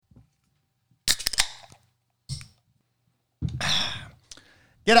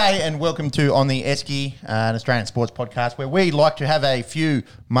G'day and welcome to On the Esky, an Australian sports podcast where we like to have a few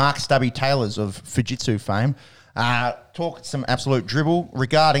Mark Stubby Taylors of Fujitsu fame talk some absolute dribble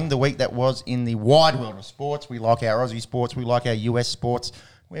regarding the week that was in the wide world of sports. We like our Aussie sports, we like our US sports,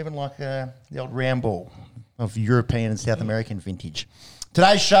 we even like the old round ball of European and South American vintage.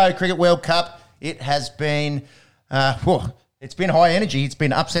 Today's show, Cricket World Cup, it has been, it's been high energy, it's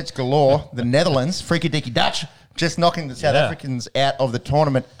been upsets galore. The Netherlands, freaky deaky Dutch, just knocking the South Africans out of the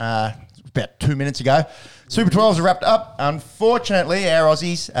tournament about 2 minutes ago. Super 12s are wrapped up. Unfortunately, our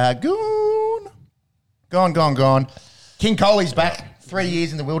Aussies are gone. King Kohli's back. 3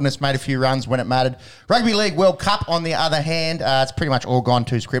 years in the wilderness, made a few runs when it mattered. Rugby League World Cup, on the other hand, it's pretty much all gone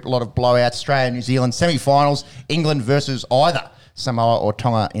to script. A lot of blowouts. Australia, New Zealand, semi-finals. England versus either Samoa or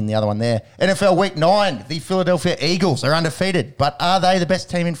Tonga in the other one there. NFL Week 9, the Philadelphia Eagles are undefeated, but are they the best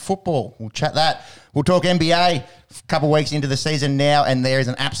team in football? We'll chat that. We'll talk NBA a couple of weeks into the season now, and there is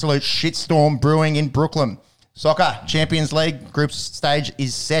an absolute shitstorm brewing in Brooklyn. Soccer, Champions League, group stage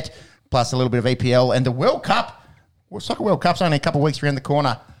is set, plus a little bit of EPL, and the World Cup. Well, Soccer World Cup's only a couple of weeks around the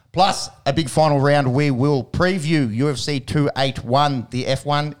corner. Plus, a big final round. We will preview UFC 281. The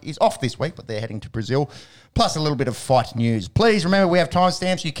F1 is off this week, but they're heading to Brazil. Plus, a little bit of fight news. Please remember, we have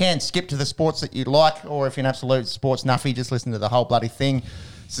timestamps. You can skip to the sports that you like, or if you're an absolute sports nuffy, just listen to the whole bloody thing.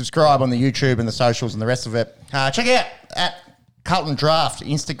 Subscribe on the YouTube and the socials and the rest of it. Check out at Carlton Draft,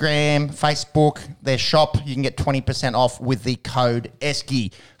 Instagram, Facebook, their shop. You can get 20% off with the code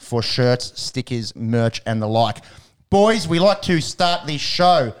ESKY for shirts, stickers, merch, and the like. Boys, we like to start this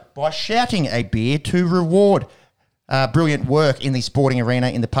show by shouting a beer to reward brilliant work in the sporting arena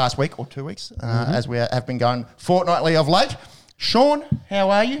in the past week or 2 weeks, as we have been going fortnightly of late. Sean, how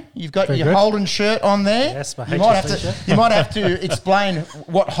are you? You've got your Holden shirt on there. Yes, my You might have to explain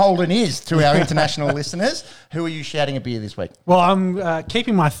what Holden is to our international listeners. Who are you shouting a beer this week? Well, I'm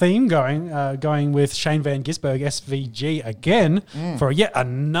keeping my theme going with Shane Van Gisbergen, SVG, again, for yet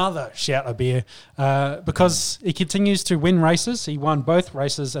another shout a beer, because he continues to win races. He won both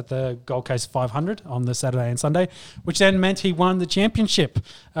races at the Gold Coast 500 on the Saturday and Sunday, which then meant he won the championship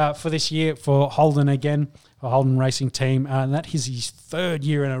for this year for Holden again. A Holden Racing team, and that is his third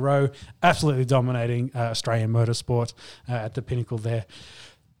year in a row, absolutely dominating Australian motorsport at the pinnacle there.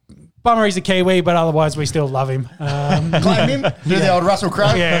 Bummer he's a Kiwi, but otherwise we still love him. Claim him? Do the old Russell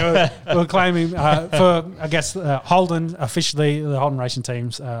Crowe? Yeah, we'll claim him for, I guess, Holden, officially the Holden Racing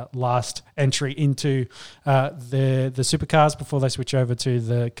team's last entry into the supercars before they switch over to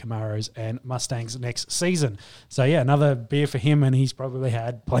the Camaros and Mustangs next season. So, yeah, another beer for him, and he's probably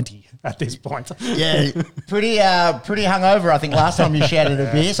had plenty at this point. Yeah, pretty hungover, I think, last time you shouted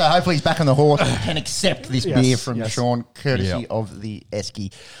a beer. So hopefully he's back on the horse and can accept this beer from Sean, courtesy of the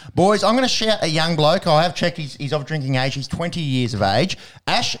Esky. Boys, I'm going to shout a young bloke. I have checked he's of drinking age. He's 20 years of age.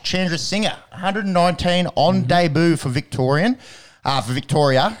 Ash Chandrasinghe, 119 on debut for Victoria.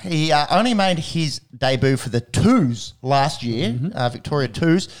 He only made his debut for the Twos last year, Victoria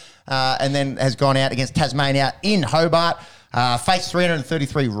Twos, and then has gone out against Tasmania in Hobart. Faced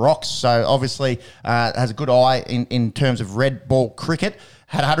 333 rocks, so obviously has a good eye in terms of red ball cricket.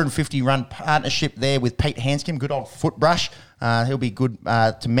 Had a 150-run partnership there with Pete Hanscom, good old foot brush. He'll be good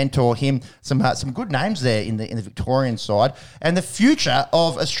to mentor him. Some good names there in the Victorian side. And the future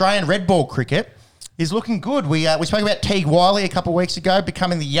of Australian red ball cricket is looking good. We spoke about Teague Wiley a couple of weeks ago,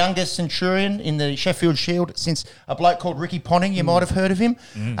 becoming the youngest Centurion in the Sheffield Shield since a bloke called Ricky Ponting. You might have heard of him.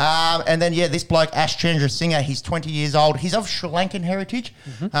 And then, this bloke, Ash Chandrasinghe, he's 20 years old. He's of Sri Lankan heritage.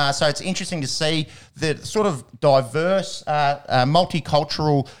 So it's interesting to see the sort of diverse,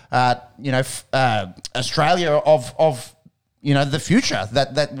 multicultural, Australia of the future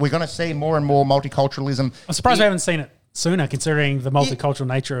that we're going to see more and more multiculturalism. I'm surprised we haven't seen it sooner, considering the multicultural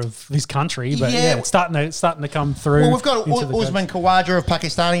nature of this country. But it's starting to come through. Well, we've got Usman Khawaja of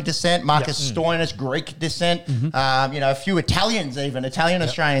Pakistani descent, Marcus Stoinis, Greek descent, a few Italians even,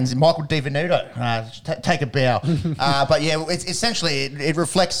 Italian-Australians, Michael DiVenuto, take a bow. But it's essentially, it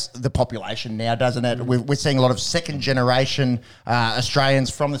reflects the population now, doesn't it? We're seeing a lot of second-generation Australians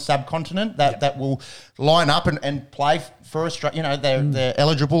from the subcontinent that will line up and play for Australia. They're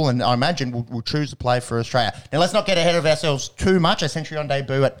eligible, and I imagine will choose to play for Australia. Now, let's not get ahead of ourselves too much. A century on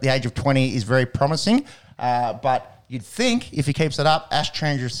debut at the age of 20 is very promising, but you'd think if he keeps it up, Ash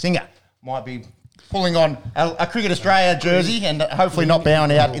Chandrasinghe might be pulling on a Cricket Australia jersey and hopefully not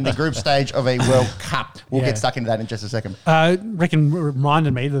bowing out in the group stage of a World Cup. We'll get stuck into that in just a second. Rickon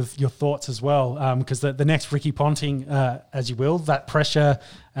reminded me of your thoughts as well, because the next Ricky Ponting, as you will, that pressure,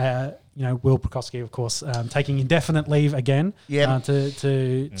 Will Pucovski, of course, taking indefinite leave again,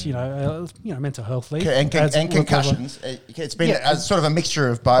 to mental health leave And concussions. It's been sort of a mixture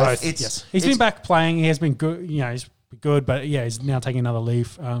of both. He's been back playing. He has been good. He's good, but he's now taking another leave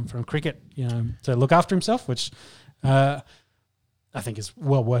from cricket, to look after himself, which I think is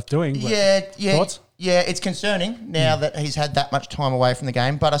well worth doing. Thoughts? Yeah, it's concerning now that he's had that much time away from the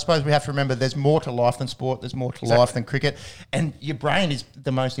game. But I suppose we have to remember there's more to life than sport. There's more to life than cricket. And your brain is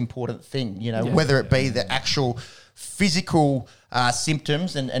the most important thing, whether it be the actual physical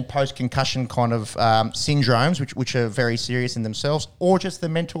symptoms and post-concussion kind of syndromes, which are very serious in themselves, or just the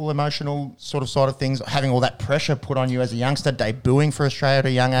mental, emotional sort of side of things, having all that pressure put on you as a youngster, debuting for Australia at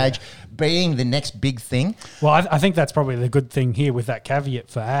a young age, being the next big thing. Well, I think that's probably the good thing here with that caveat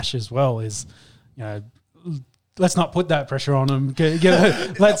for Ash as well is, let's not put that pressure on him.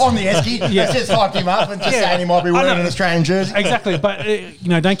 Let's on the Esky, let's just hype him up and just saying he might be wearing an Australian jersey. Exactly, but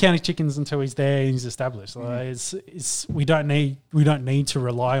don't count his chickens until he's there and he's established. We don't need to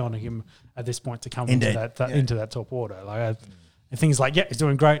rely on him at this point to come into that top order. Things like he's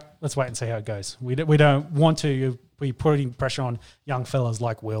doing great. Let's wait and see how it goes. We don't want to be putting pressure on young fellas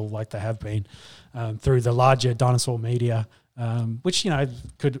like Will, like they have been through the larger dinosaur media. Which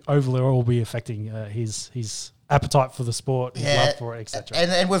could overall be affecting his appetite for the sport, his love for it, etc.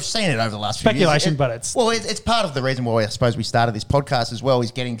 And we've seen it over the last few years. Speculation, but it's part of the reason why I suppose we started this podcast as well.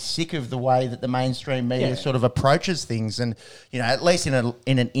 Is getting sick of the way that the mainstream media sort of approaches things, and at least in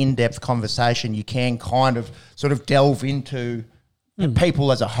an in-depth conversation, you can kind of sort of delve into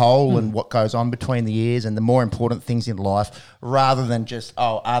people as a whole and what goes on between the ears and the more important things in life, rather than just,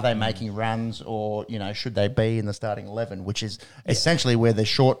 are they making runs or, should they be in the starting 11, which is essentially where the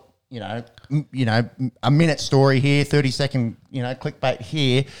short, a minute story here, 30-second, clickbait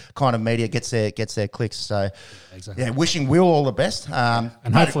here kind of media gets their clicks. So, wishing Will all the best. And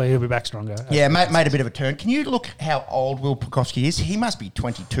hopefully he'll be back stronger. Yeah, made a bit of a turn. Can you look how old Will Pucovski is? He must be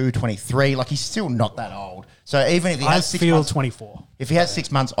 22, 23. Like, he's still not that old. So even if he has 6 months, 24. If he has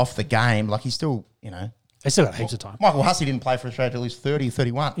 6 months off the game, like he's still, They still got heaps of time. Michael Hussey didn't play for Australia till he was 30 or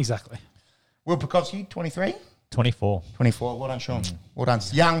 31. Exactly. Will Pucovski, 23? 24. 24. Well done, Sean. Well done.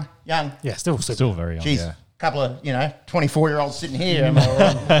 Young. Yeah, still very young. Jeez. Yeah. Couple of, 24-year-olds sitting here.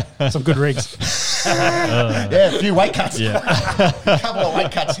 Some good rigs. A few weight cuts. Yeah. A couple of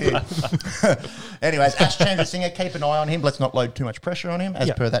weight cuts here. Anyways, Ash Chandrasinghe, keep an eye on him. Let's not load too much pressure on him as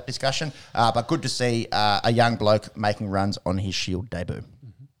per that discussion. But good to see a young bloke making runs on his Shield debut.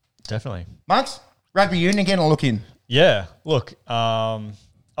 Definitely. Marks, rugby union getting a look in. Yeah. Look, I'm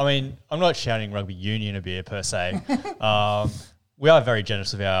not shouting rugby union a beer per se. We are very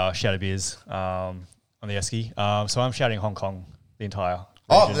generous with our shout a beers on the Esky. So I'm shouting Hong Kong, the entire region.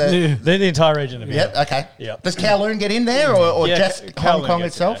 Oh, the entire region of beer. Yeah, okay. Yep. Does Kowloon get in there or just Hong Kong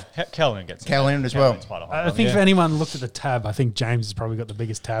itself? Kowloon gets in. Kowloon as well. Part of Hong Kong, I think if anyone looked at the tab, I think James has probably got the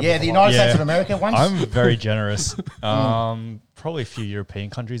biggest tab. Yeah, the United States of America once. I'm very generous. Probably a few European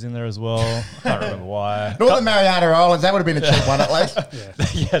countries in there as well. I can't remember why. Northern Mariana Islands, that would have been a cheap one at least.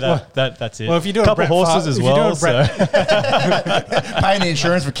 That's it. Well, if you do a couple horses as well. Paying the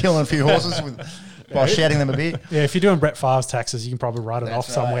insurance for killing a few horses while shouting them a bit. Yeah, if you're doing Brett Favre's taxes, you can probably write it off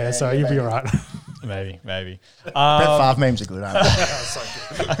somewhere, yeah, so yeah, you'll be all right. Maybe. Brett Favre memes are good, aren't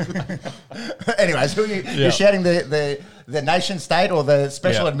they? Anyways, who you're shouting the nation state or the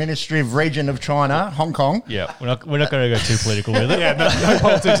special administrative region of China, Hong Kong. Yeah, we're not going to go too political with it. no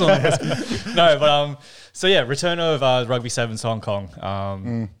politics on this. No, but return of Rugby Sevens to Hong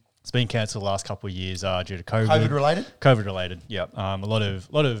Kong. It's been cancelled the last couple of years due to COVID. COVID related, yeah. A lot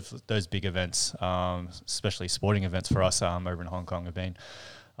of those big events, especially sporting events for us over in Hong Kong, have been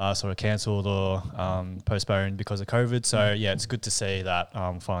sort of cancelled or postponed because of COVID. So it's good to see that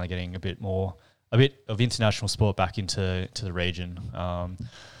finally getting a bit of international sport back into the region.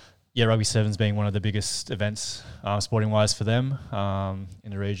 Rugby Sevens being one of the biggest events sporting-wise for them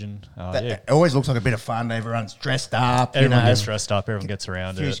in the region. It always looks like a bit of fun. Everyone's dressed up. Everyone gets dressed up. Everyone gets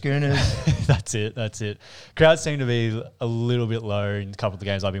around it. A few schooners. That's it. Crowds seem to be a little bit low in a couple of the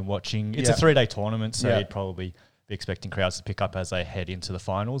games I've been watching. It's a 3-day tournament, so you'd probably be expecting crowds to pick up as they head into the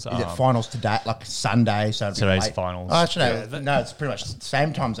finals. Is it finals today, like Sunday? So today's finals. Oh, actually, no, it's pretty much the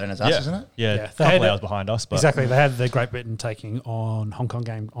same time zone as us, isn't it? Yeah, a couple hours behind us. But exactly. They had the Great Britain taking on Hong Kong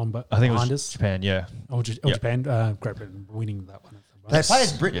game I think behind it was us. Japan, Japan. Great Britain winning that one. They play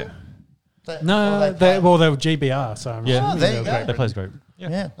as Britain. Yeah. They were GBR. So there you go. They play as Great.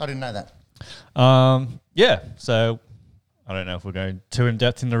 Yeah, I didn't know that. Yeah. So I don't know if we're going too in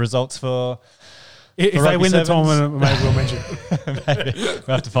depth in the results for. If they win the tournament, maybe we'll mention it. Maybe. We'll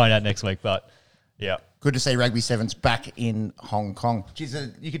have to find out next week. But yeah. Good to see Rugby Sevens back in Hong Kong.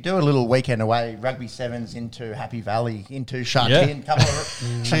 Jeez, you could do a little weekend away. Rugby Sevens into Happy Valley, into Sha Tin. Couple of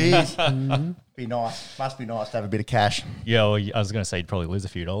jeez, be nice. Must be nice to have a bit of cash. Yeah, well, I was going to say you'd probably lose a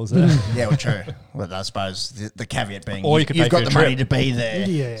few dollars there. Yeah, well, true. Well, I suppose the caveat being, or you could you've got pay the for your money to be there,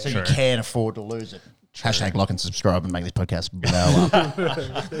 Yeah, so true. you can afford to lose it. Hashtag like and subscribe and make this podcast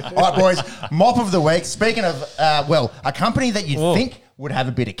better. All right, boys. Mop of the week. Speaking of, a company that you'd think would have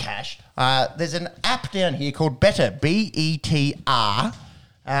a bit of cash. There's an app down here called Better, BETR.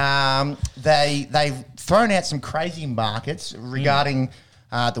 They've thrown out some crazy markets regarding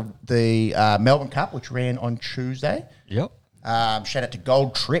the Melbourne Cup, which ran on Tuesday. Yep. Shout out to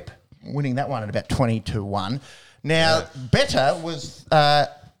Gold Trip, winning that one at about 20-1. Now, Better was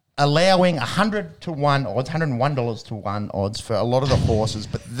allowing 100 to 1 odds, $101 to 1 odds for a lot of the horses,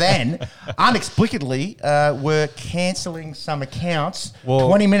 but then unexplicably were cancelling some accounts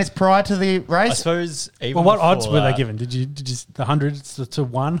 20 minutes prior to the race. I suppose. Even Well, what odds before were they that- given? Did you the hundreds to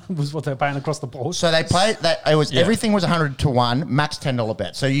 1 was what they're paying across the board? So they played that. It was everything was 100 to 1, max $10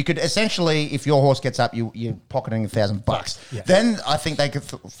 bet. So you could essentially, if your horse gets up, you're pocketing $1,000. Yeah. Then I think they could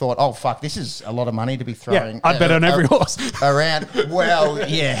thought, oh fuck, this is a lot of money to be throwing. Yeah, I'd bet on every horse. Around. Well,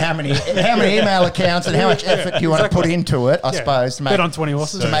 yeah. How many email accounts and how much effort do you want to put into it? I suppose to make Bet on 20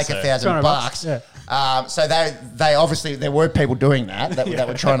 horses. to make $1,000. Yeah. So they obviously there were people doing that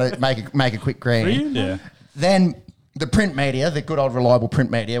were trying to make a quick grand. Really? Yeah. Then the print media, the good old reliable print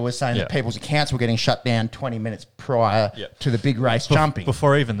media, was saying that Yeah. people's accounts were getting shut down 20 minutes prior Yeah. to the big race jumping.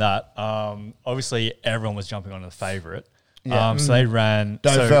 Before even that, obviously everyone was jumping on the favourite. Yeah. So they ran.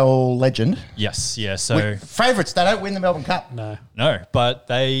 Dovel legend. Yes, yeah. So Favourites, they don't win the Melbourne Cup. No. no, but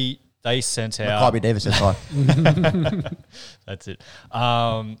they sent out. Mackay Davis says hi. That's it.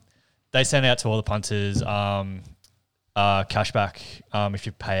 They sent out to all the punters cashback if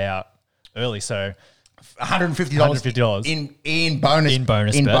you pay out early. So $150 in bonus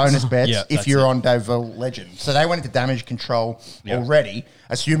bets Yeah, if that's you're it. on Dovel legend. So they went into damage control already,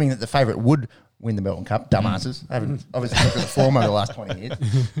 assuming that the favourite would win the Melbourne Cup. Dumbasses. They haven't obviously looked at the form over the last 20 years.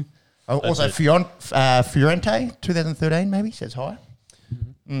 Also, Fiorente, 2013 maybe, says hi.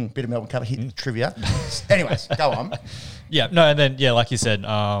 Bit of Melbourne Cup hit trivia. Anyways, go on. yeah, no, and then like you said,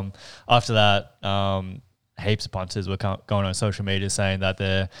 after that, heaps of punters were going on social media saying that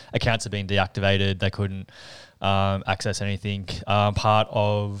their accounts had been deactivated. They couldn't access anything. Part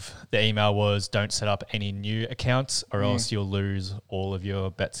of the email was don't set up any new accounts or else you'll lose all of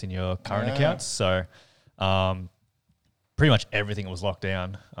your bets in your current accounts. So pretty much everything was locked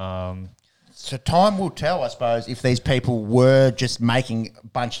down. So time will tell, I suppose, if these people were just making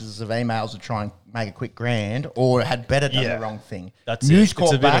bunches of emails to try and make a quick grand or had better done the wrong thing. That's News it. Corp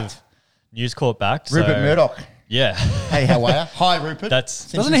It's a bit backed. of News Corp backed. Rupert so, Murdoch. Yeah. Hey, how are you? Hi, Rupert.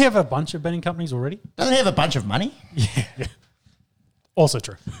 Doesn't he have a bunch of betting companies already? Doesn't he have a bunch of money? Also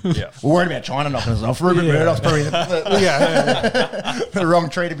true. yeah. We're worried about China knocking us off. Rupert Murdoch's probably the wrong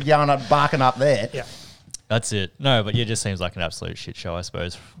tree to be going up, barking up there. Yeah. That's it. No, but it just seems like an absolute shit show, I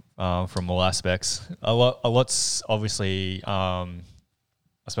suppose, from all aspects. A lot's obviously, I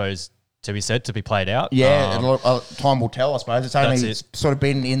suppose, to be said, to be played out. Yeah, time will tell, I suppose. It's only That's it. sort of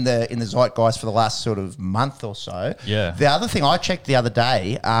been in the zeitgeist for the last sort of month or so. Yeah. The other thing I checked the other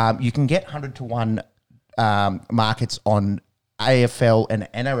day, you can get 100 to 1 markets on AFL and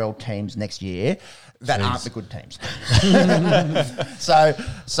NRL teams next year that aren't the good teams. So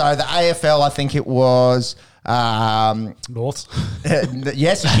the AFL, I think it was North.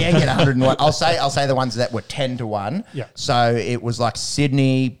 yes, you can get 101. I'll say the ones that were 10 to 1. Yeah. So it was like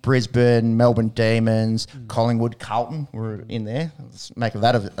Sydney, Brisbane, Melbourne Demons, Collingwood, Carlton were in there. Let's make of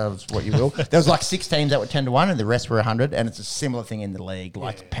that of what you will. There was like 6 teams that were 10 to 1 and the rest were 100, and it's a similar thing in the league,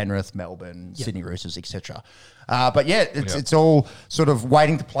 like Penrith, Melbourne, Sydney Roosters, etc. But yeah, it's all sort of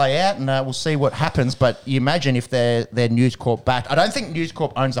waiting to play out, and we'll see what happens. But you imagine if they're News Corp backed. I don't think News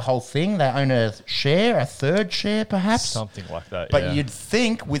Corp owns the whole thing. They own a third share, perhaps. Something like that, But you'd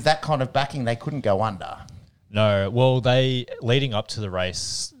think with that kind of backing, they couldn't go under. No, well, leading up to the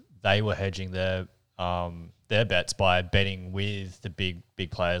race, they were hedging their bets by betting with the big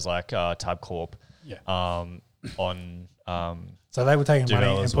players like Tabcorp on So they were taking Duvel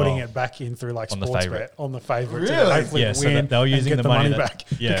money and as putting well. it back in through like On the sports favourite. bet on the favourite Really? to hopefully Yeah, so win that they were using and get the money that- back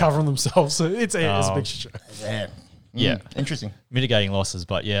to yeah. cover themselves. So it's a big show. Yeah. Yeah. Interesting. mitigating losses.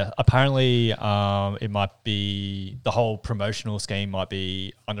 But yeah, apparently it might be the whole promotional scheme might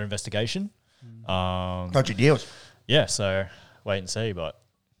be under investigation. Got your deals. Yeah, so wait and see. But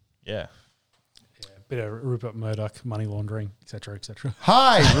yeah, bit of Rupert Murdoch, money laundering, etc., etc.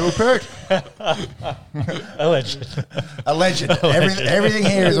 Hi, Rupert. Alleged. Alleged. Everything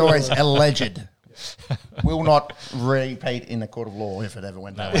here is always alleged. Will not repeat in the court of law if it ever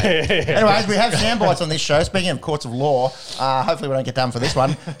went that way. Anyways, we have sound bites on this show. Speaking of courts of law, hopefully we don't get done for this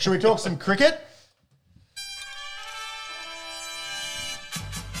one. Should we talk some cricket?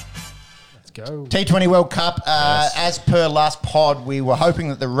 Go. T20 World Cup. As per last pod, we were hoping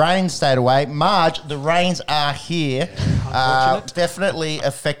that the rains stayed away. Marge, the rains are here. Definitely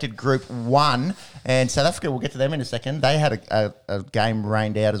affected Group 1. And South Africa, we'll get to them in a second. They had a game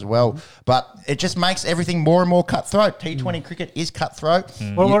rained out as well. But it just makes everything more and more cutthroat. T20 cricket is cutthroat.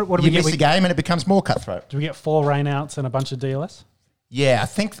 What do we miss the game and it becomes more cutthroat. Do we get 4 rainouts and a bunch of DLS? Yeah, I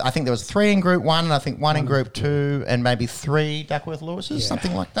think there was 3 in Group 1, and I think 1 in Group 2, and maybe 3 Duckworth Lewises,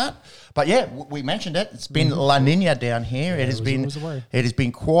 something like that. But yeah, we mentioned it. It's been La Nina down here. It has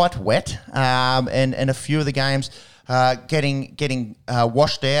been quite wet, and a few of the games getting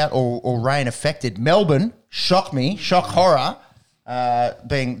washed out or rain affected. Melbourne shock horror,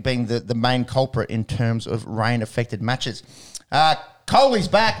 being the main culprit in terms of rain affected matches. Coley's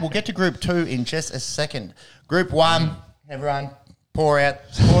back. We'll get to Group 2 in just a second. Group 1, everyone. Pour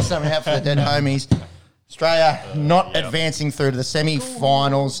something out for the dead homies. Australia not advancing through to the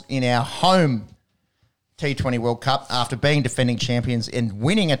semi-finals in our home T20 World Cup after being defending champions and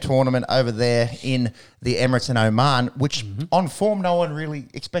winning a tournament over there in the Emirates and Oman, which on form no one really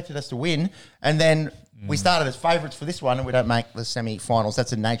expected us to win. And then we started as favourites for this one and we don't make the semi-finals.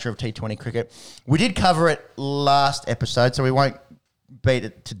 That's the nature of T20 cricket. We did cover it last episode, so we won't beat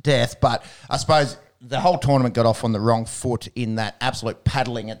it to death, but I suppose the whole tournament got off on the wrong foot in that absolute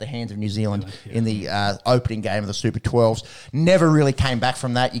paddling at the hands of New Zealand in the opening game of the Super 12s. Never really came back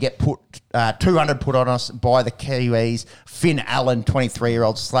from that. You get 200 put on us by the Kiwis. Finn Allen,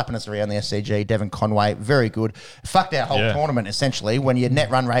 23-year-old, slapping us around the SCG. Devon Conway, very good. Fucked our whole tournament, essentially, when your net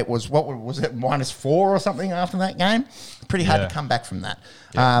run rate was, what was it, -4 or something after that game? Pretty hard to come back from that.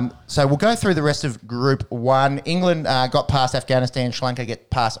 Yeah. So we'll go through the rest of Group 1. England got past Afghanistan. Sri Lanka get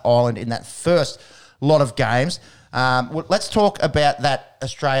past Ireland in that first lot of games. Let's talk about that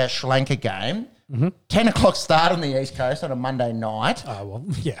Australia-Sri Lanka game. 10 o'clock start on the East Coast on a Monday night.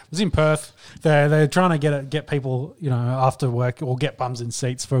 It was in Perth. They're trying to get people, after work or get bums in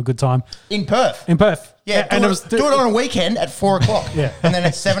seats for a good time. In Perth? In Perth. Yeah, do it on a weekend at 4 o'clock. And then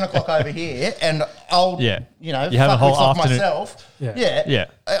at 7 o'clock over here. And I'll, you have a whole afternoon. Myself. I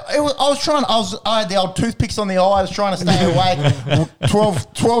had the old toothpicks on the eye. I was trying to stay awake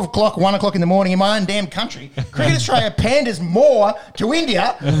 12 o'clock, 1 o'clock in the morning in my own damn country. Cricket Australia panders more to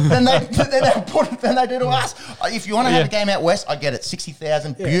India than they do to us. If you want to have a game out west, I get it.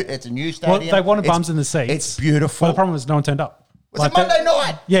 60,000. It's a new stadium. Well, they wanted bums in the seats. It's beautiful. But the problem was no one turned up. Was it Monday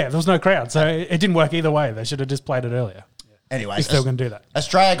night? Yeah, there was no crowd. So it didn't work either way. They should have just played it earlier. Anyway, you're still going to do that.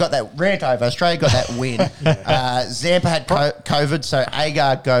 Australia got that win. Zampa had COVID, so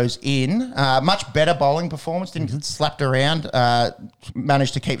Agar goes in. Much better bowling performance. Didn't get slapped around.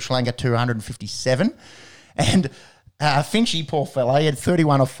 Managed to keep Sri Lanka 257. And Finchy, poor fella, he had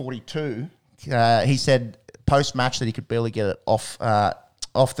 31 of 42. He said post-match that he could barely get it off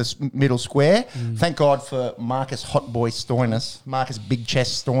the middle square. Thank God for Marcus Hotboy Stoinis, Marcus Big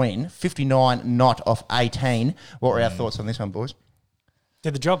Chest Stoin, 59 not off 18. What were our thoughts on this one, boys?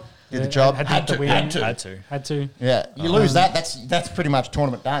 Did the job. Had to. Yeah, you lose that. That's pretty much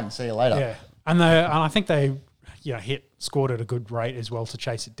tournament done. See you later. Yeah, and I think they scored at a good rate as well to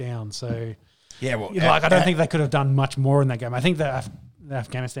chase it down. So I don't think they could have done much more in that game. I think the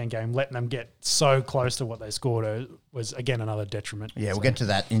Afghanistan game, letting them get so close to what they scored was, again, another detriment. Yeah, we'll get to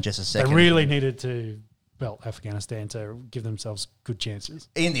that in just a second. They really needed to belt Afghanistan to give themselves good chances.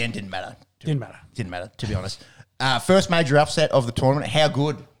 In the end, didn't matter. Didn't matter, to be honest. First major upset of the tournament. How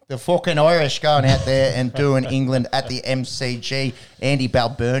good. The fucking Irish going out there and doing England at the MCG. Andy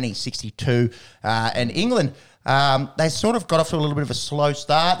Balbirnie, 62. And England... they sort of got off to a little bit of a slow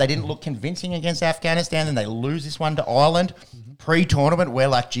start. They didn't look convincing against Afghanistan. Then they lose this one to Ireland. Pre-tournament, we're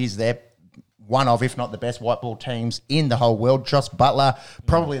like, geez, they're one of, if not the best white ball teams in the whole world. Joss Butler,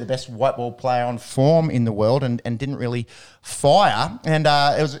 probably the best white ball player on form in the world, and didn't really fire. And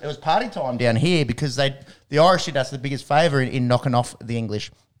it was party time down here because the Irish did us the biggest favour in knocking off the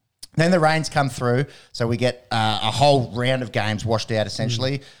English. Then the rains come through, so we get a whole round of games washed out,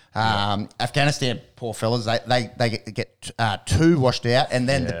 essentially. Afghanistan, poor fellas, they get 2 washed out, and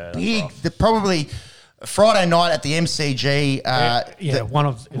then probably Friday night at the MCG,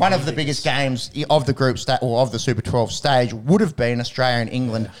 one of the biggest games of the group or of the Super 12 stage would have been Australia and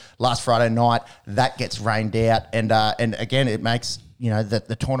England last Friday night. That gets rained out, and again, it makes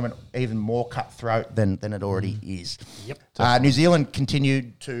the tournament even more cutthroat than it already is. Yep. New Zealand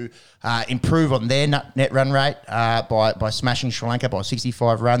continued to improve on their net run rate by smashing Sri Lanka by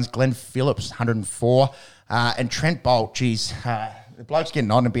 65 runs. Glenn Phillips, 104. And Trent Bolt, the bloke's getting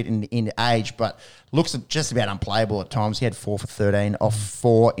on a bit in age, but looks just about unplayable at times. He had 4 for 13 off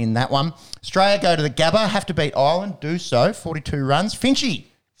 4 in that one. Australia go to the Gabba, have to beat Ireland, do so, 42 runs. Finchy,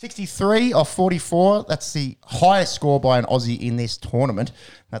 63 off 44. That's the highest score by an Aussie in this tournament.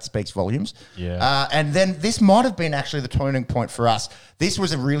 That speaks volumes. Yeah. And then this might have been actually the turning point for us. This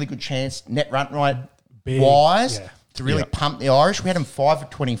was a really good chance, net run rate wise, to really pump the Irish. We had them 5 for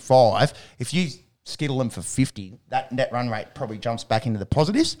 25. If you skittle them for 50, that net run rate probably jumps back into the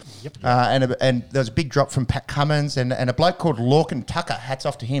positives. Yep. And there was a big drop from Pat Cummins and a bloke called Lorcan Tucker. Hats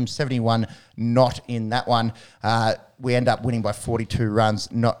off to him, 71 not in that one. We end up winning by 42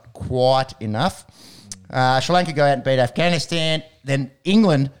 runs, not quite enough. Sri Lanka go out and beat Afghanistan. Then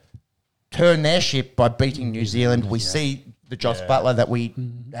England turn their ship by beating New Zealand. We see the Josh Butler that we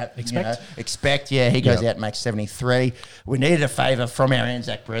expect. Yeah, he goes out and makes 73. We needed a favour from our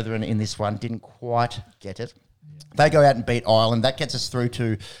Anzac brethren in this one. Didn't quite get it. They go out and beat Ireland. That gets us through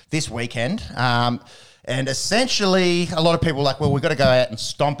to this weekend. And essentially, a lot of people are like, well, we've got to go out and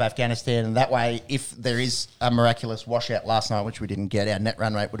stomp Afghanistan. And that way, if there is a miraculous washout last night, which we didn't get, our net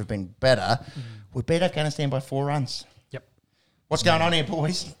run rate would have been better. We beat Afghanistan by 4 runs. Yep. What's going on here,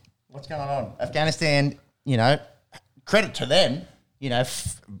 boys? What's going on? Afghanistan, credit to them,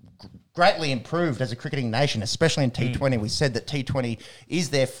 greatly improved as a cricketing nation, especially in T20. We said that T20 is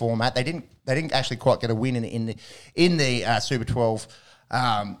their format. They didn't actually quite get a win in the Super 12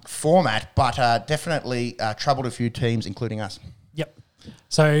 format, but definitely troubled a few teams, including us. Yep.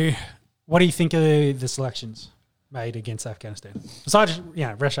 So, what do you think of the selections made against Afghanistan? Besides,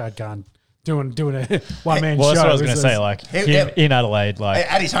 Rashad Khan doing a one-man show. Well, that's what I was going to say. Like in Adelaide,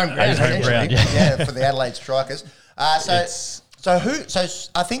 at his home ground, for the Adelaide Strikers. So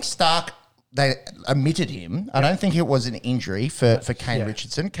I think Stark, they omitted him. I don't think it was an injury for Kane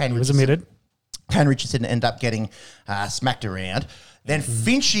Richardson. He was omitted. Kane Richardson ended up getting smacked around. Then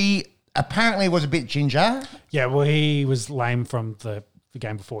Finchy apparently was a bit ginger. Yeah, well, he was lame from the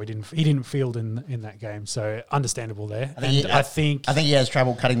game before. He didn't field in that game, so understandable there. I think he has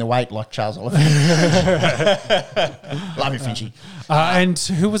trouble cutting the weight like Charles Oliver. Love you, Finchy. And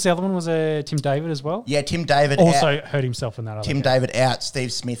who was the other one? Was Tim David as well? Yeah, Tim David also hurt himself in that other game. David out,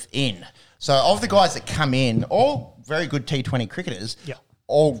 Steve Smith in. So of the guys that come in, all very good T20 cricketers,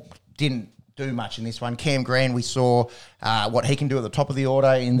 all didn't do much in this one. Cam Green, we saw what he can do at the top of the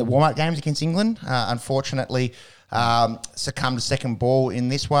order in the warm-up games against England. Unfortunately, succumbed to second ball in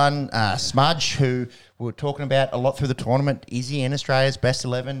this one. Smudge, who we were talking about a lot through the tournament, is he in Australia's best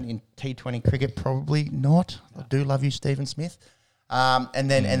 11 in T20 cricket? Probably not. I do love you, Stephen Smith.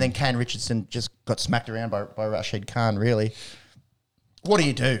 And then Kane Richardson just got smacked around by Rashid Khan. Really, what do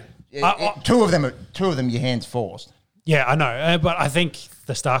you do? Two of them, your hands forced. Yeah, I know, but I think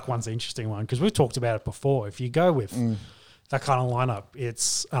the Stark one's the interesting one because we've talked about it before. If you go with that kind of lineup,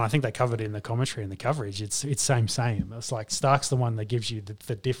 and I think they covered it in the commentary and the coverage, it's same. It's like Stark's the one that gives you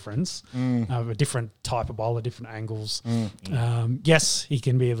the difference, a different type of bowler, different angles. Yes, he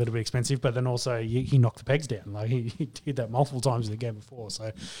can be a little bit expensive, but then also he knocked the pegs down. Like he did that multiple times in the game before.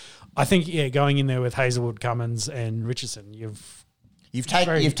 So I think going in there with Hazelwood, Cummins, and Richardson, You've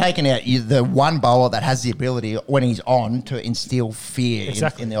taken out the one bowler that has the ability when he's on to instill fear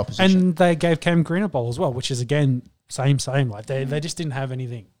in the opposition. And they gave Cam Green a bowl as well, which is again same. Like they just didn't have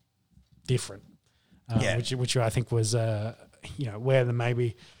anything different, which I think was where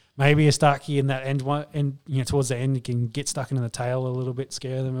maybe a Starkey in that end towards the end can get stuck into the tail a little bit,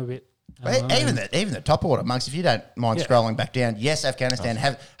 scare them a bit. Even the top order, Monks, if you don't mind scrolling back down, yes, Afghanistan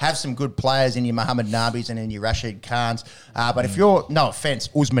have some good players in your Muhammad Nabis and in your Rashid Khans. But if you're, no offence,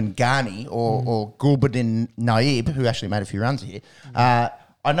 Usman Ghani or Gulbuddin Naib, who actually made a few runs here,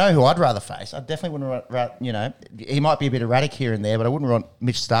 I know who I'd rather face. I definitely wouldn't, he might be a bit erratic here and there, but I wouldn't want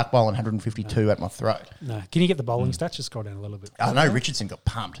Mitch Stark bowling 152 at my throat. No. Can you get the bowling stats? Just scroll down a little bit. I know Richardson got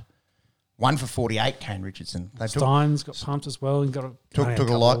pumped. 1 for 48, Kane Richardson. Steins got pumped as well and took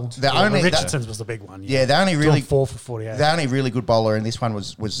a lot. Richardson's was the big one. Yeah, the only really 4 for 48. The only really good bowler in this one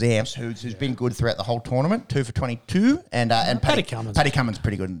was Zamps, who's been good throughout the whole tournament. 2 for 22, and Paddy Cummins. Paddy Cummins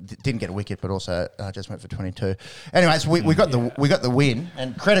pretty good. Didn't get a wicket, but also just went for 22. Anyways, we got the win,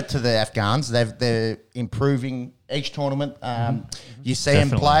 and credit to the Afghans. They're improving each tournament. You see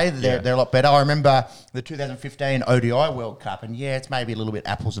them play; they're a lot better. I remember the 2015 ODI World Cup, and it's maybe a little bit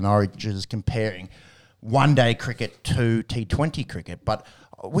apples and oranges comparing. one-day cricket to T20 cricket, but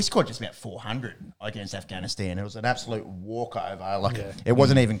we scored just about 400 against Afghanistan. It was an absolute walkover. It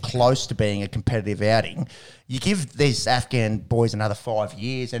wasn't even close to being a competitive outing. You give these Afghan boys another 5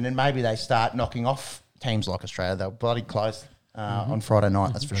 years, and then maybe they start knocking off teams like Australia. They'll bloody close on Friday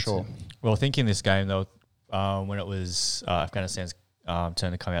night, that's for sure. Well, I think in this game, though, when it was Afghanistan's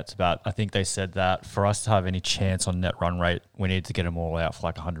turn to come out to bat, I think they said that for us to have any chance on net run rate, we needed to get them all out for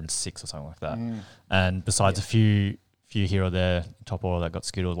like 106 or something like that. And besides a few here or there, top order that got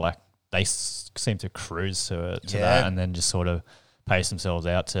skittled, like they seem to cruise to that and then just sort of pace themselves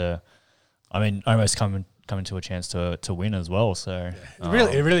out to, almost coming to a chance to win as well. So it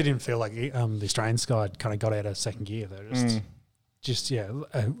really didn't feel like the Australian side kind of got out of second gear. They're just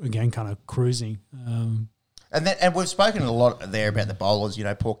again, kind of cruising. And we've spoken a lot there about the bowlers. You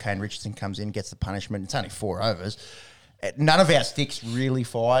know, poor Kane Richardson comes in, gets the punishment. It's only 4 overs. None of our sticks really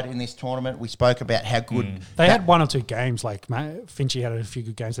fired in this tournament. We spoke about how good they had 1 or 2 games. Like Finchie had a few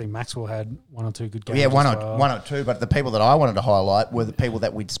good games. I think Maxwell had 1 or 2 good games. Yeah, one or two. But the people that I wanted to highlight were the people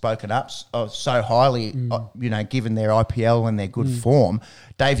that we'd spoken up so highly. Given their IPL and their good form,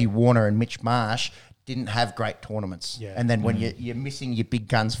 Davey Warner and Mitch Marsh didn't have great tournaments. Yeah. And then when you're missing your big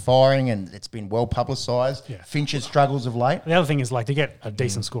guns firing, and it's been well publicised, Finch's struggles of late. The other thing is, like, to get a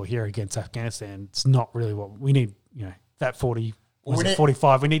decent score here against Afghanistan, it's not really what we need. That 40,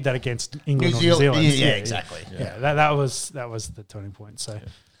 45. We need that against England or New Zealand. Yeah, exactly. Yeah, that was the turning point. So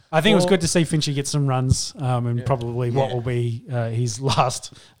I think it was good to see Finchie get some runs, and probably what will be his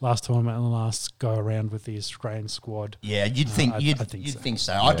last tournament and the last go around with the Australian squad. Yeah, you'd think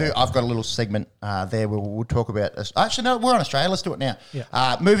so. I do. I've got a little segment there where we'll talk about. Actually, no, we're on Australia. Let's do it now.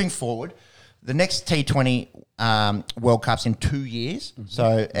 Yeah. Moving forward, the next T20 World Cup's in 2 years.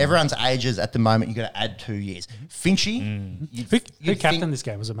 So everyone's ages at the moment, you've got to add 2 years. Finchie. Who captained this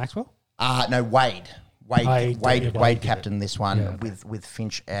game? Was it Maxwell? No, Wade. Wade captained this one with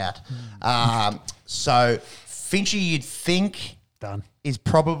Finch out. So Finchie, you'd think done is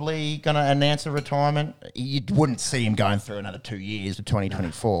probably going to announce a retirement. You wouldn't see him going through another 2 years to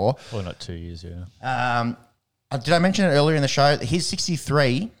 2024. Well, not 2 years, yeah. Did I mention it earlier in the show? His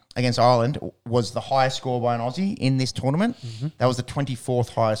 63 against Ireland was the highest score by an Aussie in this tournament. That was the 24th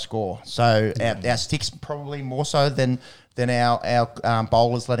highest score. So our sticks probably more so than our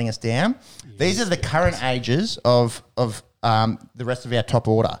bowlers letting us down. These are the current ages of the rest of our top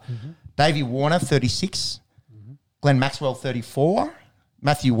order. Davey Warner, 36. Glenn Maxwell, 34.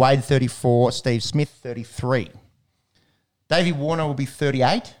 Matthew Wade, 34. Steve Smith, 33. Davey Warner will be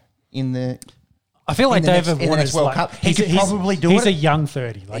 38 in the... I feel like David Warner is World Cup. He could probably do it. He's a young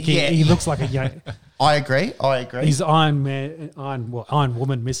 30. Like he looks like a young... I agree. He's Iron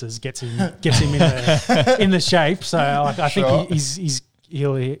Woman misses gets him in the shape. So I think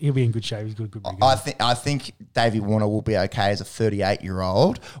he'll be in good shape. He's good. I think Davey Warner will be okay as a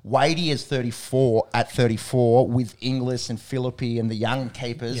 38-year-old. Wadey is 34 at 34 with Inglis and Philippi and the young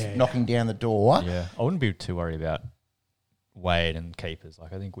keepers knocking down the door. Yeah, I wouldn't be too worried about Wade and keepers.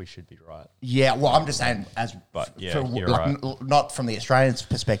 Like, I think we should be right. Yeah, well, I'm just saying you're right. Not from the Australians'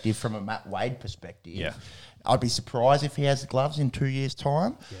 perspective, from a Matt Wade perspective. Yeah. I'd be surprised if he has the gloves in 2 years'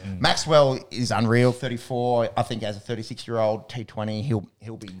 time. Yeah. Maxwell is unreal, 34. I think as a 36-year-old T20,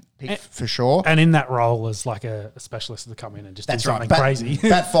 he'll be picked for sure. And in that role as like a specialist to come in and just do something crazy.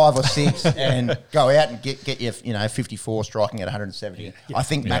 Bat 5 or 6 and go out and get your 54 striking at 170. Yeah. I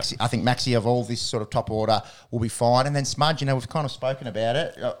think Maxi of all this sort of top order will be fine. And then Smudge, we've kind of spoken about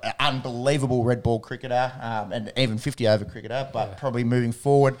it. Unbelievable red ball cricketer and even 50-over cricketer, but probably moving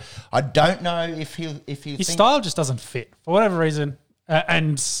forward, I don't know if he'll his style just doesn't fit for whatever reason,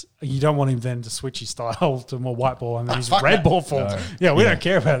 and you don't want him then to switch his style to more white ball and then he's red ball form. No. Yeah, we don't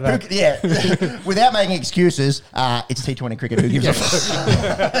care about that. Without making excuses, it's T20 cricket. Who gives a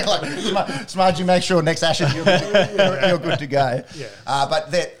fuck? Smudgy, make sure next Ashes you're good to go. Yeah.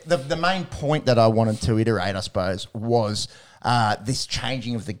 But the main point that I wanted to iterate, I suppose, was this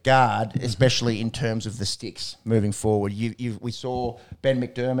changing of the guard, especially in terms of the sticks moving forward. We saw Ben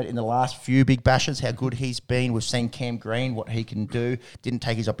McDermott in the last few big bashes, how good he's been. We've seen Cam Green, what he can do. Didn't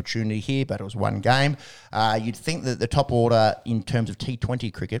take his opportunity here, but it was one game. You'd think that the top order in terms of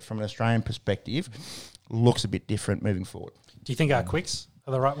T20 cricket from an Australian perspective looks a bit different moving forward. Do you think our quicks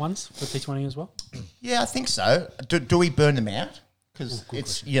are the right ones for T20 as well? Yeah, I think so. Do we burn them out? Because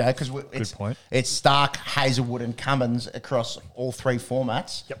it's point. It's Stark, Hazelwood, and Cummins across all three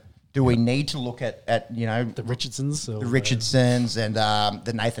formats. Yep. Do we need to look at the Richardsons? The Richardsons and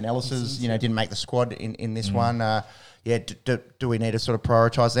the Nathan Ellises, didn't make the squad in this one. Do we need to sort of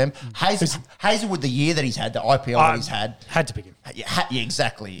prioritise them? Hazelwood, the year that he's had, the IPL that he's had. Had to pick him. Yeah,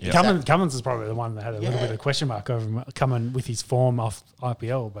 exactly. Yeah. Cummins is probably the one that had a little bit of question mark over him coming with his form off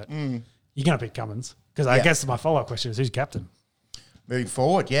IPL, but you're going to pick Cummins. Because I guess my follow-up question is, who's captain? Moving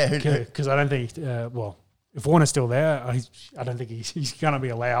forward, Because I don't think, if Warner's still there, I don't think he's going to be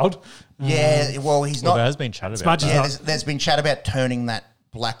allowed. Yeah, well, he's not. There has been chat about that. There's been chat about turning that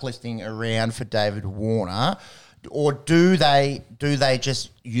blacklisting around for David Warner. Or do they just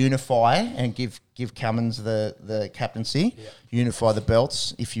unify and give Cummins the captaincy, unify the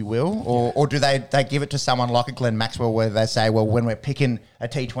belts, if you will, or do they give it to someone like a Glenn Maxwell where they say, well, when we're picking a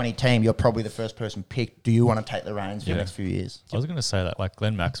T20 team, you're probably the first person picked. Do you want to take the reins for the next few years? I was going to say that, like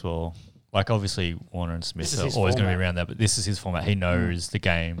Glenn Maxwell, like obviously Warner and Smith are always going to be around there, but this is his format. He knows the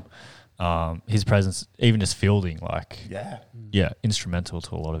game. His presence, even just fielding, instrumental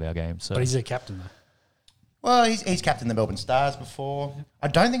to a lot of our games. So. But he's a captain though. Well, he's captained the Melbourne Stars before. I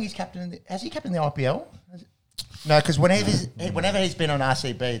don't think he's captained. Has he captained the IPL? No, because whenever he's been on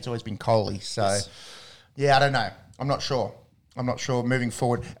RCB, it's always been Kohli. So, I don't know. I'm not sure. Moving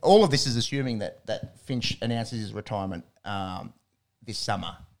forward, all of this is assuming that Finch announces his retirement this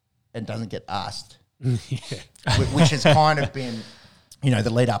summer and doesn't get asked, which has kind of been, the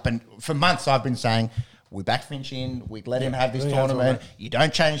lead up. And for months, I've been saying, we back Finch in. We'd let him have this tournament. You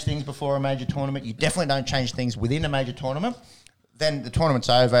don't change things before a major tournament. You definitely don't change things within a major tournament. Then the tournament's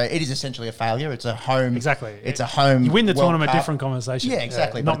over. It is essentially a failure. It's a home. Exactly. It's a home. You win the World tournament, Cup. different conversation. Yeah,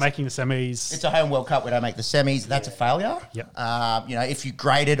 exactly. Not making the semis. It's a home World Cup. We don't make the semis. That's a failure. Yep. If you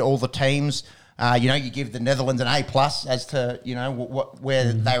graded all the teams, you give the Netherlands an A+ as to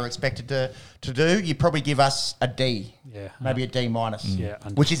where they were expected to do. You probably give us a D, maybe a D-,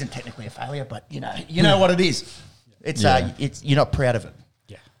 which isn't technically a failure, but you know what it is. It's you're not proud of it.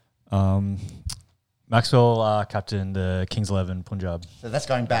 Yeah. Maxwell captain the Kings 11 Punjab. So that's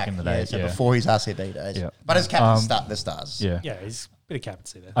going back in the days, before his RCD days. Yeah. But as captain, the Stars. Yeah, he's a bit of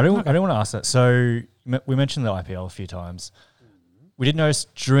captaincy there. I don't want to ask that. So we mentioned the IPL a few times. We did notice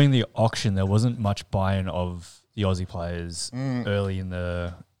during the auction there wasn't much buy-in of the Aussie players early in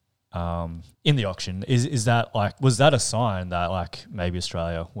the auction. Is that was that a sign that maybe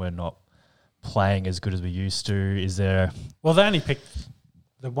Australia we're not playing as good as we used to? Is there? Well, they only picked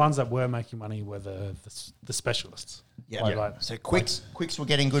the ones that were making money were the specialists. Yeah. So Quicks were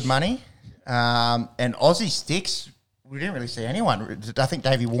getting good money, and Aussie sticks. We didn't really see anyone. I think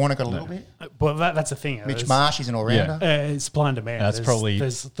Davey Warner got a little bit. Well, that's the thing. Mitch Marsh is an all-rounder. It's supply and demand. That's probably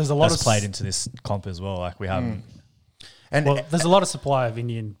there's a lot that's played into this comp as well. We haven't. And there's a lot of supply of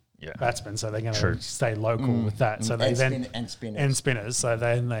Indian batsmen, so they're going to stay local with that. So they spinners. So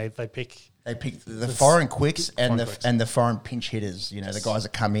then they pick. They pick the foreign quicks and the foreign pinch hitters. The guys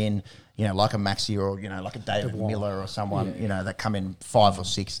that come in, like a Maxi or like a David Miller or someone, that come in 5 or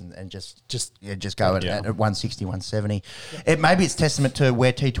 6 and just go at 160, 170. Maybe it's testament to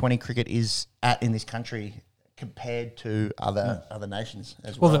where T20 cricket is at in this country compared to other nations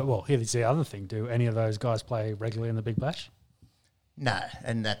as well. Well, here's the other thing: do any of those guys play regularly in the Big Bash? No,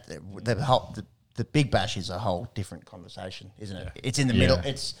 and that the Big Bash is a whole different conversation, isn't it? It's in the middle.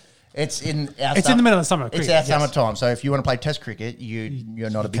 It's in the middle of summer. It's our summertime. So if you want to play Test cricket, you're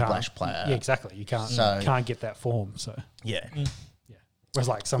not a Big Bash player. Yeah, exactly. You can't get that form. So yeah. Whereas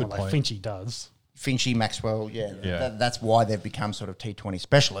someone like Finchy does. Finchy, Maxwell, that's why they've become sort of T20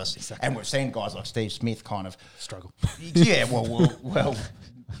 specialists. Exactly. And we've seen guys like Steve Smith kind of struggle.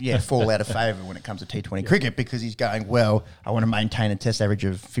 Fall out of favour when it comes to T20 cricket because he's going, I want to maintain a Test average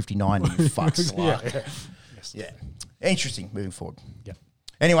of 59. You fucks. Interesting. Moving forward. Yeah.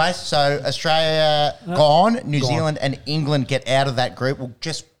 Anyway, so Australia gone, New Zealand and England get out of that group. We'll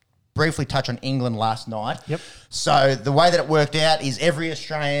just briefly touch on England last night. Yep. So the way that it worked out is every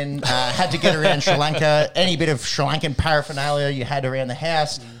Australian had to get around Sri Lanka. Any bit of Sri Lankan paraphernalia you had around the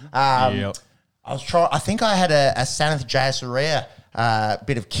house. I think I had a Sanath Jayasuriya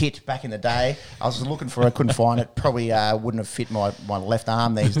bit of kit back in the day. I was looking for it, couldn't find it. Probably wouldn't have fit my left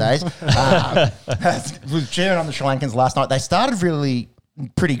arm these days. Was cheering on the Sri Lankans last night. They started really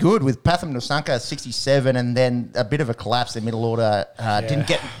pretty good with Pathum Nusanka 67 and then a bit of a collapse. Their middle order didn't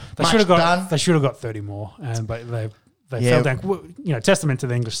get much done. They should have got 30 more, but they fell down. Testament to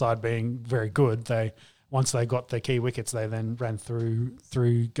the English side being very good. Once they got the key wickets, they then ran through,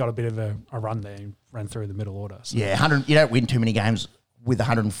 got a bit of a run there and ran through the middle order. So. Yeah, 100. You don't win too many games with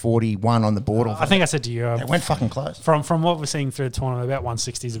 141 on the board. I think I said to you, it went fucking close. From what we're seeing through the tournament, about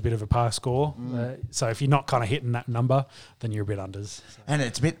 160 is a bit of a par score. So if you're not kind of hitting that number, then you're a bit unders. So. And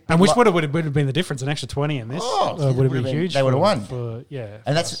it's a bit, and which would have been the difference. An extra 20 in this would have been huge. They would have won.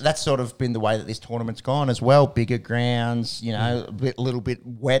 And that's sort of been the way that this tournament's gone as well. Bigger grounds, you know, a little bit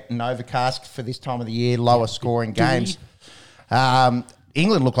wet and overcast for this time of the year. Lower scoring games.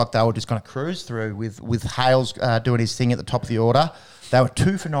 England looked like they were just going to cruise through with Hales doing his thing at the top of the order. They were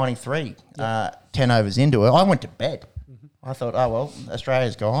 2 for 93, 10 overs into it. I went to bed. I thought, oh, well,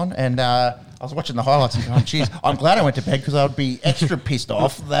 Australia's gone. And I was watching the highlights and going, geez, I'm glad I went to bed because I would be extra pissed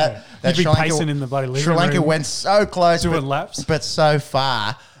off that Sri Lanka, in the bloody living Sri Lanka room, went so close, doing laps. But so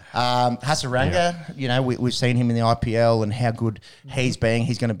far. Hasaranga, you know, we've seen him in the IPL and how good he's being.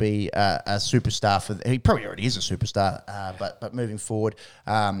 He's going to be a superstar he probably already is a superstar, but moving forward,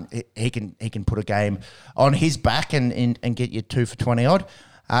 he can put a game on his back and get you 2 for 20 odd.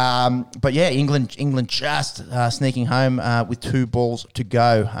 But yeah, England just sneaking home with 2 balls to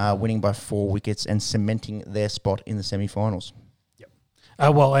go, winning by 4 wickets and cementing their spot in the semi-finals.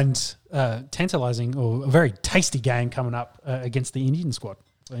 And tantalising or a very tasty game coming up against the Indian squad.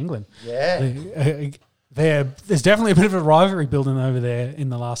 England. Yeah. There's definitely a bit of a rivalry building over there in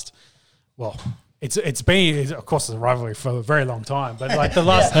the last, it's been, of course, a rivalry for a very long time, but like the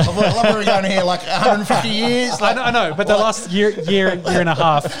last... I love where we're going here, like 150 years. Like, I know, but the last year and a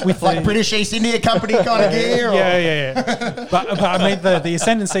half with like British East India Company kind of gear? Yeah. But I mean, the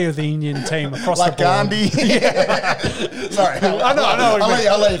ascendancy of the Indian team across like the board... Gandhi. Sorry. I know.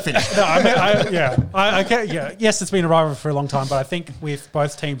 I'll let you finish. No, I mean, yes, it's been a rivalry for a long time, but I think with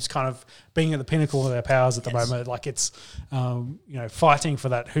both teams kind of being at the pinnacle of their powers at the moment, like it's, fighting for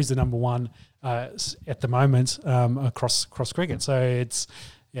that, who's the number one at the moment across cricket. So it's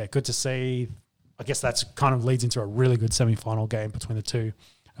good to see. I guess that's kind of leads into a really good semi-final game between the two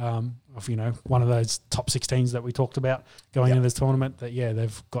of one of those top 16s that we talked about going into this tournament. That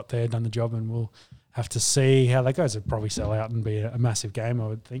they've got there, done the job, and we'll have to see how that goes. It'll probably sell out and be a massive game, I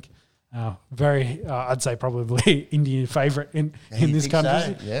would think. I'd say probably Indian favourite in this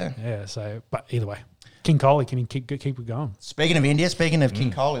country. So? Yeah. So, but either way. King Kohli, can he keep it going? Speaking of India, speaking of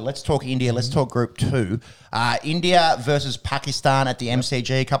King Kohli, let's talk India. Let's talk Group 2. India versus Pakistan at the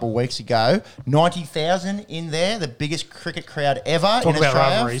MCG a couple of weeks ago. 90,000 in there, the biggest cricket crowd ever Talk in about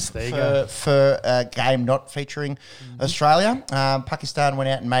Australia rivalries. There you go. For a game not featuring Australia. Pakistan went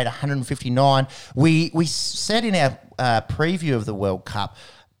out and made 159. We said in our preview of the World Cup,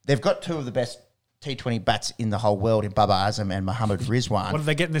 they've got 2 of the best T20 bats in the whole world in Babar Azam and Mohammad Rizwan. What did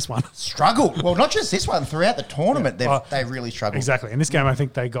they get in this one? Struggled. Well, not just this one. Throughout the tournament, they really struggled. Exactly. In this game, I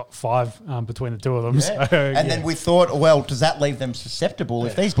think they got 5 between the two of them. Yeah. So, and then we thought, well, does that leave them susceptible?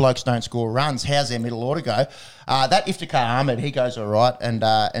 If these blokes don't score runs, how's their middle order go? That Iftikhar Ahmed, he goes all right.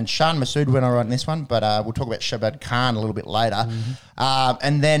 And Shan Masood went all right in this one, but we'll talk about Shabad Khan a little bit later.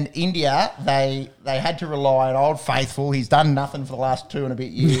 And then India, they had to rely on Old Faithful. He's done nothing for the last 2 and a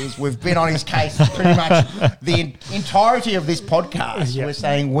bit years. We've been on his case pretty much the entirety of this podcast. We're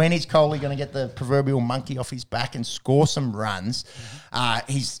saying, when is Kohli going to get the proverbial monkey off his back and score some runs?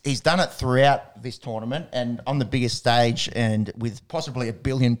 He's done it throughout this tournament and on the biggest stage, and with possibly 1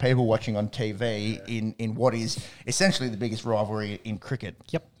 billion people watching on TV in what is essentially the biggest rivalry in cricket.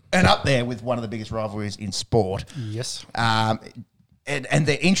 Yep. And up there with one of the biggest rivalries in sport. Yes. And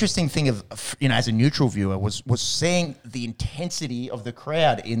the interesting thing of, as a neutral viewer was seeing the intensity of the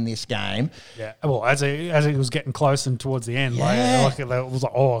crowd in this game. Yeah. Well, as it was getting close and towards the end, it was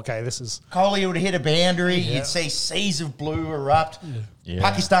like, oh, okay, this is... Kohli would hit a boundary. You'd see seas of blue erupt. Yeah.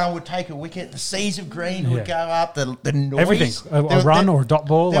 Pakistan would take a wicket. The seas of green would go up. The noise. Everything. A run or a dot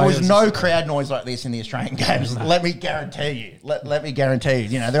ball. There was no crowd noise like this in the Australian games. No. Let me guarantee you. Let me guarantee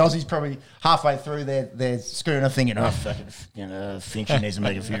you. The Aussies probably halfway through their schooner thinking, think she needs to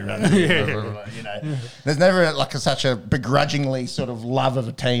make a few runs. There's never such a begrudgingly sort of love of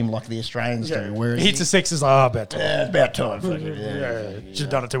a team like the Australians do. Whereas hits a 6 is about time. Yeah, it's about time. Should have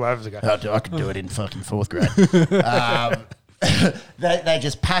done it 2 overs ago. I could do it in fucking 4th grade. They're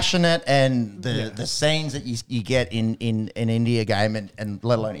just passionate, and the scenes that you get in an India game, and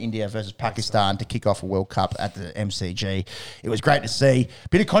let alone India versus Pakistan to kick off a World Cup at the MCG, it was great to see.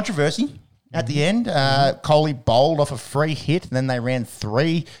 Bit of controversy at the end. Kohli bowled off a free hit, and then they ran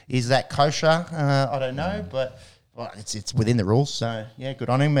 3. Is that kosher? I don't know, but it's within the rules. So yeah, good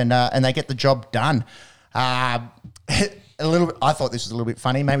on him, and they get the job done. a little. I thought this was a little bit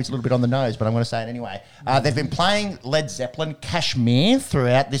funny. Maybe it's a little bit on the nose, but I'm going to say it anyway. They've been playing Led Zeppelin, Kashmir,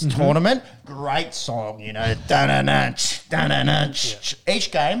 throughout this tournament. Great song, you know.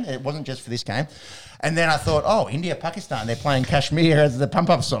 Each game, it wasn't just for this game. And then I thought, oh, India, Pakistan, they're playing Kashmir as the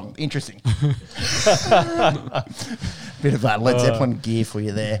pump-up song. Interesting. Bit of Led Zeppelin gear for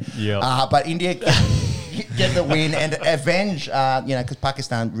you there. Yeah. But India get the win and avenge, because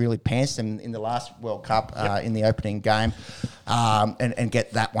Pakistan really pantsed them in the last World Cup in the opening game and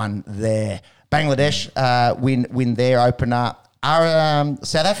get that one there. Bangladesh win their opener.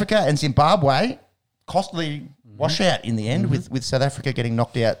 South Africa and Zimbabwe, costly washout in the end with South Africa getting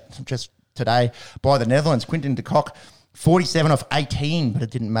knocked out just today by the Netherlands. Quinton de Kock, 47 off 18, but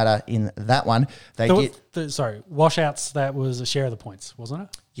it didn't matter in that one. Washouts, that was a share of the points, wasn't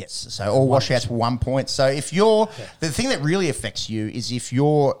it? Yes, so all washouts 1 point. So if you're the thing that really affects you is if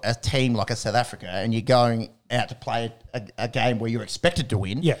you're a team like a South Africa and you're going out to play a game where you're expected to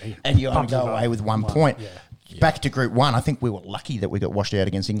win, and you only go away with 1 point. Yeah. Back to Group 1, I think we were lucky that we got washed out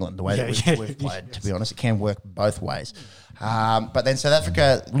against England the way that we've played, to be honest. It can work both ways. But then South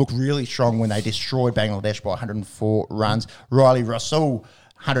Africa looked really strong when they destroyed Bangladesh by 104 runs. Riley Russell,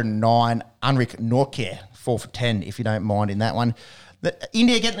 109. Unrik Nortje, 4 for 10, if you don't mind in that one.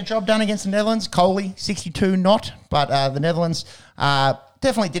 India getting the job done against the Netherlands. Kohli, 62 not. But the Netherlands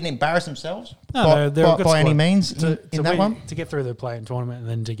definitely didn't embarrass themselves by any means in that one. To get through the play-in tournament and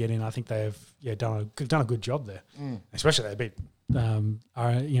then to get in, I think they've done a good job there. Especially they beat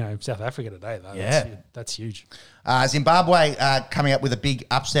South Africa today, though. Yeah. That's huge. Zimbabwe coming up with a big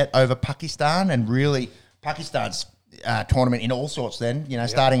upset over Pakistan, and really Pakistan's tournament in all sorts then,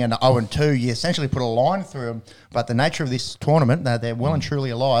 starting at 0-2, you essentially put a line through them. But the nature of this tournament, they're well and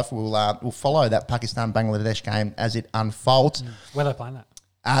truly alive. We'll follow that Pakistan-Bangladesh game as it unfolds. Where are they playing that?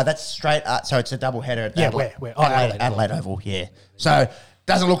 That's straight, so it's a double header at where? Adelaide Oval, yeah. So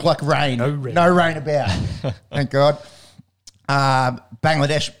doesn't look like rain. No rain about. Thank God.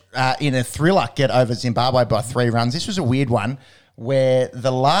 Bangladesh in a thriller get over Zimbabwe by 3 runs. This was a weird one where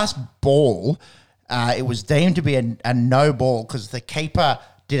the last ball, it was deemed to be a no ball because the keeper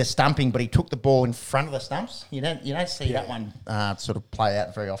did a stumping, but he took the ball in front of the stumps. You don't see that one sort of play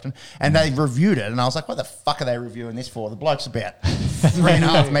out very often. And they reviewed it, and I was like, what the fuck are they reviewing this for? The bloke's about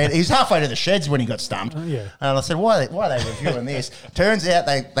 3.5 meters. He was halfway to the sheds when he got stumped. And I said, why are they reviewing this? Turns out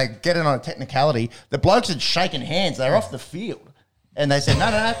they get it on a technicality. The blokes had shaken hands. They were off the field. And they said,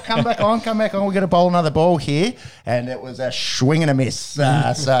 no, come back on. We're going to bowl another ball here. And it was a swing and a miss. So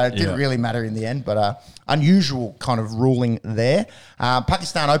it didn't really matter in the end, but unusual kind of ruling there.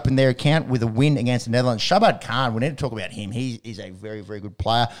 Pakistan opened their account with a win against the Netherlands. Shabad Khan, we need to talk about him. He is a very, very good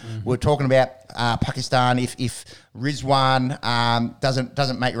player. We're talking about Pakistan. If Rizwan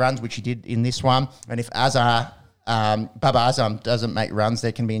doesn't make runs, which he did in this one, and if Baba Azam doesn't make runs,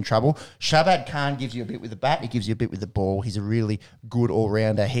 they can be in trouble. Shabad Khan gives you a bit with the bat, he gives you a bit with the ball. He's a really good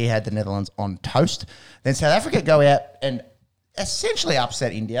all-rounder. He had the Netherlands on toast. Then South Africa go out and essentially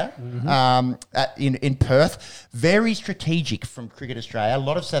upset India in Perth. Very strategic from Cricket Australia. A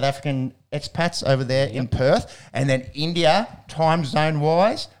lot of South African expats over there in Perth. And then India, time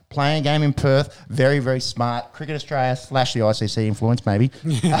zone-wise, playing a game in Perth, very, very smart. Cricket Australia / the ICC influence, maybe,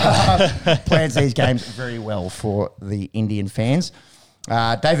 plans these games very well for the Indian fans.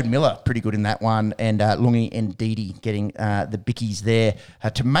 David Miller, pretty good in that one, and Lungi Ndidi getting the bickies there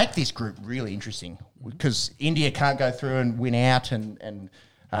to make this group really interesting because India can't go through and win out, and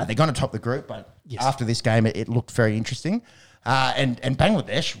they're going to top the group, but after this game, it looked very interesting. And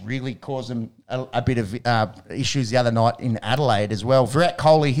Bangladesh really caused them a bit of issues the other night in Adelaide as well. Virat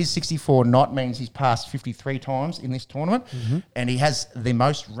Kohli, his 64 not means he's passed 53 times in this tournament, and he has the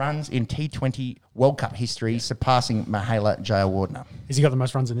most runs in T20 World Cup history, surpassing Mahela Jayawardene. Has he got the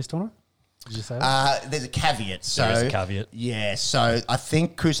most runs in this tournament? Did you say that? There's a caveat. So, there is a caveat. Yeah, so I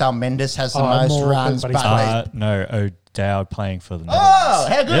think Kusal Mendes has the most runs. But no, O'Dowd playing for the Netherlands. Oh,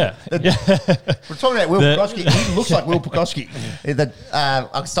 how good. We're talking about Will Pukoski. He looks like Will Pukoski.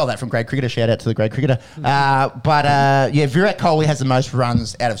 I stole that from Great Cricketer. Shout out to the Great Cricketer. But Virat Kohli has the most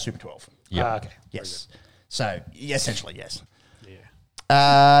runs out of Super 12. Yeah. Okay. Yes. So, essentially, yes.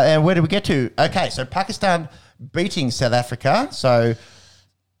 Yeah. And where did we get to? Okay, so Pakistan beating South Africa. So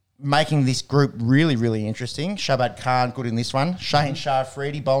making this group really, really interesting. Shabad Khan, good in this one. Shaheen Shah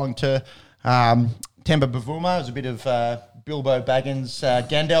Afridi bowling to Temba Bavuma. It was a bit of Bilbo Baggins,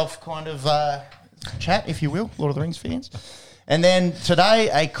 Gandalf kind of chat, if you will, Lord of the Rings fans. And then today,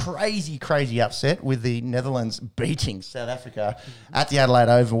 a crazy, crazy upset with the Netherlands beating South Africa at the Adelaide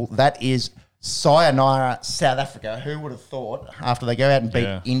Oval. That is sayonara South Africa. Who would have thought after they go out and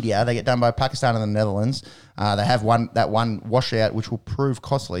beat India, they get done by Pakistan and the Netherlands. They have that one washout, which will prove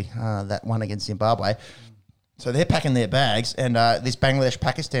costly, that one against Zimbabwe. So they're packing their bags, and this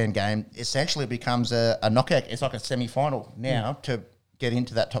Bangladesh-Pakistan game essentially becomes a knockout. It's like a semi-final now to get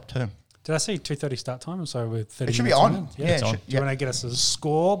into that top two. Did I see 2:30 start time? So we're 30 It should be minutes on. in? Yeah, Do you want to get us a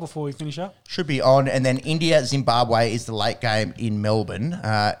score before we finish up? Should be on. And then India-Zimbabwe is the late game in Melbourne.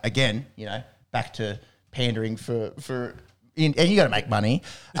 Again, back to pandering for and you got to make money.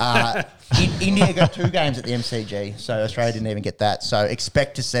 India got 2 games at the MCG, so Australia didn't even get that. So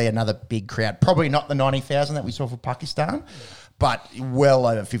expect to see another big crowd. Probably not the 90,000 that we saw for Pakistan, but well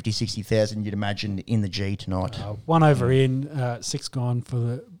over 50, 60,000 you'd imagine in the G tonight. 1 over in, 6 gone for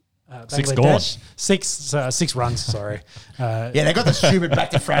the Six Bangladesh. 6 runs, sorry. Yeah, they got the stupid back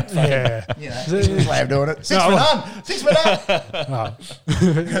to front. Yeah. Slab doing it. 6 for none. 6 for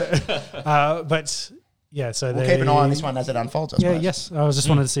none. But... Yeah, so we'll keep an eye on this one as it unfolds, I suppose. Yes. I was just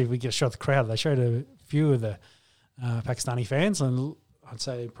wanted to see if we get a shot of the crowd. They showed a few of the Pakistani fans, and I'd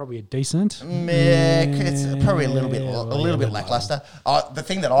say probably a decent. It's probably a little bit lackluster. The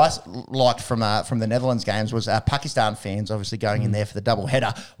thing that I liked from the Netherlands games was Pakistan fans obviously going in there for the double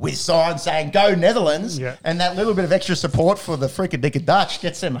header with signs saying "Go Netherlands," and that little bit of extra support for the freaking Dutch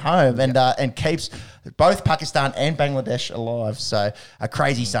gets them home and keeps both Pakistan and Bangladesh alive. So a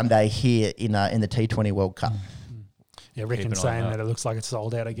crazy Sunday here in the T20 World Cup. Yeah, Rickon saying that it looks like it's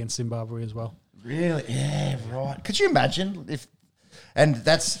sold out against Zimbabwe as well. Really? Yeah, right. Could you imagine if? And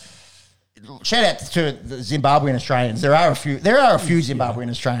that's shout out to the Zimbabwean Australians. There are a few Zimbabwean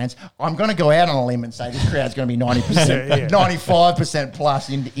Australians. I'm going to go out on a limb and say this crowd's going to be 90%, 95% plus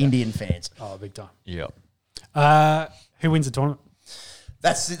Indian fans. Oh, big time. Yep. Who wins the tournament?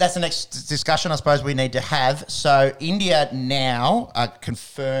 That's the next discussion I suppose we need to have. So India now are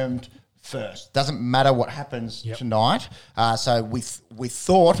confirmed first. Doesn't matter what happens tonight. So we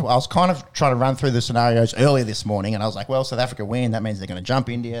thought, I was kind of trying to run through the scenarios earlier this morning, and I was like, well, South Africa win, that means they're going to jump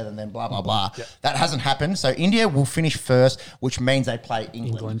India, and then blah, blah, blah. Yep. That hasn't happened. So India will finish first, which means they play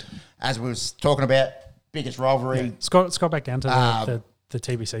England. As we was talking about, biggest rivalry. Yeah. Scott back down to the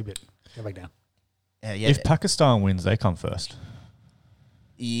TBC bit. Go back down. If Pakistan wins, they come first.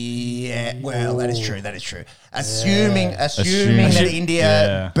 Yeah, well, that is true. Assuming that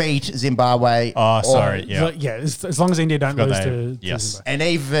India beat Zimbabwe. Oh, sorry. As long as India don't lose to Zimbabwe. And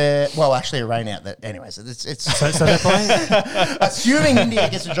even actually a rain out that. Anyways, it's so they're playing. Assuming India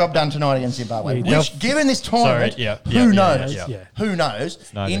gets the job done tonight against Zimbabwe, which given this tournament, who knows? Who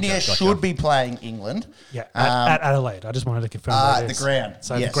knows? India should be playing England. Yeah, at Adelaide. I just wanted to confirm the ground.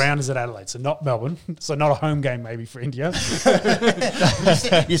 So the ground is at Adelaide, so not Melbourne. So not a home game maybe for India.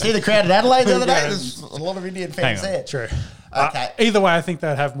 You see the crowd at Adelaide the other day? There's a lot of Indian fans there. True. Okay. Either way, I think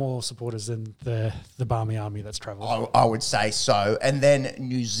they'd have more supporters than the Barmy army that's travelled. I would say so. And then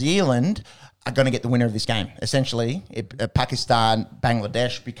New Zealand are going to get the winner of this game. Essentially, Pakistan,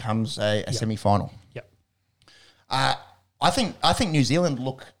 Bangladesh becomes a semi-final. Yep. I think New Zealand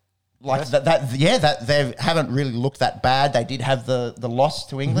look like that they haven't really looked that bad. They did have the loss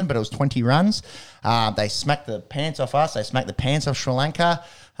to England, but it was 20 runs. They smacked the pants off us. They smacked the pants off Sri Lanka.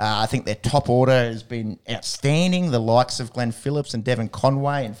 I think their top order has been outstanding. The likes of Glenn Phillips and Devon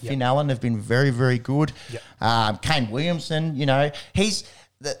Conway and Finn Allen have been very, very good. Yep. Kane Williamson, he's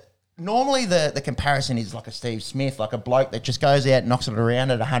normally the comparison is like a Steve Smith, like a bloke that just goes out and knocks it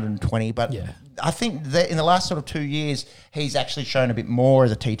around at 120. But I think that in the last sort of 2 years, he's actually shown a bit more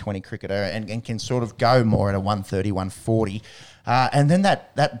as a T20 cricketer and can sort of go more at a 130, 140. And then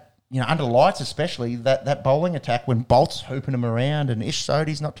that under lights especially, that bowling attack when Bolt's hooping him around and Ish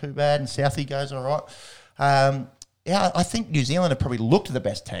Sodhi's not too bad and Southey goes all right. I think New Zealand have probably looked the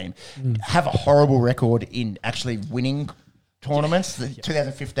best team, have a horrible record in actually winning tournaments. The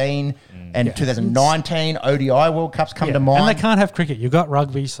 2015 and 2019 ODI World Cups come to mind. And they can't have cricket. You've got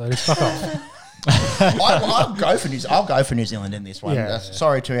rugby, so just fuck off. I'll go for New Zealand in this one.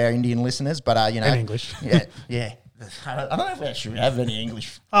 Sorry to our Indian listeners, but in English. Yeah. I don't know if we actually have any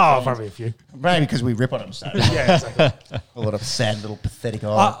English. Oh, probably a few. Maybe because we rip on them so. Exactly. A lot of sad little pathetic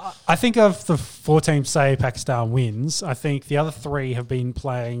eyes. I think of the 4 teams, say Pakistan wins, I think the other 3 have been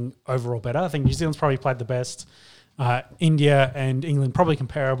playing overall better. I think New Zealand's probably played the best. India and England probably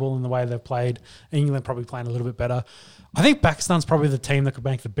comparable in the way they've played. England probably playing a little bit better. I think Pakistan's probably the team that could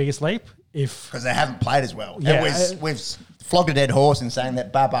make the biggest leap because they haven't played as well. Yeah, we've flogged a dead horse in saying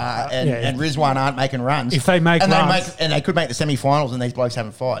that Baba and Rizwan aren't making runs. If they make runs, they could make the semi-finals, and these blokes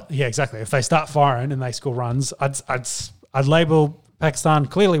haven't fired. Yeah, exactly. If they start firing and they score runs, I'd label Pakistan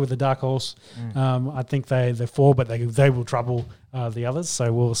clearly with the dark horse. I think they're four, but they will trouble the others.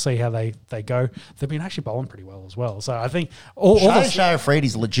 So we'll see how they go. They've been actually bowling pretty well as well. So I think Shah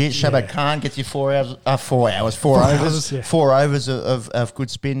Afridi's legit. Shabad Khan gets you 4 overs, 4 overs of good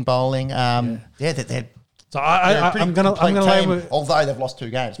spin bowling. They're so I'm going to label, although they've lost 2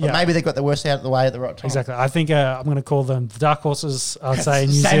 games, but maybe they got the worst out of the way at the right time. Exactly. I think I'm going to call them the dark horses. I'd say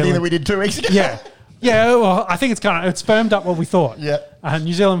New Zealand. Same thing that we did 2 weeks ago. Yeah, well, I think it's firmed up what we thought. Yeah.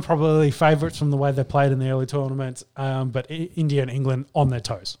 New Zealand probably favourites from the way they played in the early tournaments, but India and England on their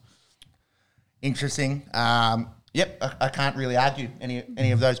toes. Interesting. I can't really argue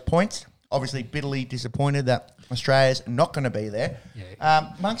any of those points. Obviously, bitterly disappointed that Australia's not going to be there.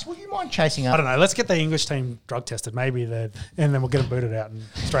 Yeah. Monks, would you mind chasing up? I don't know. Let's get the English team drug tested. Maybe and then we'll get them booted out and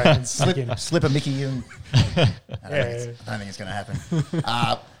Australians slip a Mickey in. I don't think it's going to happen.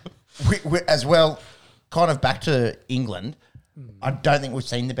 We, as well, kind of back to England. I don't think we've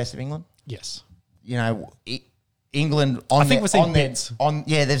seen the best of England. Yes. You know, England on I think we're seeing bits.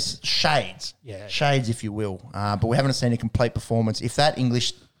 There's shades. Yeah. Shades, if you will. But we haven't seen a complete performance. If that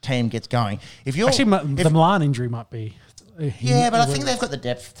English team gets going, the Milan injury might be. But I think they've got the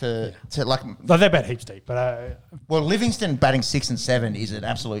depth to like. Though they're about heaps deep, but Livingston batting 6 and 7 is an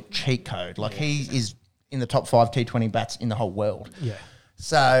absolute cheat code. Like he is in the top 5 T20 bats in the whole world. Yeah.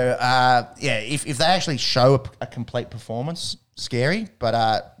 So if they actually show a complete performance, scary. But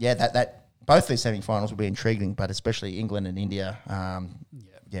that both these semi-finals will be intriguing. But especially England and India,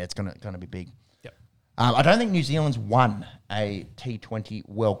 it's going to be big. I don't think New Zealand's won a T20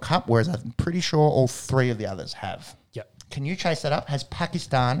 World Cup, whereas I'm pretty sure all 3 of the others have. Yep. Can you chase that up? Has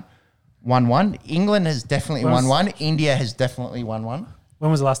Pakistan won one? England has definitely won one. India has definitely won one. When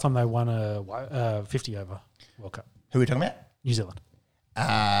was the last time they won a 50-over World Cup? Who are we talking about? New Zealand.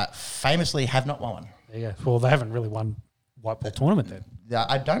 Famously have not won one. Yeah. Well, they haven't really won white ball tournament then.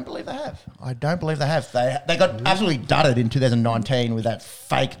 I don't believe they have. They got absolutely dudded in 2019 with that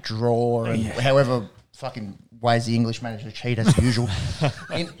fake draw and however fucking ways the English managed to cheat as usual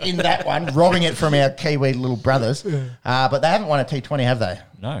in that one, robbing it from our Kiwi little brothers. But they haven't won a T20, have they?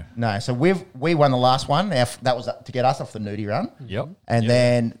 No. So we won the last one. That was to get us off the nudie run. Yep. And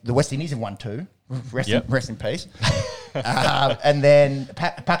then the West Indies have won 2. Rest in peace. And then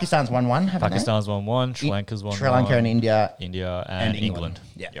Pakistan's won 1. Pakistan's won 1. Sri Lanka's won 1. Sri Lanka and India. And England.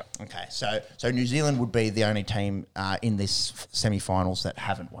 Yeah. Okay. So New Zealand would be the only team in this semi-finals that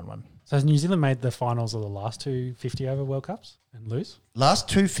haven't won one. So has New Zealand made the finals of the last 2 50-over World Cups and lose? Last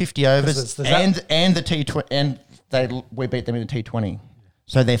 2 50-overs and the T20, and we beat them in the T20.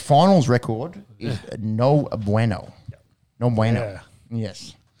 So their finals record is no bueno. No bueno. Yeah.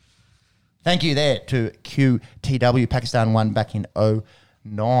 Yes. Thank you there to QTW. Pakistan won back in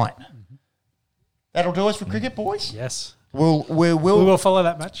 2009. That'll do us for cricket, boys. Yes. We will follow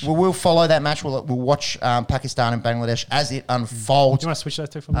that match. We'll follow that match. We'll watch Pakistan and Bangladesh as it unfolds. Do you want to switch those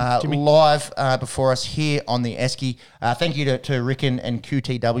two for me, Jimmy? Live before us here on the Esky. Thank you to Ricken and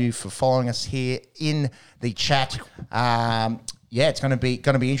QTW for following us here in the chat. It's going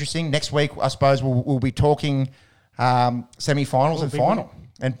to be interesting. Next week, I suppose we'll be talking semi-finals and final.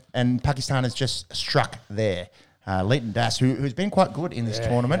 And Pakistan has just struck there. Leighton Das, who's been quite good in this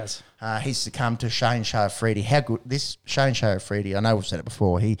tournament, he's succumbed to Shane Shah Afridi. How good this Shane Shah Afridi? I know we've said it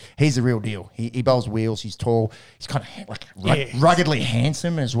before. He's the real deal. He bowls wheels. He's tall. He's kind of ruggedly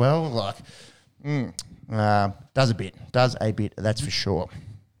handsome as well. Does a bit. That's for sure.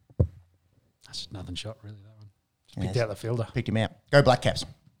 That's nothing shot really. That one. Just picked out the fielder. Picked him out. Go Black Caps.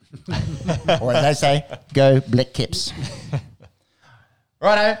 Or as they say, go Black Caps.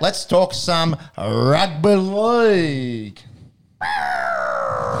 Righto, let's talk some rugby league.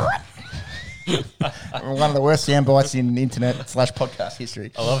 One of the worst soundbites in internet/podcast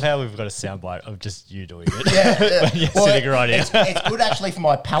history. I love how we've got a soundbite of just you doing it. You're sitting right here. It's good actually for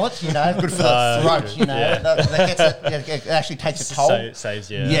my palate, good for the throat, it actually takes a toll. Saves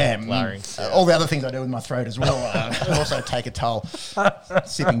larynx. All the other things I do with my throat as well also take a toll.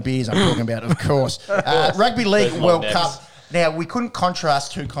 Sipping beers, I'm talking about, of course. Rugby League World Cup. Now, we couldn't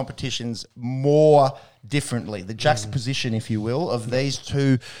contrast 2 competitions more differently. The juxtaposition, if you will, of these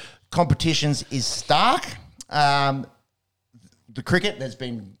 2 competitions is stark. The cricket, there's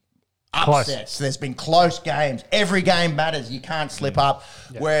been upsets. There's been close games. Every game matters. You can't slip up.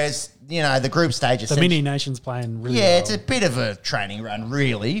 Yeah. Whereas, the group stage... The mini nations playing really well. It's a bit of a training run,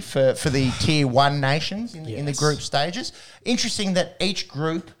 really, for the Tier 1 nations in the group stages. Interesting that each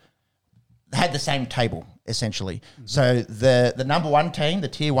group had the same table, essentially. Mm-hmm. So the number 1 team, the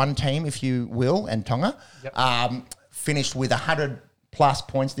Tier 1 team, if you will, and Tonga, finished with 100 plus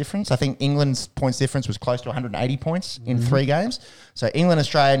points difference. I think England's points difference was close to 180 points in 3 games. So England,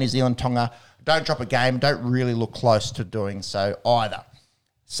 Australia, New Zealand, Tonga don't drop a game, don't really look close to doing so either.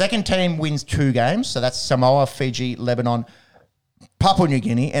 Second team wins 2 games. So that's Samoa, Fiji, Lebanon, Papua New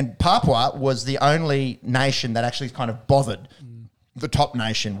Guinea. And Papua was the only nation that actually kind of bothered the top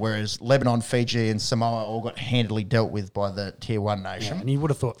nation, whereas Lebanon, Fiji, and Samoa all got handily dealt with by the Tier 1 nation. Yeah, and you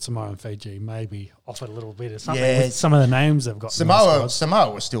would have thought Samoa and Fiji maybe offered a little bit of something with some of the names they've got. Samoa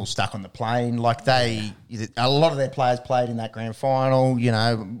was still stuck on the plane. Like a lot of their players played in that grand final. You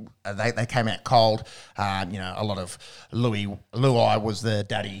know, they came out cold. You know, a lot of Luai was the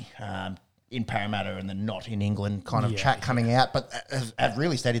daddy in Parramatta and the not in England kind of chat coming out, but have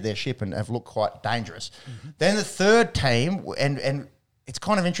really steadied their ship and have looked quite dangerous. Then the third team, and it's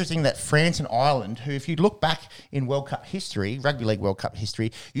kind of interesting that France and Ireland, who if you look back in World Cup history, Rugby League World Cup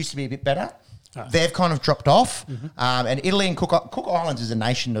history, used to be a bit better. They've kind of dropped off. And Italy and Cook Islands is a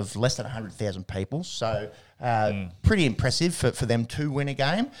nation of less than 100,000 people, so pretty impressive for them to win a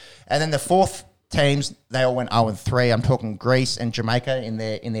game. And then the fourth teams, they all went 0-3. I'm talking Greece and Jamaica in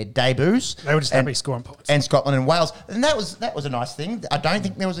their debuts. They were just happy scoring points. And Scotland and Wales. And that was a nice thing. I don't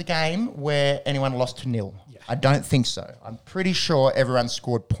think there was a game where anyone lost to 0. Yeah. I don't think so. I'm pretty sure everyone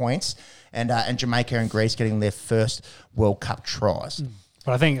scored points, and Jamaica and Greece getting their first World Cup tries.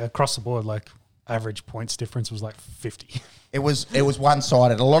 But I think across the board, like average points difference was like 50. It was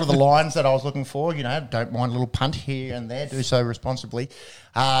one-sided. A lot of the lines that I was looking for, you know, don't mind a little punt here and there, do so responsibly.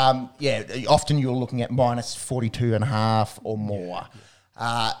 Often you're looking at minus 42.5 or more.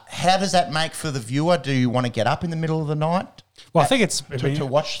 How does that make for the viewer? Do you want to get up in the middle of the night? Well, I think it's to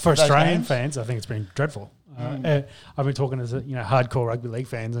watch for Australian fans. I think it's been dreadful. I've been talking to hardcore rugby league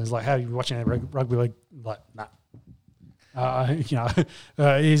fans, and it's like, how are you watching rugby league? Like, nah.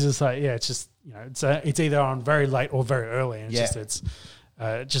 He's just like, it's just, it's either on very late or very early, and it's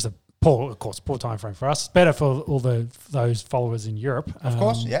just a poor time frame for us. It's better for all those followers in Europe, of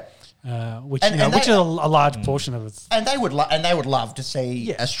course, which is a large portion of it. And they would love to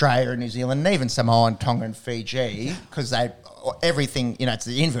see Australia and New Zealand, and even Samoa and Tonga and Fiji, because everything, it's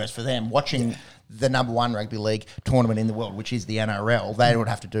the inverse for them watching. The number 1 rugby league tournament in the world, which is the NRL, they would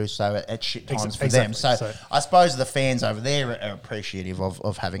have to do so at shit times for them. So I suppose the fans over there are appreciative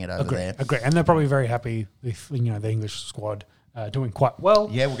of having it over there. Agree. And they're probably very happy with the English squad doing quite well.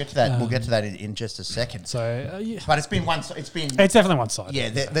 Yeah, we'll get to that. We'll get to that in just a second. But it's been it's definitely one side. Yeah,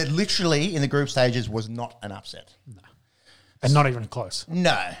 they're literally in the group stages was not an upset. No, and not even close.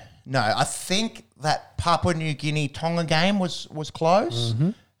 No. I think that Papua New Guinea Tonga game was close.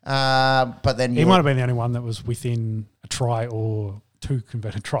 But then he might have been the only one that was within a try or 2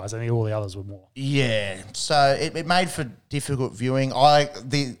 converted tries. I think all the others were more. Yeah, so it made for difficult viewing.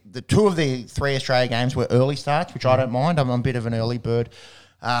 The 2 of the 3 Australia games were early starts, which I don't mind. I'm a bit of an early bird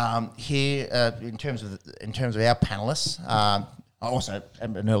here in terms of our panelists. I also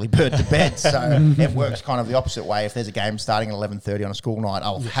am an early bird to bed, so it works kind of the opposite way. If there's a game starting at 11:30 on a school night,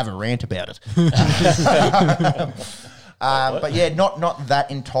 I'll have a rant about it. But not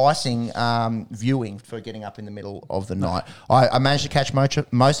that enticing viewing for getting up in the middle of the night. I managed to catch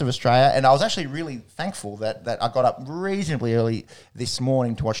most of Australia, and I was actually really thankful that I got up reasonably early this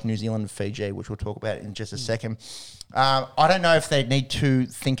morning to watch New Zealand and Fiji, which we'll talk about in just a second. I don't know if they need to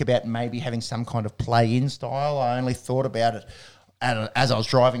think about maybe having some kind of play-in style. I only thought about it as I was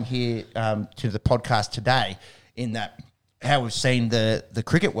driving here to the podcast today, in that how we've seen the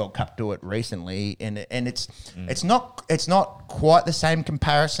Cricket World Cup do it recently, and it's not quite the same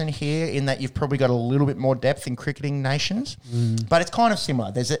comparison here, in that you've probably got a little bit more depth in cricketing nations, but it's kind of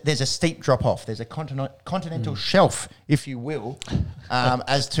similar. There's a steep drop off. There's a continental shelf, if you will,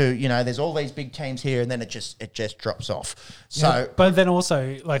 as to there's all these big teams here, and then it just drops off. So, but then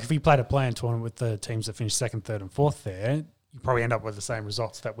also, like, if you played a play-in tournament with the teams that finished 2nd, 3rd, and 4th there, you probably end up with the same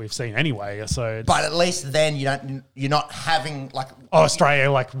results that we've seen anyway. So, but at least then you're not having like Australia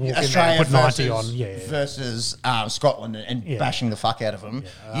walk in there and put 90 on, versus Scotland and bashing the fuck out of them.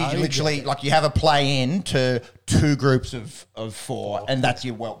 You literally like you have a play in to 2 groups of 4, and that's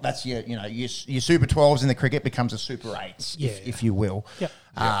your Super 12s in the cricket becomes a Super 8s, if you will. Yep.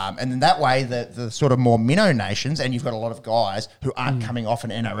 And then that way, the sort of more minnow nations, and you've got a lot of guys who aren't coming off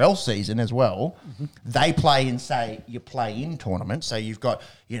an NRL season as well, they play in, say, your play-in tournament. So you've got,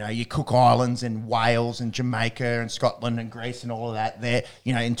 your Cook Islands and Wales and Jamaica and Scotland and Greece and all of that. They're,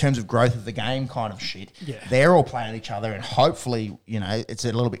 in terms of growth of the game kind of shit, they're all playing each other, and hopefully, it's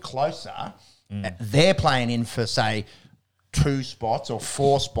a little bit closer. They're playing in for, say, 2 spots or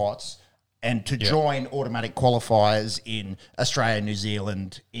 4 spots, and to join automatic qualifiers in Australia, New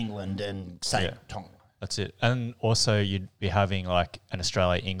Zealand, England, and, say, Tonga. That's it. And also you'd be having like an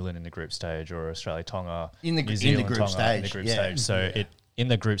Australia-England in the group stage or Australia-Tonga in the New Zealand, group Tonga stage. in the group stage. So in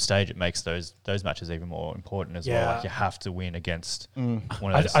the group stage, it makes those matches even more important as well. Like you have to win against one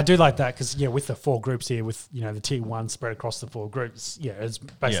of those. I do like that because with the 4 groups here, with the tier 1 spread across the 4 groups, it's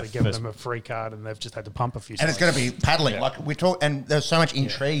basically giving them a free card, and they've just had to pump a few. And it's going to be paddling. Like we talk, and there's so much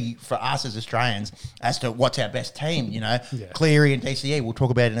intrigue for us as Australians as to what's our best team. Cleary and DCE. We'll talk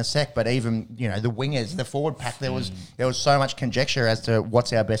about it in a sec. But even the wingers, the forward pack, there was so much conjecture as to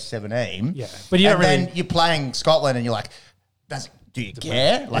what's our best 17. Yeah, but then you're playing Scotland, and you're like, do you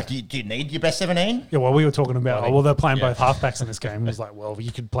care? Like, do you need your best 17? Yeah, well, we were talking about, they're playing both halfbacks in this game. It was like, well,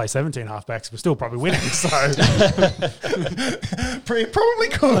 you could play 17 halfbacks. We're still probably winning. So probably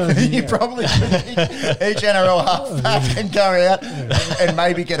could. You probably could. Each NRL halfback and go out and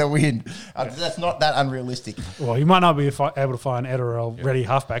maybe get a win. That's not that unrealistic. Well, you might not be able to find NRL ready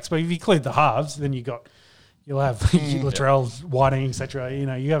halfbacks, but if you cleared the halves, then you'll have Latrell, Whiting, etc.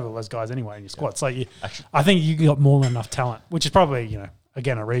 You have all those guys anyway in your squad. So I think you got more than enough talent, which is probably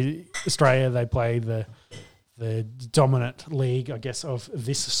again Australia. They play the dominant league, I guess, of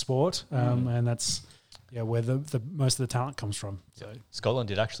this sport, and that's where the most of the talent comes from. So Scotland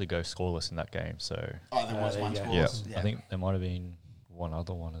did actually go scoreless in that game. So there was one scoreless. Yeah, I think there might have been one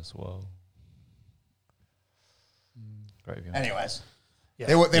other one as well. Great view. Anyways. Yeah.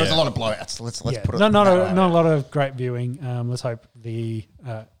 There was a lot of blowouts. Let's put it. Not a lot of great viewing. Let's hope the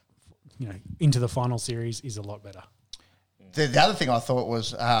into the final series is a lot better. The other thing I thought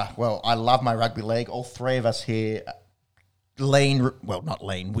was, I love my rugby league. All 3 of us here not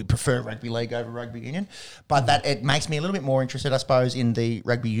lean. We prefer rugby league over rugby union, but that it makes me a little bit more interested, I suppose, in the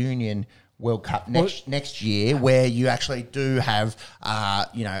rugby union World Cup next year, where you actually do have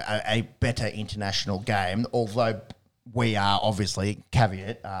a better international game, although. We are obviously,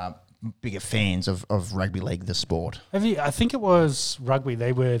 caveat, bigger fans of rugby league, the sport. I think it was rugby.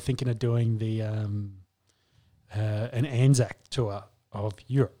 They were thinking of doing the an Anzac tour of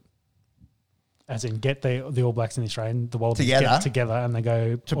Europe, as in get the All Blacks and the Australian, the Wallabies get together and they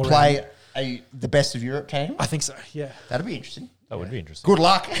go to play the best of Europe team. I think so. Yeah, that'd be interesting. That would be interesting. Good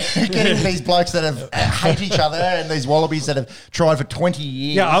luck getting these blokes that hate each other and these Wallabies that have tried for 20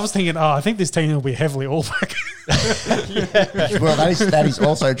 years. Yeah, I was thinking, I think this team will be heavily All Black. Well, that is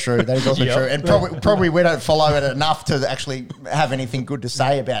also true. That is also true. And probably we don't follow it enough to actually have anything good to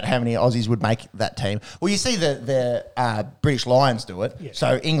say about how many Aussies would make that team. Well, you see the British Lions do it. Yeah.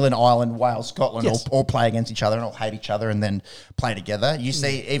 So England, Ireland, Wales, Scotland all play against each other and all hate each other and then play together. You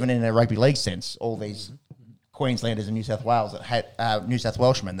see, even in a rugby league sense, all these Queenslanders and New South Wales that hate New South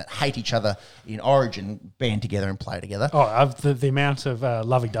Welshmen that hate each other in Origin band together and play together. Oh, the amount of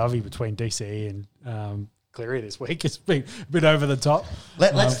lovey-dovey between DCE and Cleary this week has been a bit over the top.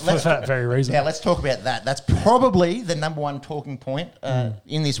 Let's for that very reason. Yeah, let's talk about that. That's probably the number one talking point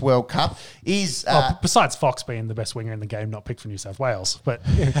in this World Cup. Is besides Fox being the best winger in the game, not picked for New South Wales, but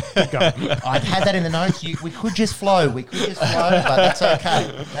I've had that in the notes. We could just flow. But that's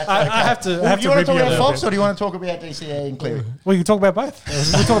okay. I have to. Do you want to talk about Fox or do you want to talk about DCE and Cleary? We can talk about both.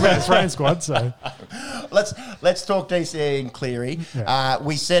 We'll talk about the Australian squad. So let's talk DCE and Cleary. Yeah.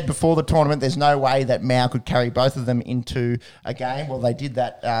 We said before the tournament, there's no way that Mao could carry both of them into a game. Well, they did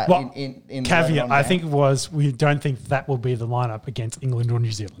that in caveat, I think it was, we don't think that will be the lineup against England or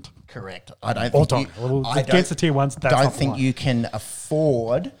New Zealand. Correct. I don't think against the tier ones, that's don't think you can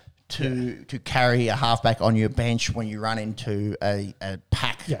afford to carry a halfback on your bench when you run into a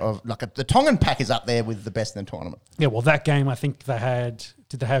pack of the Tongan pack is up there with the best in the tournament. Yeah, well, that game I think they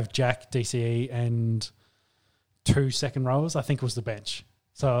have Jack, DCE, and 2 second rowers. I think it was the bench.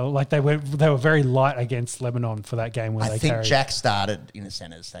 So they were very light against Lebanon for that game. I think Jack started in the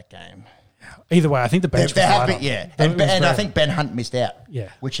centres that game. Either way, I think the bench was light on. Yeah, and I think Ben Hunt missed out. Yeah,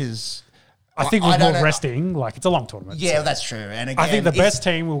 which is I think we're more resting. Like it's a long tournament. Yeah, so. That's true. And again, I think the best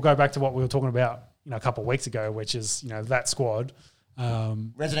team will go back to what we were talking about, a couple of weeks ago, which is that squad.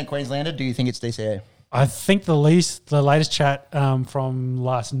 Resident Queenslander, do you think it's DCA? I think the latest chat from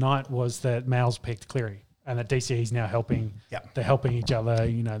last night was that Mal's picked Cleary. And that DCE is now helping. Yep. They're helping each other.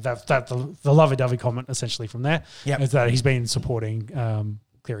 That the lovey-dovey comment essentially from there is that he's been supporting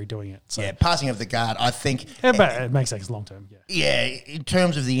Cleary doing it. So. Yeah, passing of the guard. I think. Yeah, but it makes sense long term. Yeah. Yeah, in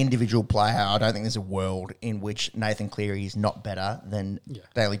terms of the individual player, I don't think there's a world in which Nathan Cleary is not better than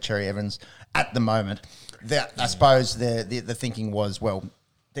Daly Cherry Evans at the moment. I suppose the thinking was, well,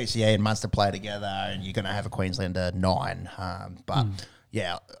 DCE and Munster play together, and you're going to have a Queenslander 9, but.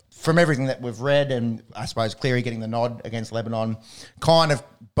 Yeah, from everything that we've read, and I suppose Cleary getting the nod against Lebanon kind of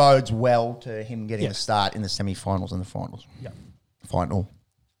bodes well to him getting a start in the semi-finals and the finals. Yeah. Final.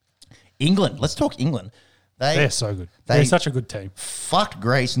 England. Let's talk England. They're so good. They're such a good team. Fucked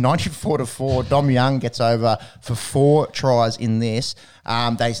Greece 94-4. Dom Young gets over for 4 tries in this.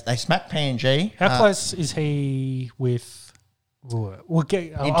 They smacked PNG. How close is he with? We'll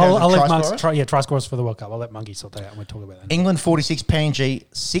get. I'll let Monk try scorers for the World Cup. I'll let Monkey sort that out and we'll talk about that. England 46, PNG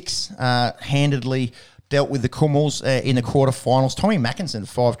 6. Handedly dealt with the Kumuls in the quarterfinals. Tommy Mackinson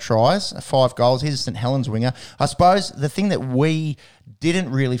 5 tries, 5 goals. He's a St Helens winger. I suppose the thing that we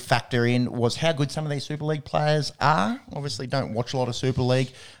didn't really factor in was how good some of these Super League players are. Obviously, don't watch a lot of Super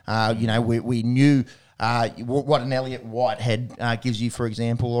League. We knew what an Elliott Whitehead gives you, for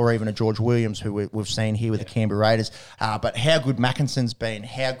example, or even a George Williams, who we've seen here with the Canberra Raiders. But how good Mackinson's been,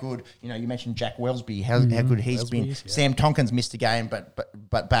 how good, you mentioned Jack Wellesby, how good he's been. Yeah. Sam Tonkins missed a game,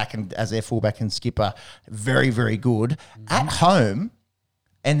 but back and as their fullback and skipper, very, very good. At home,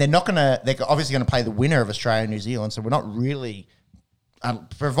 and they're obviously going to play the winner of Australia and New Zealand, so we're not really,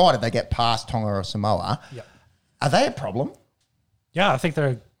 provided they get past Tonga or Samoa, are they a problem? Yeah, I think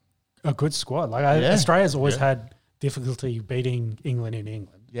they're a good squad. Australia's always had difficulty beating England in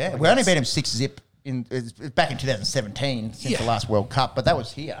England. Yeah, we only beat them 6-0 back in 2017 since the last World Cup, but that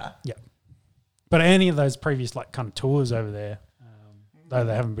was here. Yeah, but any of those previous kind of tours over there, though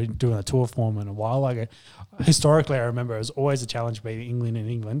they haven't been doing a tour form in a while. Historically, I remember it was always a challenge beating England in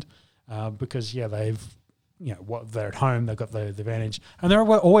England because they've. They're at home, they've got the advantage, and they're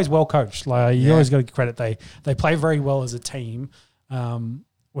always well coached. You always got to give credit. They play very well as a team.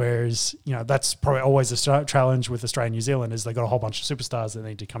 Whereas, that's probably always a challenge with Australia and New Zealand is they've got a whole bunch of superstars that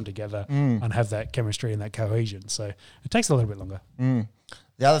need to come together and have that chemistry and that cohesion. So it takes a little bit longer.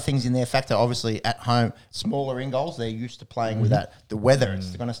 The other things in their factor, obviously, at home, smaller in goals. They're used to playing with that. The weather,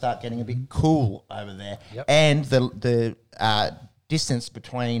 it's going to start getting a bit cool over there. Yep. And the distance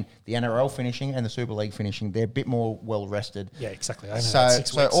between the NRL finishing and the Super League finishing, they're a bit more well-rested. Yeah, exactly.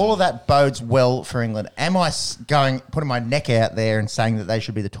 So all of that bodes well for England. Am I putting my neck out there and saying that they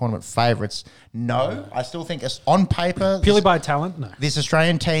should be the tournament favourites? No. I still think on paper... Purely by talent? No. This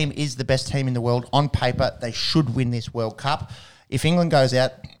Australian team is the best team in the world. On paper, they should win this World Cup. If England goes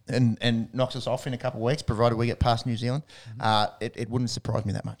out and knocks us off in a couple of weeks, provided we get past New Zealand, it wouldn't surprise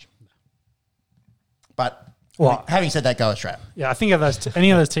me that much. But... Well, having said that, go Australia. Yeah, I think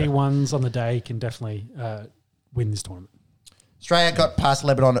any of those T1s on the day can definitely win this tournament. Australia got past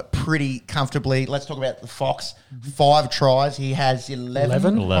Lebanon pretty comfortably. Let's talk about the Fox. 5 tries. He has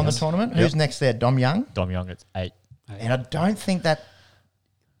 11 on the tournament. Yep. Who's next there? Dom Young? Dom Young, it's 8. And I don't think that...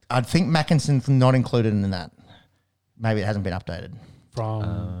 I think Mackinson's not included in that. Maybe it hasn't been updated.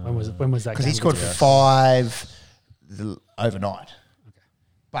 From... when was that? Because he scored 5 overnight. Okay.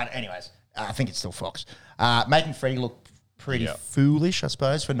 But anyways... I think it's still Fox. Making Freddie look pretty foolish, I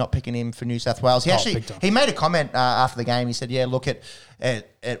suppose, for not picking him for New South Wales. He made a comment after the game. He said, "Yeah, look, it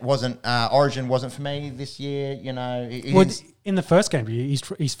wasn't Origin wasn't for me this year." In the first game,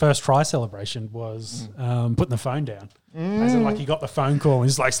 his first try celebration was putting the phone down. As in, he got the phone call and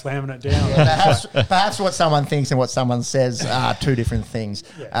he's slamming it down. Yeah, perhaps what someone thinks and what someone says are two different things.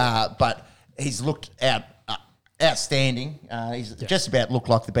 Yeah. But he's looked outstanding. He's just about looked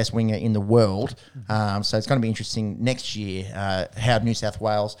like the best winger in the world. So it's going to be interesting next year how New South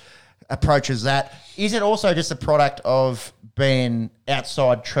Wales approaches that. Is it also just a product of being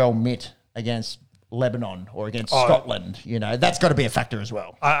outside Trell Mitt against Lebanon or against Scotland? That's got to be a factor as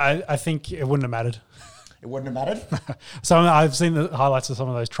well. I think it wouldn't have mattered. It wouldn't have mattered? So I've seen the highlights of some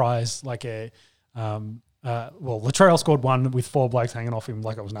of those tries, Latrell scored 1 with 4 blokes hanging off him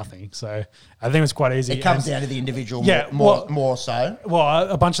like it was nothing. So I think it was quite easy. It comes down to the individual more so. Well,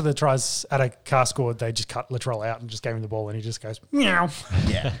 a bunch of the tries at a car scored, they just cut Latrell out and just gave him the ball and he just goes, meow.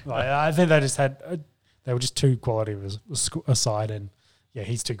 Yeah. I think they were just too quality of a side and,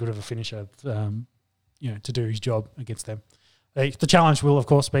 he's too good of a finisher, to do his job against them. The challenge will, of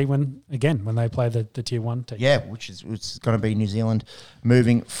course, be when they play the Tier 1 team. Yeah, which is going to be New Zealand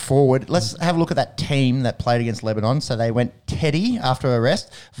moving forward. Let's have a look at that team that played against Lebanon. So they went Teddy after a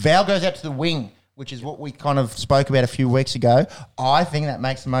rest. Val goes out to the wing, which is what we kind of spoke about a few weeks ago. I think that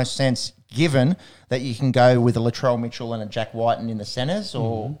makes the most sense given that you can go with a Latrell Mitchell and a Jack Whiten in the centres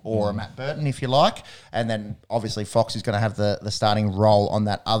or a Matt Burton if you like. And then obviously Fox is going to have the starting role on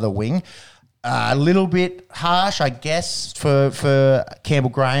that other wing. A little bit harsh, I guess, for Campbell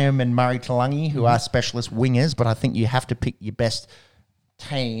Graham and Murray Talangi, who are specialist wingers, but I think you have to pick your best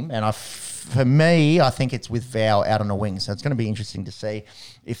team, and I for me, I think it's with Val out on the wing. So it's going to be interesting to see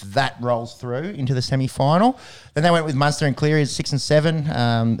if that rolls through into the semi-final. Then they went with Munster and Cleary at 6 and 7,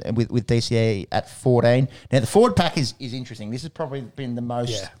 with DCE at 14. Now, the forward pack is interesting. This has probably been the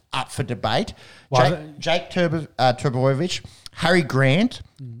most up for debate. Well, Jake Trbojevic, Harry Grant,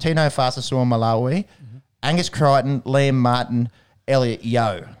 Tino Fa'asuamaleaui, Angus Crichton, Liam Martin, Elliot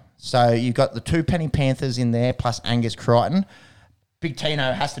Yeo. So you've got the two Penny Panthers in there plus Angus Crichton. Big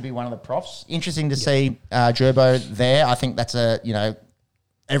Tino has to be one of the profs. Interesting to see Gerbo there. I think that's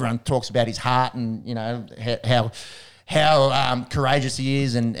everyone talks about his heart and, how courageous he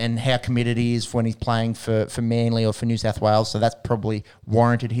is and how committed he is when he's playing for Manly or for New South Wales. So that's probably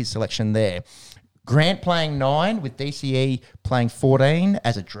warranted his selection there. Grant playing 9 with DCE playing 14.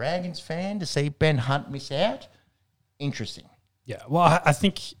 As a Dragons fan, to see Ben Hunt miss out, interesting. Yeah, well, I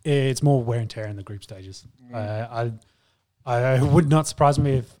think it's more wear and tear in the group stages. I would not surprise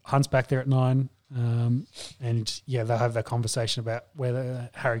me if Hunt's back there at 9. And they'll have that conversation about whether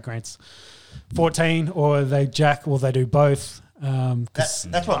Harry Grant's 14 or they do both. That's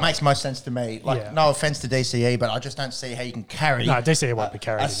what makes most sense to me. No offense to DCE, but I just don't see how you can carry. No, DCE won't be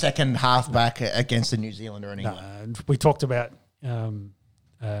carried. A second halfback against a New Zealander or England. No, we talked about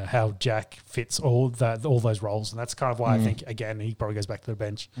how Jack fits all those roles, and that's kind of why I think again he probably goes back to the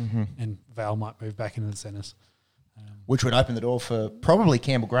bench, and Val might move back into the centres, which would open the door for probably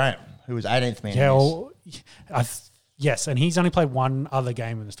Campbell Graham, who was 18th man. Yeah, yes, and he's only played one other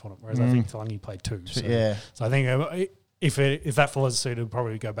game in this tournament, whereas I think Talangi played 2. So, so I think if that follows suit, it'll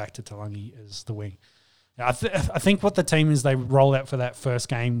probably go back to Talangi as the wing. I think what the team is they rolled out for that first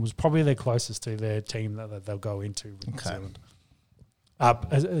game was probably the closest to their team that they'll go into with New Zealand.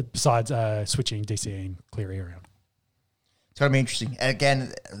 Besides switching DCE and Cleary around. It's going to be interesting. And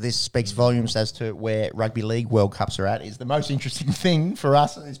again, this speaks volumes as to where Rugby League World Cups are at. Is the most interesting thing for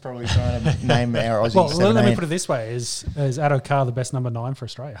us is probably trying to name our Aussie 17. Well, let me put it this way. Is Addo Carr the best number 9 for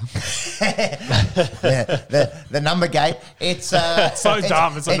Australia? the number gate. It's so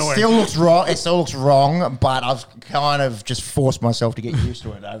dumb. It's annoying. It still looks wrong. It still looks wrong, but I've kind of just forced myself to get used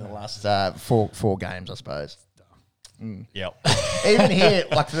to it over the last four games, I suppose. Yep. Even here,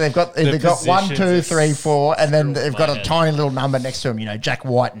 they've got 1, 2, 3, 4, and then they've got a tiny little number next to them. Jack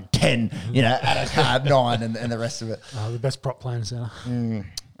White and 10. Addo Carr 9, and the rest of it. The best prop player in centre.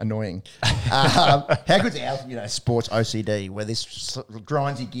 Annoying. How good's our sports OCD where this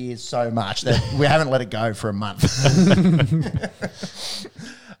grinds your gears so much that we haven't let it go for a month.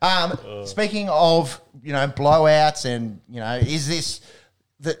 Speaking of blowouts and is this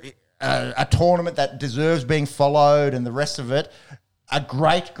a tournament that deserves being followed and the rest of it? A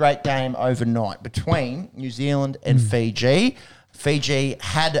great game overnight between New Zealand and Fiji. Fiji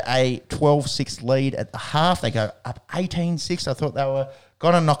had a 12-6 lead at the half. They go up 18-6. I thought they were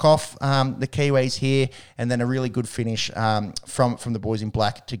going to knock off the Kiwis here, and then a really good finish from the boys in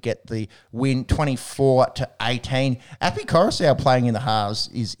black to get the win, 24-18. Api Coruscant playing in the halves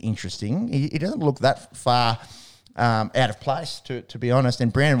is interesting. He doesn't look that far out of place, to be honest.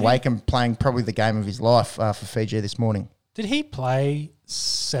 And Brandon Wakeham playing probably the game of his life for Fiji this morning. Did he play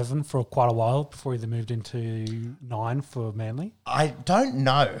 7 for quite a while before he then moved into 9 for Manly? I don't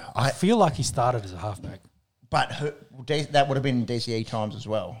know. I feel like he started as a halfback. But that would have been DCE times as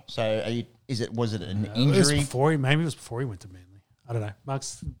well. So was it an injury? Maybe it was before he went to Manly. I don't know.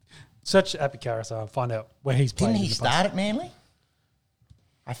 Mark's search Api Coruscant, find out where he's played. Didn't he start at Manly?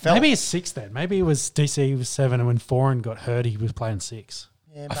 Maybe he's 6 then. Maybe it was DCE was 7, and when Foran got hurt, he was playing 6.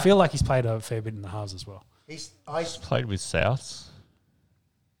 Yeah, I feel like he's played a fair bit in the halves as well. He's played with Souths.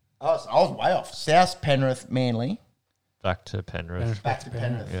 I was way off. Souths, Penrith, Manly. Back to Penrith. Back to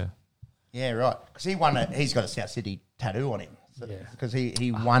Penrith. Yeah. Yeah, right. Because he's got a South Sydney tattoo on him. Because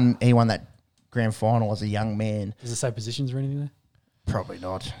he won that grand final as a young man. Does it say positions or anything there? Probably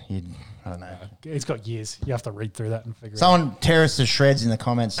not. I don't know. It's got years. You have to read through that and figure Someone tear us to shreds in the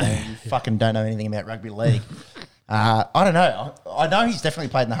comments saying you fucking don't know anything about rugby league. I don't know. I know he's definitely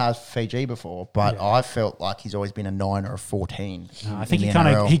played in the halves for Fiji before, but I felt like he's always been a 9 or a 14. I think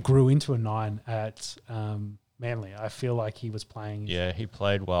he grew into a 9 at Manly. I feel like he was playing. Yeah, he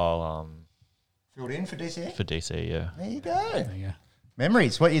played while filled in for DC. For DC, yeah. There you go.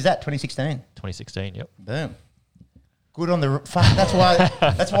 Memories. What is that? 2016. 2016. Yep. Boom. Good on the fuck.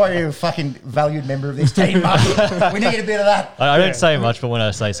 That's why you're a fucking valued member of this team, Mark. We need a bit of that. I don't say much, but when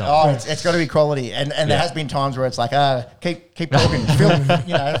I say something, it's got to be quality. And there has been times where it's like, keep talking, Phil.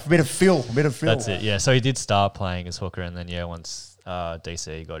 A bit of Phil. That's it. Yeah. So he did start playing as hooker, and then once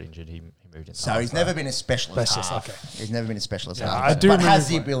DC got injured, he moved into So he's never been a specialist half. Okay. He's never been a specialist Yeah, half. I do but remember has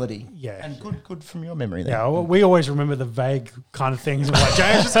the ability. Yeah. And good from your memory there. Yeah, well, we always remember the vague kind of things. We're like,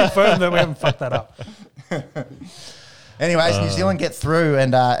 James, just confirm that we haven't fucked that up. Anyways, New Zealand get through,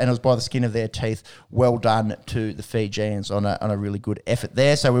 and it was by the skin of their teeth. Well done to the Fijians on a really good effort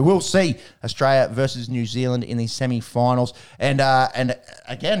there. So we will see Australia versus New Zealand in the semi-finals, and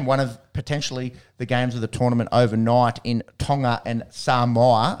again, one of potentially the games of the tournament overnight in Tonga and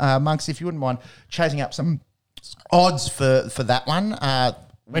Samoa. Monks, if you wouldn't mind chasing up some odds for that one.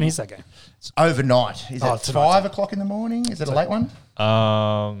 When is that game? It's overnight. Is it tonight. 5 o'clock in the morning? Is it a late one?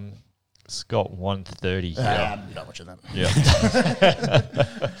 It's got 1:30 here. I'm not watching that. Yeah.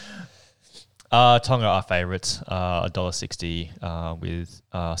 Tonga are favourites, $1.60 with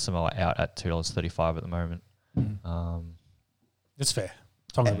Samoa out at $2.35 at the moment. It's fair.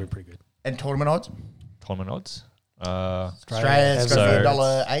 Tonga have been pretty good. And tournament odds? Tournament odds? Australia's got for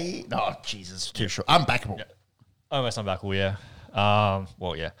 $1.80. Oh, Jesus, too short. Unbackable. Yeah. Almost unbackable, yeah.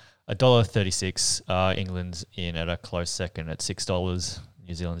 $1.36. England's in at a close second at $6.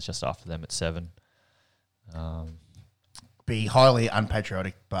 New Zealand's just after them at $7. Be highly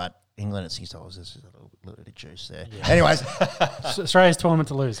unpatriotic, but England at $6 is a little bit of juice there. Yeah. Anyways, Australia's tournament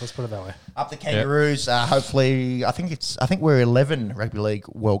to lose. Let's put it that way. Up the Kangaroos. Hopefully, I think we're 11 Rugby League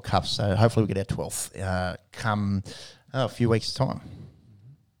World Cups, so hopefully we get our 12th come a few weeks' time.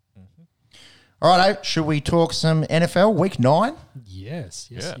 All right, should we talk some NFL Week 9?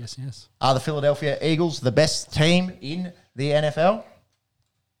 Yes. Are the Philadelphia Eagles the best team in the NFL?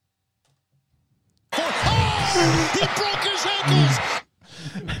 He broke his ankles.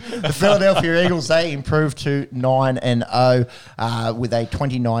 The Philadelphia Eagles, they improved to 9-0 with a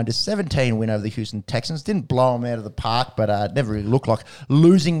 29-17 win over the Houston Texans. Didn't blow them out of the park, but never really looked like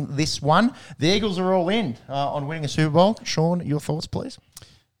losing this one. The Eagles are all in on winning a Super Bowl. Sean, your thoughts, please?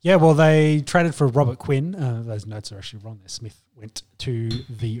 Yeah, well, they traded for Robert Quinn. Those notes are actually wrong there. Smith went to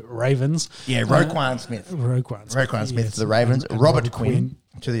the Ravens. Yeah, Roquan Smith. Roquan Smith to the Ravens. and Robert Quinn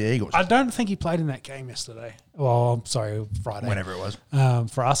to the Eagles. I don't think he played in that game yesterday. Well, I'm sorry, Friday. Whenever it was.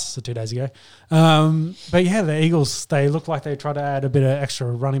 For us, so 2 days ago. But yeah, the Eagles, they looked like they tried to add a bit of extra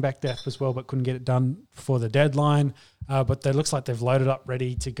running back depth as well, but couldn't get it done before the deadline. But it looks like they've loaded up,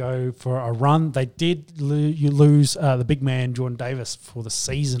 ready to go for a run. They did lose the big man, Jordan Davis, for the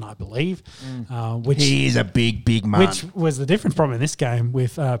season, I believe. Which he is a big man. Which was the difference problem in this game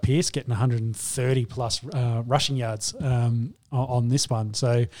with Pierce getting 130 plus rushing yards on this one.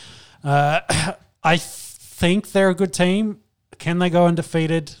 So I think they're a good team. Can they go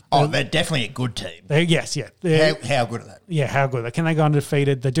undefeated? Oh, they're definitely a good team. Yes. How good are they? Yeah, how good? Can they go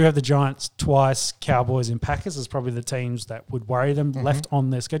undefeated? They do have the Giants twice, Cowboys and Packers is probably the teams that would worry them left on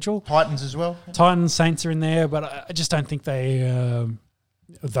their schedule. Titans as well. Titans, Saints are in there, but I just don't think they,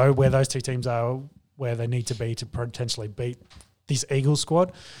 though where those two teams are where they need to be to potentially beat this Eagles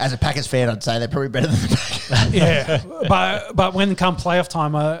squad. As a Packers fan, I'd say they're probably better than the Packers. Yeah, but when come playoff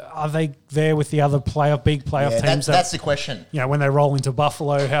time, are they there with the other big playoff teams? That's the question. You know, when they roll into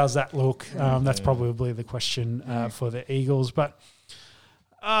Buffalo, how's that look? That's probably the question for the Eagles. But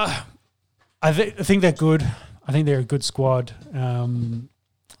I think they're good. I think they're a good squad. I'm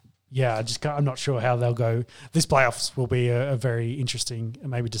not sure how they'll go. This playoffs will be a very interesting,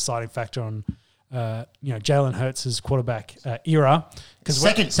 maybe deciding factor on Jalen Hurts' quarterback era. Because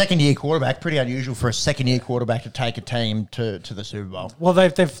second year quarterback, pretty unusual for a second year quarterback to take a team to the Super Bowl. Well,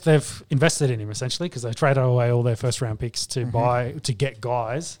 they've invested in him essentially because they traded away all their first round picks to get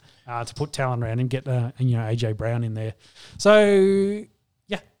guys to put talent around him, get AJ Brown in there. So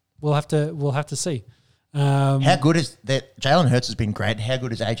yeah, we'll have to see. How good is that? Jalen Hurts has been great. How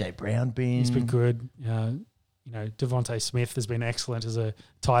good has AJ Brown been? He's been good. Devontae Smith has been excellent as a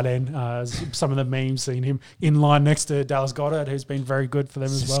tight end. Some of the memes seen him in line next to Dallas Goedert, who's been very good for them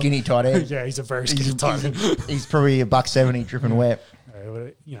as well. Skinny tight end. Yeah, he's a very skinny tight end. He's probably $170 dripping wet.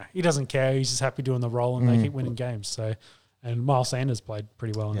 He doesn't care. He's just happy doing the role, and they keep winning games. So, and Miles Sanders played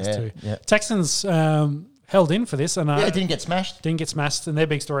pretty well in this too. Yeah. Texans held in for this, and it didn't get smashed. And their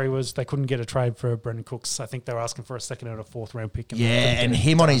big story was they couldn't get a trade for Brendan Cooks. I think they were asking for a second and a fourth round pick. And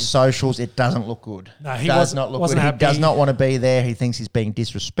him on his socials, it doesn't look good. No, he does not look good. Happy. He does not want to be there. He thinks he's being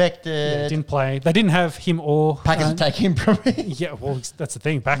disrespected. Yeah, didn't play. They didn't have him or Packers take him from me. Yeah, well, that's the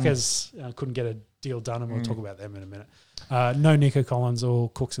thing. Packers couldn't get a deal done, and we'll talk about them in a minute. No Nico Collins or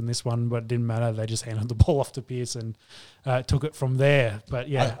Cooks in this one, but it didn't matter. They just handed the ball off to Pierce and took it from there. But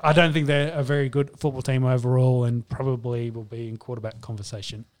yeah, I don't think they're a very good football team overall, and probably will be in quarterback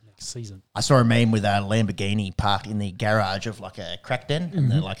conversation. season. I saw a meme with a Lamborghini parked in the garage of like a crack den,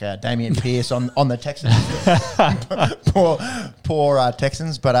 and then like a Damian Pierce on the Texans. poor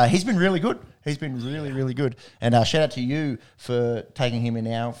Texans, but he's been really good. He's been really, really good. And shout out to you for taking him in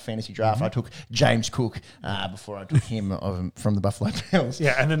our fantasy draft. I took James Cook before I took him from the Buffalo Bills.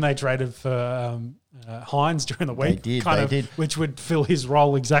 Yeah, and then they traded for Hines during the week. They did. Which would fill his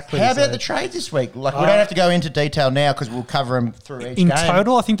role exactly. How about the trades this week? Like, we don't have to go into detail now because we'll cover them through each game. In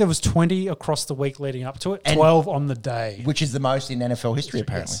total, I think there was 20 across the week leading up to it, and 12 on the day. Which is the most in NFL history,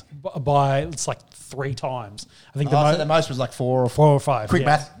 apparently. Yes, by, it's like 3 times. I think so the most was like 4 or 5. Quick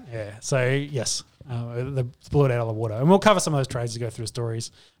math. Yeah, so yes, they blew it out of the water. And we'll cover some of those trades to go through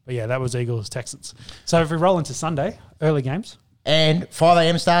stories. But yeah, that was Eagles-Texans. So if we roll into Sunday, early games. And 5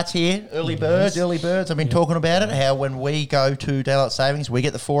 a.m. starts here. Early birds. I've been talking about it, how when we go to daylight savings, we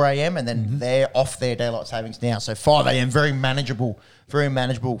get the 4 a.m. and then they're off their daylight savings now. So 5 a.m., very manageable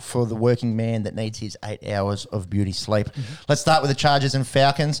for the working man that needs his 8 hours of beauty sleep. Let's start with the Chargers and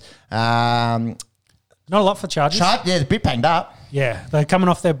Falcons. Not a lot for Chargers. They're a bit banged up. Yeah, they're coming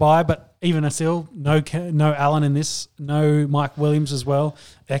off their bye, but even still, no Allen in this, no Mike Williams as well.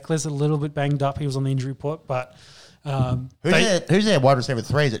 Eckler's a little bit banged up. He was on the injury report, but... Who's their wide receiver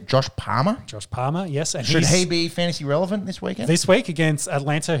 3? Is it Josh Palmer? Josh Palmer, yes. And should he be fantasy relevant this weekend? This week against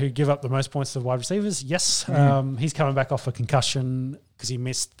Atlanta, who give up the most points to the wide receivers, yes. He's coming back off a concussion because he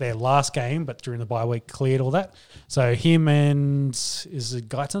missed their last game, but during the bye week cleared all that. So him and is it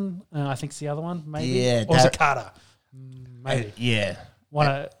Guyton? I think it's the other one, maybe. Yeah, or is it Carter? Maybe. Yeah.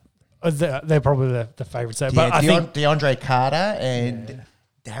 They're probably the favourites there. Yeah, but I think DeAndre Carter and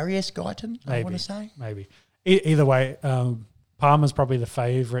Darius Guyton, I want to say. Maybe. Either way, Palmer's probably the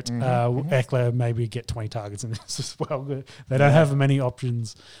favourite. Eckler maybe get 20 targets in this as well. They don't have many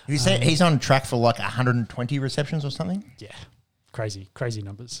options. He's on track for like 120 receptions or something? Yeah, crazy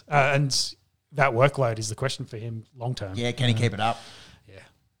numbers. And that workload is the question for him long term. Yeah, can he keep it up? Yeah.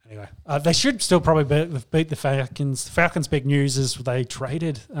 Anyway, they should still probably beat the Falcons. The Falcons' big news is they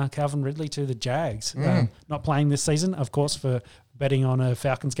traded Calvin Ridley to the Jags. Not playing this season, of course, for betting on a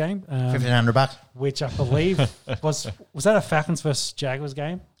Falcons game. $1,500. Which I believe was that a Falcons versus Jaguars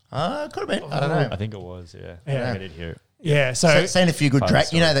game? Could have been. I don't know. I think it was, yeah. Yeah. I did hear it. Yeah, so seen a few good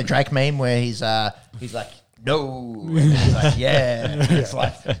Drake. You know the Drake meme where he's like, no. And he's like, yeah. It's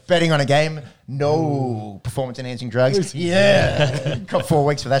like betting on a game, no. Performance enhancing drugs, yeah. Got 4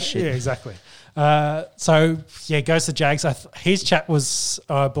 weeks for that shit. Yeah, exactly. So goes to Jags. His chat was,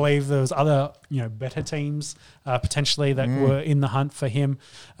 I believe there was other, better teams potentially that were in the hunt for him.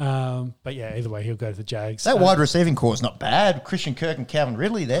 But yeah, either way, he'll go to the Jags. That wide receiving core is not bad. Christian Kirk and Calvin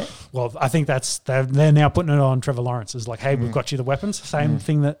Ridley there. Well, I think they're now putting it on Trevor Lawrence. It's like, hey, we've got you the weapons. Same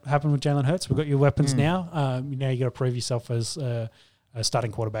thing that happened with Jalen Hurts. We've got your weapons now. Now you got to prove yourself as a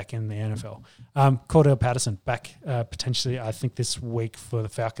starting quarterback in the NFL. Cordell Patterson back potentially, I think, this week for the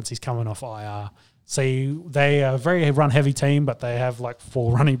Falcons. He's coming off IR. See, they are a very run-heavy team, but they have like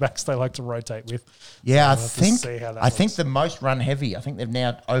 4 running backs they like to rotate with. Yeah, so I think the most run-heavy. I think they've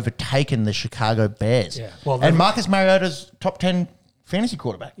now overtaken the Chicago Bears. Yeah, well, and Marcus Mariota's top 10 fantasy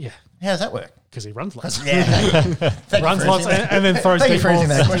quarterback. Yeah, how does that work? Because he runs lots. Yeah, runs lots and then throws deep balls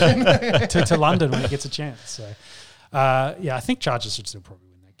that to London when he gets a chance. So, I think Chargers should still probably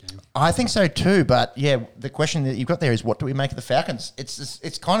win that game. I think so too, but yeah, the question that you've got there is, what do we make of the Falcons?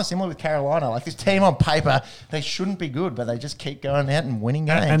 It's kind of similar with Carolina. Like, this team on paper, they shouldn't be good, but they just keep going out and winning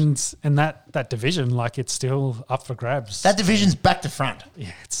games. And that division, like, it's still up for grabs. That division's back to front.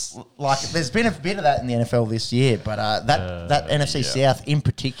 Yeah, it's like, there's been a bit of that in the NFL this year, but that NFC South in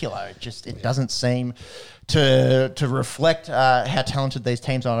particular, it doesn't seem to reflect how talented these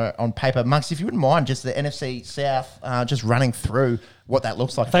teams are on paper. Monks, if you wouldn't mind, just the NFC South, just running through what that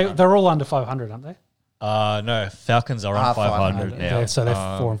looks like. They're all under 500, aren't they? No, Falcons are on 500 now. So they're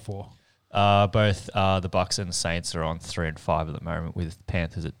 4-4. Both the Bucks and the Saints are on 3-5 at the moment, with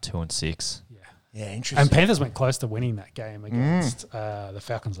Panthers at 2-6. Yeah, interesting. And Panthers went close to winning that game against the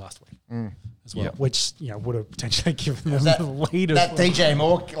Falcons last week as well, which would have potentially given them the lead. That DJ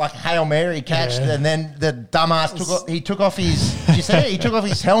Moore, like, Hail Mary catch, and then the dumbass took off his. Did you see it? He took off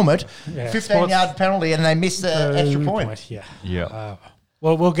his helmet, 15-yard penalty, and they missed the extra point. Yeah.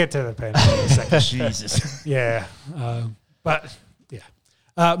 Well, we'll get to the Panthers in a second. Jesus. Yeah, but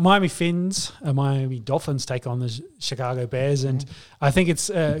yeah. Miami Dolphins take on the Chicago Bears, and I think it's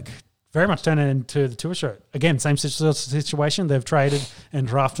very much turned it into the tour shirt. Again, same situation. They've traded and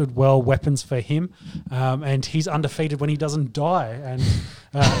drafted well weapons for him, and he's undefeated when he doesn't die. And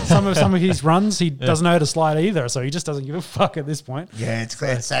some of his runs, he doesn't know how to slide either, so he just doesn't give a fuck at this point. Yeah,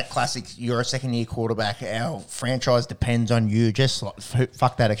 it's that classic. You're a second-year quarterback. Our franchise depends on you. Just like,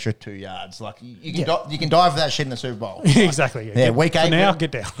 fuck that extra 2 yards. Like you can dive for that shit in the Super Bowl. Exactly. Yeah, week 8 now,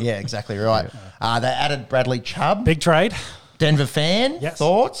 get down. Yeah, exactly right. They added Bradley Chubb. Big trade. Denver fan, Yes.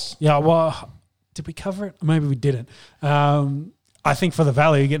 Thoughts? Yeah, well, did we cover it? Maybe we didn't. I think for the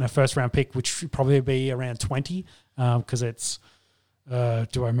value, getting a first-round pick, which should probably be around 20, because it's, do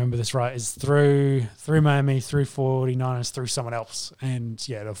I remember this right, is through Miami, through 49ers, through someone else. And,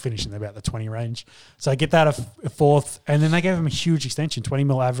 yeah, they'll finish in about the 20 range. So I get that a fourth. And then they gave him a huge extension, 20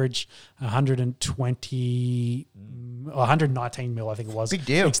 mil average, 119 mil, I think it was. Big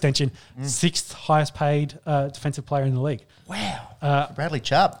deal. Extension. Sixth highest paid defensive player in the league. Wow. Bradley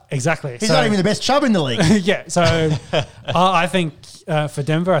Chubb. Exactly. He's not even the best Chubb in the league. Yeah, so I think for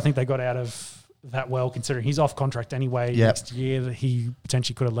Denver, I think they got out of that well, considering he's off contract anyway next year. That he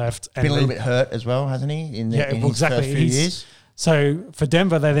potentially could have left. And Been a little bit hurt as well, hasn't he? In his exactly. first few years. So for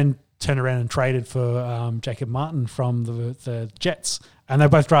Denver, they then turned around and traded for Jacob Martin from the Jets, and they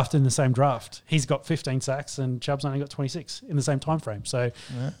both drafted in the same draft. He's got 15 sacks, and Chubb's only got 26 in the same time frame. So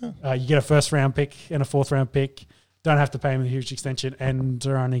you get a first-round pick and a fourth-round pick. Don't have to pay him a huge extension, and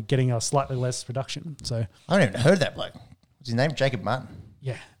they're only getting a slightly less production. So I haven't even heard of that bloke. What's his name? Jacob Martin.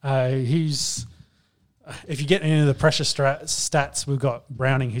 Yeah, he's. If you get into the pressure stats, we've got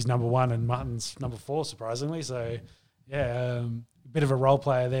Browning, who's number 1, and Martin's number 4, surprisingly. So, yeah, a bit of a role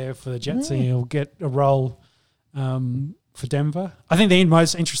player there for the Jets, and he'll get a role for Denver. I think the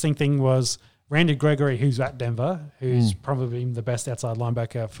most interesting thing was Randy Gregory, who's at Denver, who's probably the best outside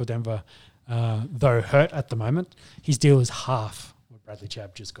linebacker for Denver, though hurt at the moment. His deal is half what Bradley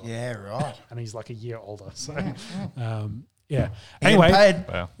Chubb just got. Yeah, right. And he's like a year older. So, yeah. Anyway,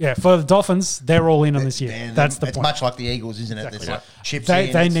 Wow. yeah, for the Dolphins, they're all in on this year. That's the it's point. much like the Eagles, isn't it? There's like chips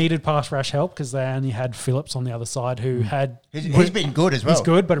They needed pass rush help because they only had Phillips on the other side, who had He's been good as well. He's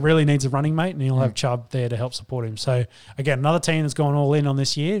good, but it really needs a running mate, and he'll have Chubb there to help support him. So again, another team that's gone all in on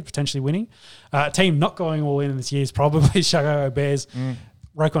this year, potentially winning. Team not going all in this year is probably Chicago Bears.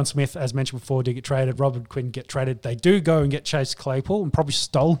 Roquan Smith, as mentioned before, did get traded. Robert Quinn get traded. They do go and get Chase Claypool and probably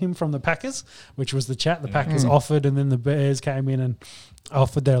stole him from the Packers, which was the chat. The Packers offered, and then the Bears came in and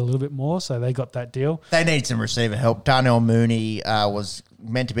offered that a little bit more, so they got that deal. They need some receiver help. Darnell Mooney was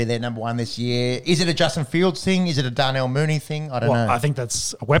meant to be their number 1 this year. Is it a Justin Fields thing? Is it a Darnell Mooney thing? I don't know. I think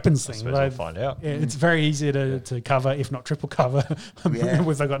that's a weapons thing. We'll find out. Yeah, it's very easy to cover, if not triple cover,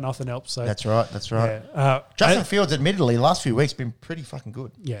 if they got nothing else. So That's right. Yeah. Justin Fields, admittedly, last few weeks been pretty fucking good.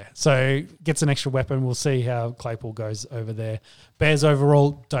 Yeah, so gets an extra weapon. We'll see how Claypool goes over there. Bears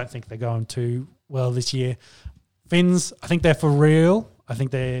overall, don't think they're going too well this year. Finns, I think they're for real. I think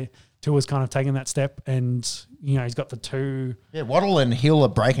Tua's kind of taken that step, and he's got the 2. Yeah, Waddle and Hill are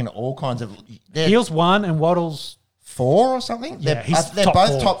breaking all kinds of. Hill's 1 and Waddle's 4 or something. Yeah, he's they're top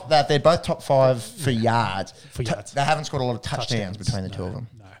both 4. They're both top 5 for yards. For yards. They haven't scored a lot of touchdowns between the two of them.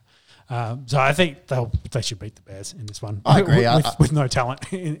 No. So I think they should beat the Bears in this one. I agree. With no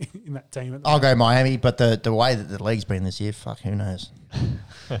talent in that team. I'll go Miami, but the way that the league's been this year, fuck, who knows?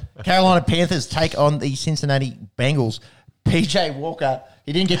 Carolina Panthers take on the Cincinnati Bengals. PJ Walker,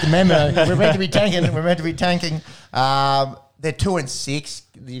 he didn't get the memo. We're meant to be tanking. They're 2-6.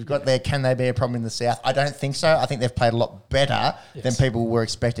 You've got there. Can they be a problem in the South? I don't think so. I think they've played a lot better than people were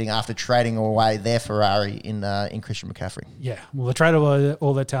expecting after trading away their Ferrari in Christian McCaffrey. Yeah, well, they traded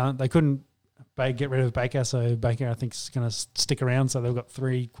all their talent. They couldn't get rid of Baker, so Baker, I think, is going to stick around. So they've got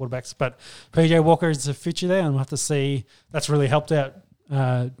 3 quarterbacks. But PJ Walker is the future there, and we'll have to see. That's really helped out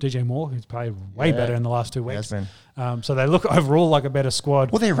DJ Moore, who's played way better in the last 2 weeks. So they look overall like a better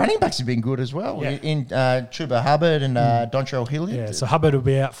squad. Well, their running backs have been good as well. Yeah. In Chuba Hubbard and Dontrell Hilliard. Yeah, so Hubbard will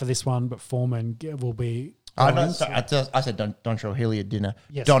be out for this one, but Foreman will be. I said Dontrell Hilliard, didn't I?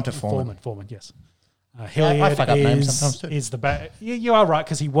 Yes, Donta Foreman. Foreman, yes. Hilliard I fuck up names sometimes too. is the back. You are right,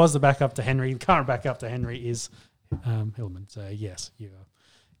 because he was the backup to Henry. The current backup to Henry is Hillman. So yes, you are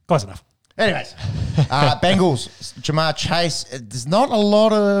close enough. Anyways, Bengals, Jamar Chase. There's not a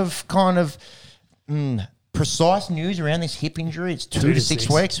lot of kind of precise news around this hip injury. It's 2 to 6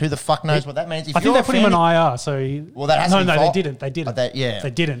 weeks. Who the fuck knows what that means? I think they put him on IR. So that has to be they didn't.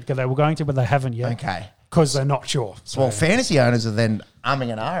 They didn't, because they were going to, but they haven't yet. Okay. Because they're not sure. So. Well, fantasy owners are then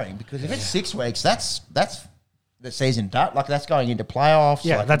umming and ahhing, because if it's 6 weeks, that's the season done. Like, that's going into playoffs.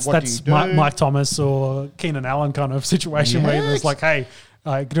 Yeah, like, that's Mike Thomas or Keenan Allen kind of situation where it's like, hey,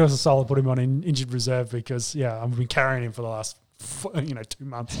 give us a solid, put him on injured reserve, because I've been carrying him for the last 2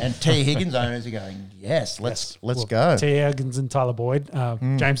 months. And T. Higgins owners are going, yes, let's go. T. Higgins and Tyler Boyd.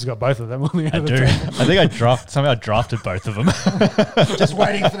 James has got both of them on the I other do. team. I think I drafted both of them. Just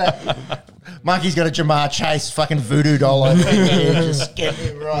waiting for that. Monkey's got a Jamar Chase fucking voodoo doll over there. Just get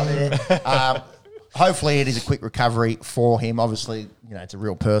it right there. Hopefully it is a quick recovery for him. Obviously, it's a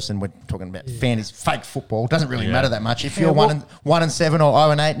real person. We're talking about fantasy fake football. It doesn't really matter that much. If you're 1-7 or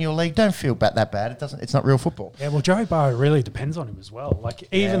 0-8 in your league, don't feel that bad. It's not real football. Yeah, well, Joey Burrow really depends on him as well. Like,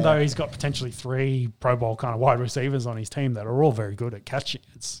 even though he's got potentially 3 Pro Bowl kind of wide receivers on his team that are all very good at catching,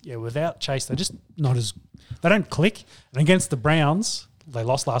 without Chase, they're just not as – they don't click. And against the Browns, they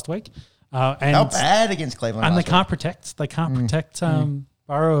lost last week. And How bad against Cleveland and last they can't protect. They can't protect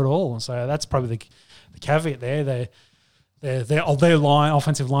Burrow at all. So that's probably the caveat there. Their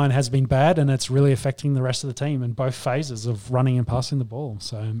offensive line has been bad, and it's really affecting the rest of the team in both phases of running and passing the ball.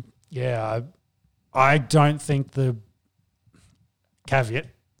 So I don't think the caveat.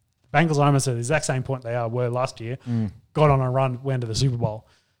 Bengals almost at the exact same point they were last year. Got on a run, went to the Super Bowl.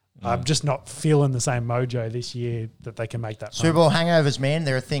 I'm just not feeling the same mojo this year that they can make that. Super Bowl hangovers, man,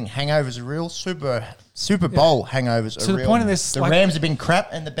 they're a thing. Hangovers are real. Super Bowl hangovers are real. So the point of this, the Rams have been crap,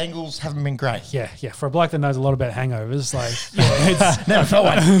 and the Bengals haven't been great. Yeah. For a bloke that knows a lot about hangovers, it's Never felt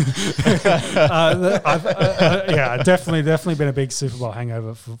one. I've definitely been a big Super Bowl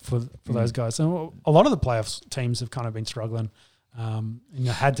hangover for those guys. So a lot of the playoffs teams have kind of been struggling.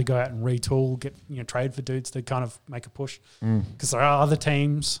 Had to go out and retool, get trade for dudes to kind of make a push because there are other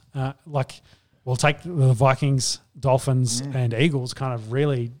teams we'll take the Vikings, Dolphins, and Eagles kind of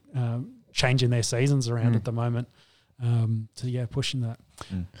really changing their seasons around at the moment. Pushing that.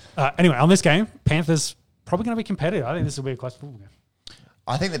 Anyway, on this game, Panthers probably going to be competitive. I think this will be a close football game.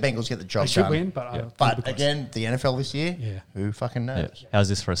 I think the Bengals get the job done. They should win, but but again, the NFL this year, who fucking knows? Yeah. How's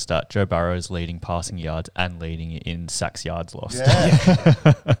this for a start? Joe Burrow's leading passing yards and leading in sacks yards lost.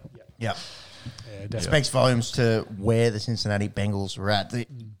 Yeah. Definitely. Speaks volumes to where the Cincinnati Bengals were at. The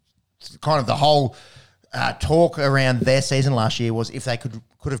whole talk around their season last year was if they could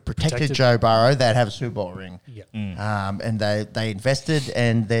have protected Joe Burrow, they'd have a Super Bowl ring. Yeah. And they invested,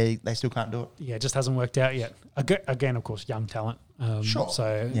 and they still can't do it. Yeah, it just hasn't worked out yet. Again, of course, young talent. Sure.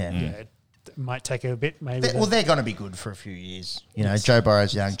 So it might take a bit. Maybe. They're going to be good for a few years. Joe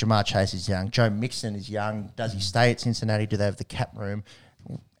Burrow's young, Jamar Chase is young, Joe Mixon is young. Does he stay at Cincinnati? Do they have the cap room?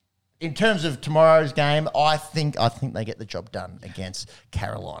 In terms of tomorrow's game, I think they get the job done against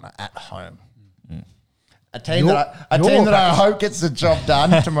Carolina at home. A team that I hope gets the job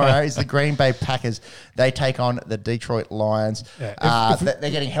done tomorrow is the Green Bay Packers. They take on the Detroit Lions. Yeah.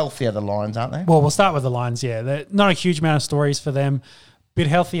 They're getting healthier, the Lions, aren't they? Well, we'll start with the Lions, yeah. They're not a huge amount of stories for them. Bit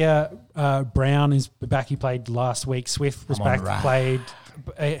healthier. Brown is back. He played last week. Swift was back. Played.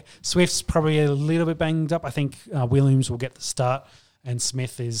 Swift's probably a little bit banged up. I think Williams will get the start. And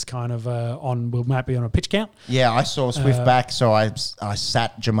Smith is kind of might be on a pitch count. Yeah, I saw Swift back, so I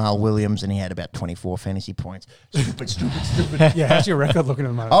sat Jamal Williams, and he had about 24 fantasy points. Stupid. Yeah, how's your record looking at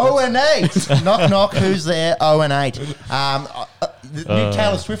the moment? 0-8. Knock. Who's there? 0-8. The new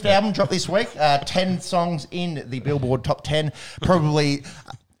Taylor Swift album dropped this week. 10 songs in the Billboard Top 10. Probably.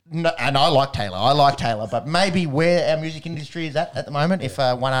 No, and I like Taylor, but maybe where our music industry is at the moment, if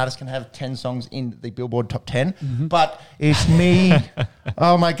one artist can have 10 songs in the Billboard Top 10. But it's me.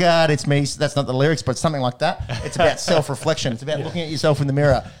 Oh, my God, it's me. That's not the lyrics, but something like that. It's about self-reflection. It's about looking at yourself in the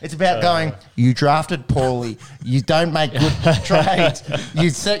mirror. It's about going, you drafted poorly. You don't make good trades. You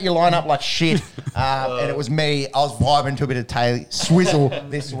set your line up like shit. And it was me. I was vibing to a bit of Taylor Swizzle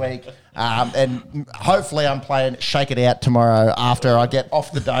this week. And hopefully I'm playing Shake It Out tomorrow after I get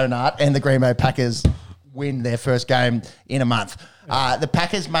off the donut and the Green Bay Packers win their first game in a month. The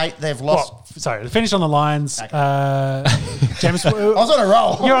Packers, mate, they've lost. Well, sorry, to finish on the Lions. James, I was on a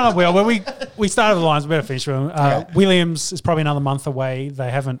roll. You're on a wheel. Well, we started with the Lions. We better finish with them. Williams is probably another month away.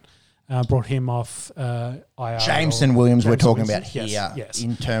 They haven't brought him off IR. Jameson Williams we're talking about here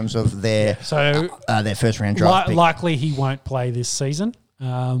in terms of their first round draft pick. Likely he won't play this season.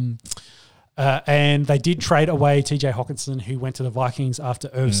 And they did trade away TJ Hawkinson, who went to the Vikings after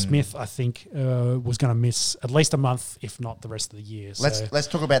Irv Smith, I think, was going to miss at least a month, if not the rest of the year. Let's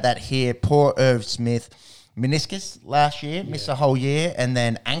talk about that here. Poor Irv Smith. Meniscus last year, missed a whole year, and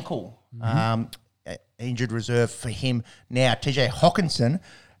then ankle. Injured reserve for him now. TJ Hawkinson,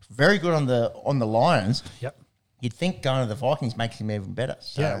 very good on the Lions. Yep. You'd think going to the Vikings makes him even better.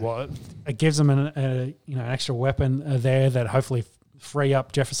 So. Yeah, well, it gives them an extra weapon there that hopefully free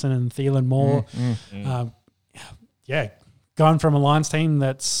up Jefferson and Thielen more. Going from a Lions team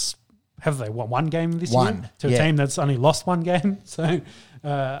have they won one game this year to a team that's only lost one game. So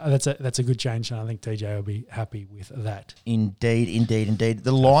that's a good change, and I think TJ will be happy with that. Indeed.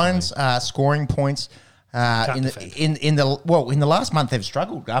 The Lions scoring points in the last month they've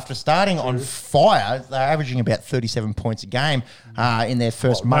struggled after starting on fire. They're averaging about 37 points a game in their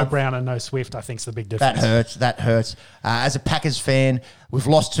first month. No Brown and no Swift, I think, is the big difference. That hurts. As a Packers fan, we've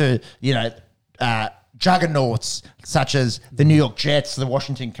lost to juggernauts such as the New York Jets, the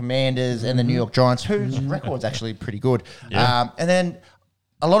Washington Commanders, and the New York Giants, whose record's actually pretty good. Yeah. And then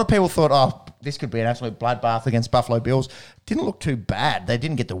a lot of people thought, this could be an absolute bloodbath against Buffalo Bills. Didn't look too bad. They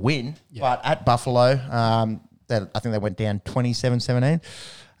didn't get the win, but at Buffalo, I think they went down 27-17.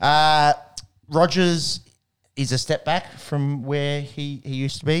 Rodgers is a step back from where he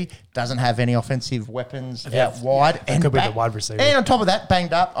used to be. Doesn't have any offensive weapons out wide. And could be the wide receiver. And on top of that,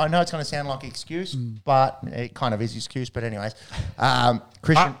 banged up. I know it's going to sound like an excuse, but it kind of is an excuse. But anyways,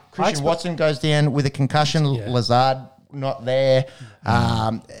 Christian Watson goes down with a concussion. Yeah. Lazard not there.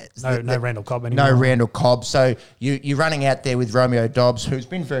 No Randall Cobb anymore. No Randall Cobb. So you're running out there with Romeo Dobbs, who's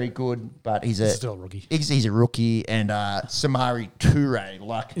been very good, but he's still a rookie. He's a rookie, and Samari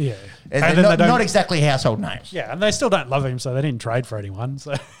Toure, and they're not exactly household names. Yeah, and they still don't love him, so they didn't trade for anyone.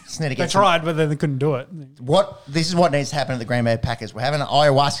 So they get tried, but then they couldn't do it. This is what needs to happen at the Green Bay Packers. We're having an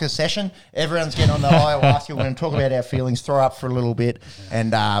ayahuasca session. Everyone's getting on the ayahuasca. We're going to talk about our feelings, throw up for a little bit,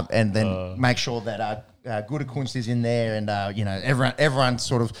 and then make sure that Gutekunst is in there, and everyone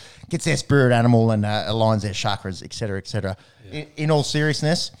sort of gets their spirit animal and aligns their chakras, etc., etc. Yeah. In all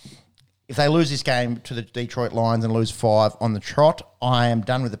seriousness, if they lose this game to the Detroit Lions and lose 5 on the trot, I am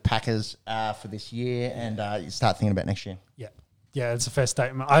done with the Packers for this year, and you start thinking about next year. Yeah, it's a fair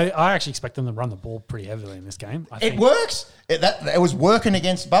statement. I actually expect them to run the ball pretty heavily in this game. It works. It was working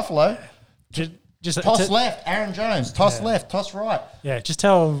against Buffalo. Just toss left, Aaron Jones. Toss left, toss right. Yeah, just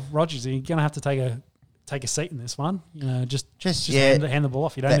tell Rodgers you're going to have to take a seat in this one. Just hand the ball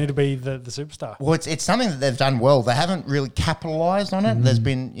off. You don't need to be the superstar. Well, it's something that they've done well. They haven't really capitalised on it. There's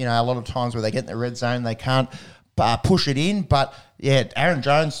been a lot of times where they get in the red zone, they can't push it in. But Aaron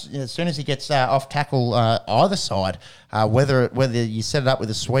Jones, as soon as he gets off tackle either side, whether you set it up with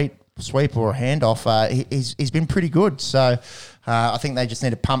a sweep or a handoff, he's been pretty good. So I think they just need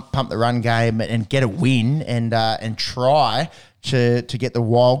to pump the run game and get a win and try to get the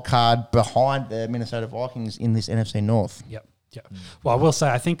wild card behind the Minnesota Vikings in this NFC North. Yep. Well, I will say,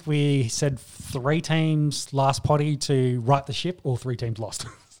 I think we said 3 teams last potty to right the ship, or 3 teams lost.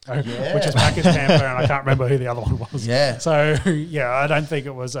 Which is Packers, Tampa, and I can't remember who the other one was. Yeah. So, I don't think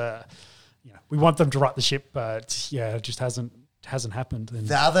it was we want them to right the ship, but it just hasn't happened. And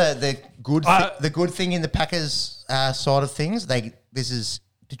the good thing in the Packers side of things, this is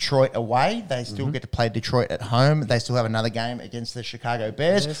Detroit away. They still get to play Detroit at home. They still have another game against the Chicago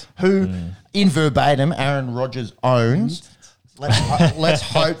Bears, who, in verbatim, Aaron Rodgers owns. Let's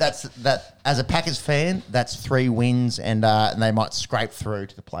hope that as a Packers fan, that's 3 wins, and they might scrape through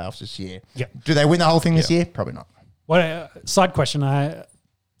to the playoffs this year. Yep. Do they win the whole thing this year? Probably not. Well, side question, I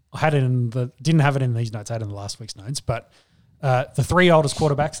had it didn't have it in these notes. I had it in the last week's notes, but the 3 oldest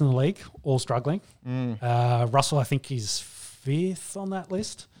quarterbacks in the league all struggling. Russell, I think, is 5th on that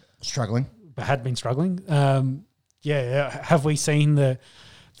list. Struggling. But had been struggling. Have we seen the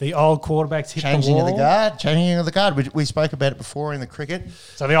old quarterbacks hit Changing the wall? Changing of the guard. We spoke about it before in the cricket.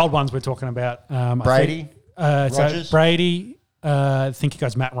 So the old ones we're talking about. Brady, Rodgers. So Brady, I think he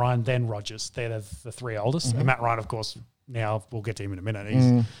goes Matt Ryan, then Rodgers. They're the 3 oldest. And Matt Ryan, of course, now we'll get to him in a minute.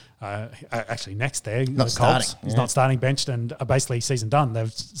 He's actually next there. Not starting. He's not starting, benched, and basically season done.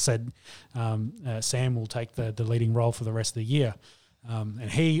 They've said Sam will take the leading role for the rest of the year.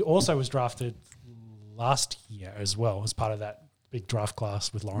 And he also was drafted last year as well as part of that big draft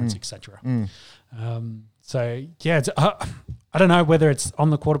class with Lawrence, etc. I don't know whether it's on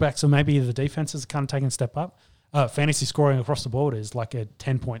the quarterbacks or maybe the defenses are kind of taking a step up. Fantasy scoring across the board is like a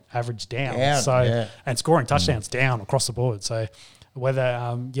 10-point average down. And scoring touchdowns down across the board. So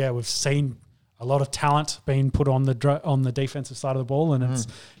whether we've seen a lot of talent being put on the defensive side of the ball, and it's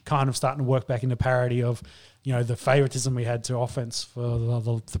kind of starting to work back into parity of the favoritism we had to offense for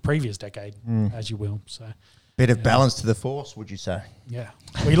the previous decade, as you will. So. Bit of balance to the force, would you say? Yeah.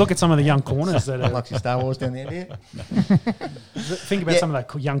 Well, you look at some of the young corners that are... Like Star Wars down the end here. Think about some of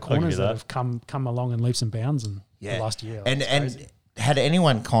the young corners that have come along in leaps and bounds in the last year. And had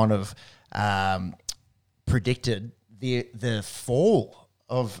anyone kind of predicted the fall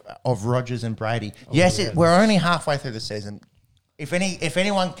of Rodgers and Brady? We're only halfway through the season. If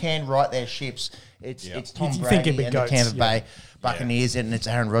anyone can right their ships, it's Tom Brady and the Tampa Bay Buccaneers, and it's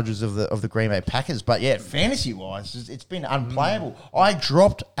Aaron Rodgers of the Green Bay Packers. But fantasy wise, it's been unplayable. I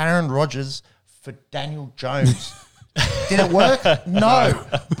dropped Aaron Rodgers for Daniel Jones Did it work? No.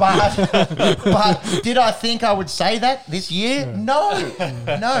 But did I think I would say that this year? No.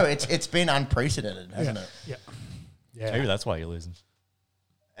 No, it's been unprecedented, hasn't it? Yeah. Maybe that's why you're losing.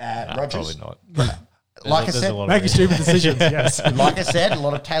 Rogers? Probably not. Like I said, Making stupid decisions, yes. like I said, a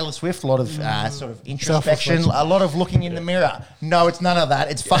lot of Taylor Swift, a lot of sort of introspection, a lot of looking in the mirror. No, it's none of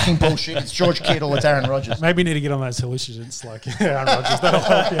that. It's fucking bullshit. It's George Kittle. It's Aaron Rodgers. Maybe you need to get on those hallucinogens like Aaron Rodgers. That'll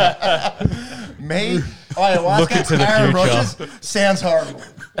help you. Me? Ayahuasca? Look into the Aaron future. Rodgers? Sounds horrible.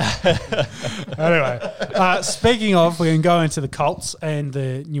 Anyway, speaking of, we can go into the Colts and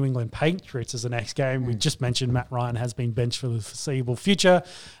the New England Patriots as the next game. We just mentioned Matt Ryan has been benched for the foreseeable future.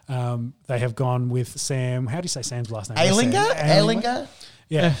 They have gone with Sam. How do you say Sam's last name? Alinger?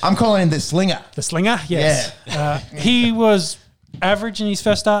 Yeah. I'm calling him the Slinger. The Slinger, yes. He was average in his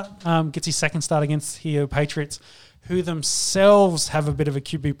first start, gets his second start against the Patriots, who themselves have a bit of a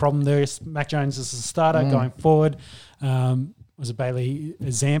QB problem there. Mac Jones is the starter going forward. Was it Bailey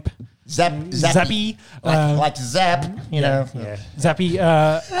Zappe? Zappy. Like Zap, you know. Yeah. Zappy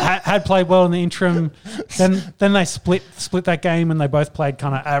had played well in the interim. Then they split that game and they both played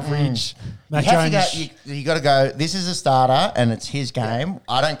kind of average. Mac Jones. You got to go. This is a starter and it's his game.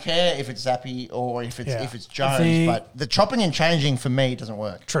 I don't care if it's Zappy or if it's Jones, but the chopping and changing for me doesn't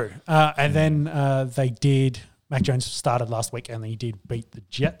work. True. And then they did. Mac Jones started last week and he did beat the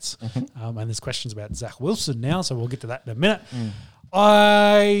Jets. And there's questions about Zach Wilson now, so we'll get to that in a minute.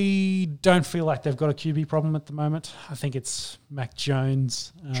 I don't feel like they've got a QB problem at the moment. I think it's Mac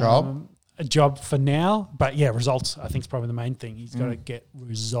Jones' a job for now. But yeah, results I think is probably the main thing. He's got to get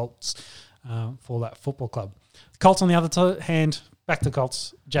results for that football club. Colts on the other hand, back to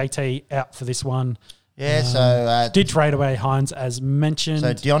Colts. JT out for this one. Yeah, so did trade away Hines as mentioned.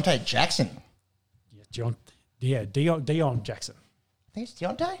 So Deontay Jackson. Deion Jackson. I think it's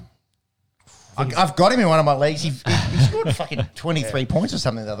Deontay. I've got him in one of my leagues. He scored fucking 23 points or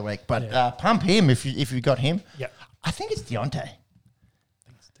something the other week. But pump him if you got him. Yeah, I think it's Deontay.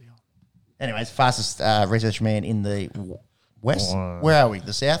 Anyways, fastest research man in the West. Where are we?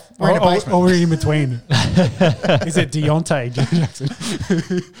 The South? We're in a basement. Or we're in between. Is it Deontay Jackson?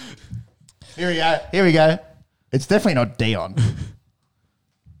 Here we go. It's definitely not Dion.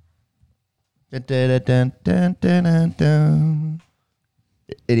 It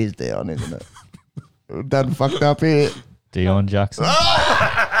is Dion, isn't it? Done fucked up here. Deion Jackson.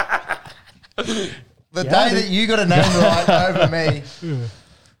 The day that you got a name right over me,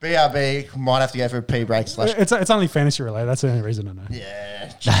 BRB might have to go for a pee break / It's only fantasy related. That's the only reason I know. Yeah.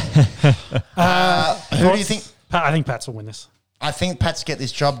 Who do you think? I think Pats will win this. I think Pats get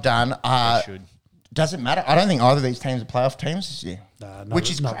this job done. They should. Doesn't matter. I don't think either of these teams are playoff teams this year. Which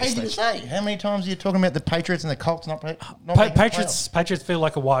is not crazy to say. How many times are you talking about the Patriots and the Colts not Patriots feel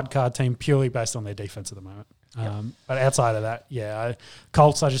like a wild card team purely based on their defense at the moment. But outside of that,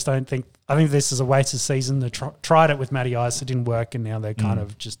 Colts, I just don't think. I think this is a wasted season. They tried it with Matty Ice. It didn't work, and now they're kind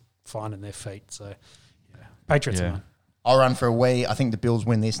of just finding their feet. So, Patriots win. I'll run for a wee. I think the Bills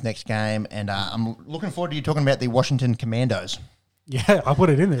win this next game, and I'm looking forward to you talking about the Washington Commandos. Yeah, I put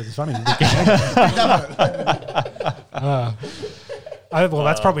it in there. It's funny.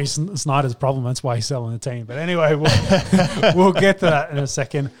 That's probably Snyder's problem. That's why he's selling the team. But anyway, we'll get to that in a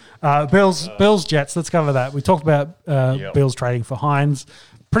second. Bills, Jets. Let's cover that. We talked about Bills trading for Hines.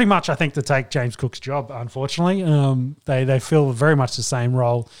 Pretty much, I think, to take James Cook's job, unfortunately. They fill very much the same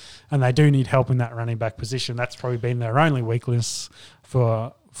role, and they do need help in that running back position. That's probably been their only weakness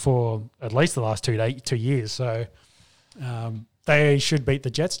for at least the last 2 years. So they should beat the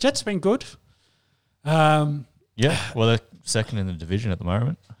Jets. Jets have been good. Well, they're second in the division at the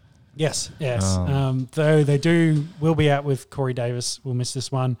moment. Yes. Though they will be out with Corey Davis. We'll miss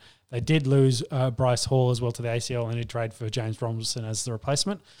this one. They did lose Bryce Hall as well to the ACL and did trade for James Robinson as the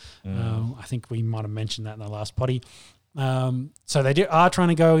replacement. I think we might have mentioned that in the last potty. So they are trying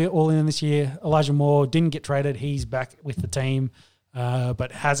to go all in this year. Elijah Moore didn't get traded. He's back with the team,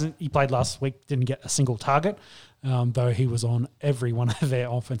 but hasn't. He played last week, didn't get a single target, though he was on every one of their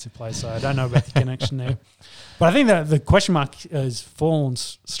offensive plays. So I don't know about the connection there. But I think that the question mark has fallen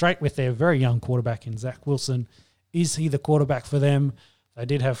straight with their very young quarterback in Zach Wilson. Is he the quarterback for them? They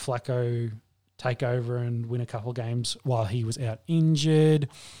did have Flacco take over and win a couple of games while he was out injured.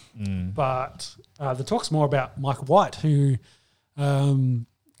 But the talk's more about Mike White, who had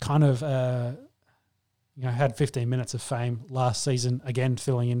 15 minutes of fame last season, again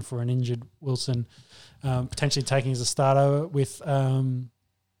filling in for an injured Wilson, potentially taking as a starter with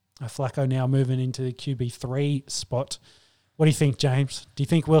Flacco now moving into the QB3 spot. What do you think, James? Do you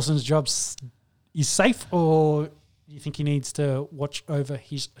think Wilson's job is safe, or do you think he needs to watch over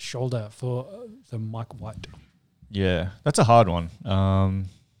his shoulder for the Mike White? Yeah, that's a hard one.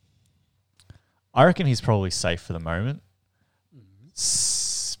 I reckon he's probably safe for the moment.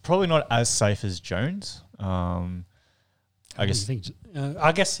 Probably not as safe as Jones. I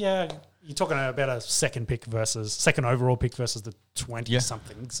guess. Yeah. You're talking about a second overall pick versus the 20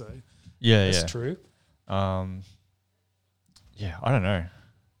 something. So that's true. I don't know.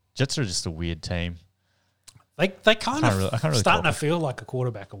 Jets are just a weird team. They kind of really starting to feel like a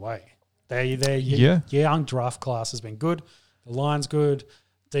quarterback away. Their young draft class has been good. The line's good.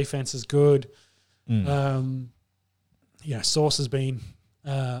 Defense is good. Sauce has been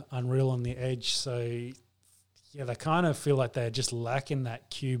unreal on the edge. So, they kind of feel like they're just lacking that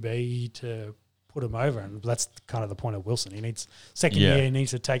QB to put him over. And that's kind of the point of Wilson. He needs second year. He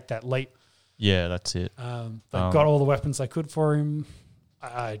needs to take that leap. Yeah, that's it. They've got all the weapons they could for him.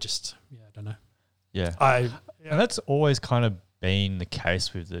 I don't know. Yeah. And that's always kind of been the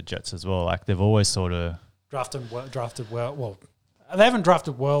case with the Jets as well. Like, they've always sort of drafted well. Well, they haven't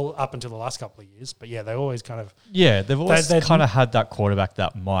drafted well up until the last couple of years, but they always kind of they've always kind of had that quarterback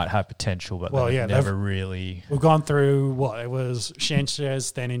that might have potential, but they've never really. We've gone through it was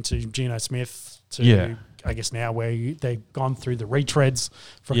Sanchez, then into Geno Smith to I guess now where they've gone through the retreads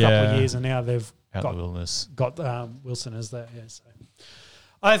for a couple of years, and now they've got Wilson as that. Yeah, so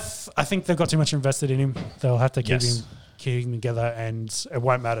I think they've got too much invested in him. They'll have to keep him together, and it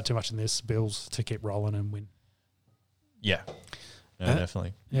won't matter too much in this Bills to keep rolling and win. Yeah. No,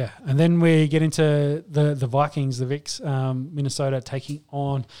 definitely. Yeah, and then we get into the Vikings, the Vics, Minnesota taking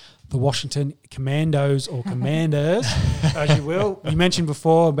on the Washington Commandos or Commanders, as you will. You mentioned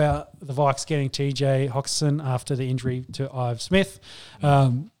before about the Vikes getting TJ Hockenson after the injury to Ive Smith.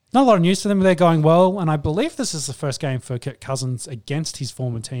 Not a lot of news for them. They're going well, and I believe this is the first game for Kirk Cousins against his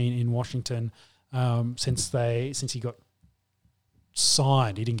former team in Washington since he got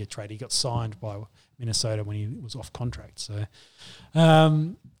signed. He didn't get traded. He got signed by Minnesota when he was off contract. So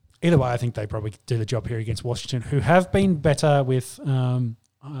either way, I think they probably do the job here against Washington, who have been better with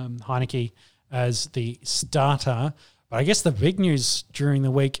Heineke as the starter. But I guess the big news during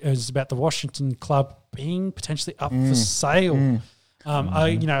the week is about the Washington club being potentially up for sale.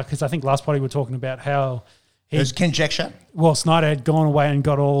 Because I think last party we were talking about how there's conjecture. Well, Snyder had gone away and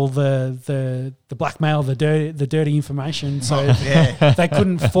got all the blackmail, the dirty information, so they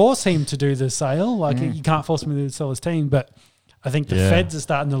couldn't force him to do the sale. Like you can't force him to sell his team, but I think the feds are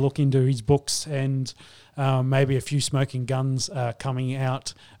starting to look into his books, and maybe a few smoking guns coming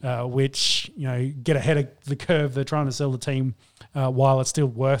out, which get ahead of the curve. They're trying to sell the team while it's still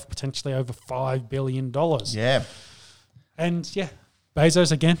worth potentially over $5 billion. Yeah, and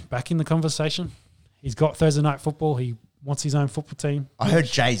Bezos again back in the conversation. He's got Thursday Night Football. He wants his own football team. I heard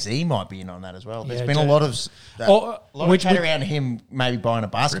Jay-Z might be in on that as well. There's been a lot of chat around him maybe buying a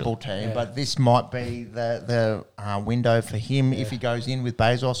basketball team, but this might be the window for him if he goes in with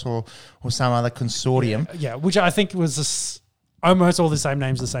Bezos or some other consortium. Yeah, which I think was almost all the same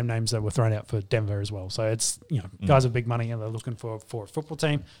names that were thrown out for Denver as well. So it's guys with big money and they're looking for a football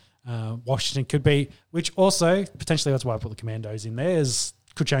team. Washington could be, which also potentially that's why I put the Commandos in there,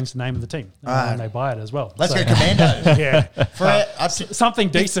 could change the name of the team when they buy it as well. Let's go Commandos. Something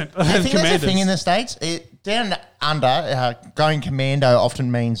decent. I think there's a thing in the States. Down under, going commando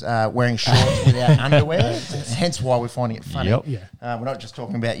often means wearing shorts without underwear. Hence why we're finding it funny. Yep. We're not just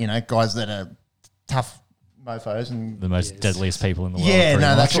talking about guys that are tough mofos and the most deadliest people in the world. Yeah,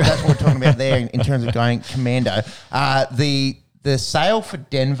 no, that's what we're talking about there in terms of going commando. The sale for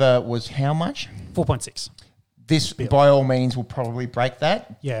Denver was how much? 4.6. This, by all means, will probably break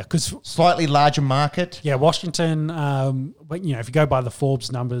that. Yeah, because slightly larger market. Yeah, Washington. But if you go by the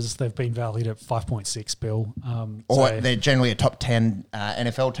Forbes numbers, they've been valued at 5.6 bill. Or they're generally a top 10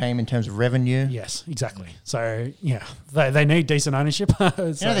 NFL team in terms of revenue. Yes, exactly. So they need decent ownership.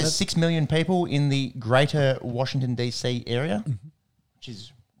 There's 6 million people in the greater Washington DC area, which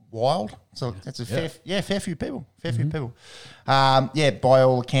is wild. So that's a fair few people. Fair few people. By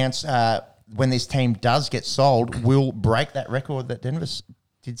all accounts. When this team does get sold, will break that record that Denver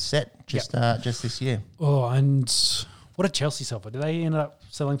did set just this year. Oh, and what did Chelsea sell for? Did they end up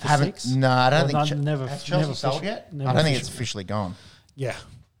selling for 6? No, I don't think has Chelsea sold yet? I don't think it's officially gone. Yeah,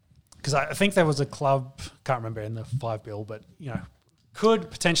 because I think there was a club, can't remember, in the 5 bill, but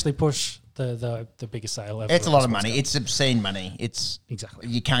could potentially push the biggest sale ever. It's a lot of money. It's obscene money. It's exactly,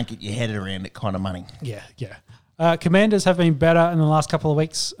 you can't get your head around it kind of money. Yeah. Commanders have been better in the last couple of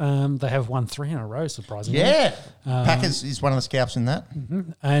weeks. They have won 3 in a row, surprisingly. Yeah. Packers is one of the scalps in that.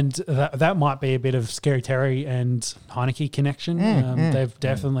 Mm-hmm. And that might be a bit of Scary Terry and Heineke connection. They've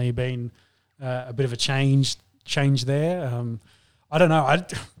definitely been a bit of a change there. I don't know.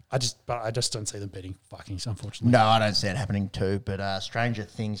 I just don't see them beating Vikings, unfortunately. No, I don't see it happening too, but stranger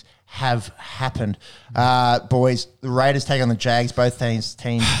things have happened. Boys, the Raiders take on the Jags. Both teams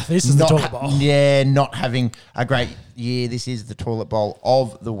This is the toilet bowl. Not having a great year. This is the toilet bowl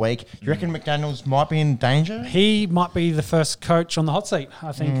of the week. Do you reckon McDaniels might be in danger? He might be the first coach on the hot seat.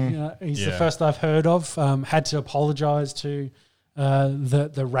 I think he's the first I've heard of. Had to apologise to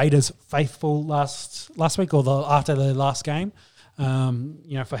the Raiders faithful last week or after the last game.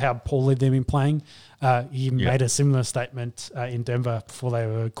 For how poorly they've been playing. He made a similar statement in Denver before they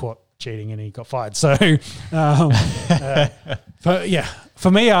were caught cheating and he got fired. So,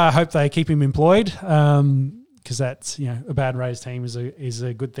 for me, I hope they keep him employed because that's, a bad Rays team is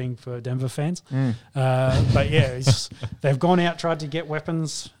a good thing for Denver fans. They've gone out, tried to get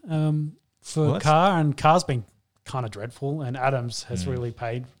weapons for Carr, and Carr's been kind of dreadful, and Adams has really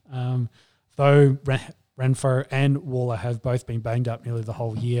paid. Though Renfro and Waller have both been banged up nearly the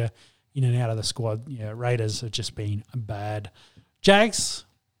whole year, in and out of the squad. Yeah, Raiders have just been bad. Jags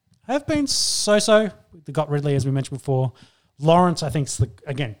have been so-so. They got Ridley, as we mentioned before. Lawrence, I think, is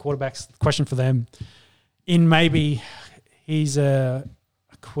quarterback's the question for them. In maybe he's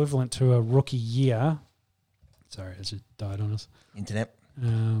equivalent to a rookie year. Sorry, it just died on us. Internet.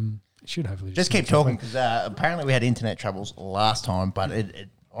 Should hopefully just keep talking because apparently we had internet troubles last time, but it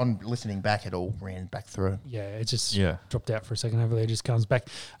on listening back, it all ran back through. Yeah, it just dropped out for a second. Hopefully it just comes back.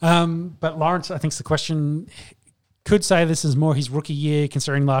 But Lawrence, I think, is the question. Could say this is more his rookie year,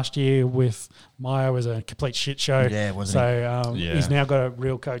 considering last year with Meyer was a complete shit show. Yeah, wasn't he? He's now got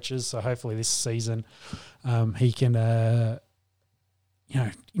real coaches, so hopefully this season he can, he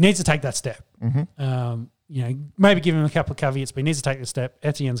needs to take that step. Mm-hmm. Maybe give him a couple of caveats, but he needs to take the step.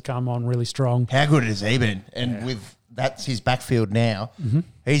 Etienne's come on really strong. How good has he been? And with that's his backfield now. Mm-hmm.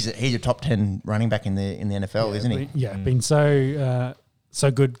 He's a top 10 running back in the NFL, isn't he? Been so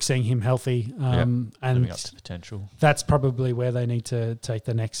good seeing him healthy. And living up to potential. That's probably where they need to take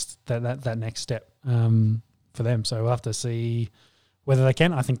the next that next step for them. So we'll have to see whether they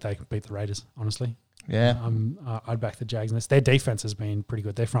can. I think they can beat the Raiders, honestly. Yeah, I'd back the Jags in this. Their defense has been pretty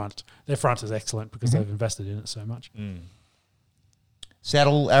good. Their front is excellent because they've invested in it so much.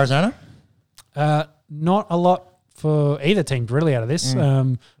 Seattle, Arizona? Not a lot for either team really out of this.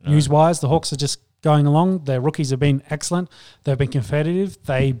 News-wise, the Hawks are just going along. Their rookies have been excellent. They've been competitive.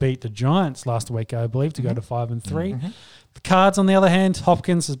 They beat the Giants last week, I believe, to go to 5-3. The Cards, on the other hand,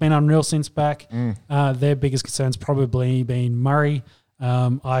 Hopkins has been unreal since back. Their biggest concern's probably been Murray.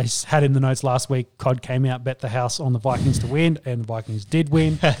 I had in the notes last week, COD came out, bet the house on the Vikings to win, and the Vikings did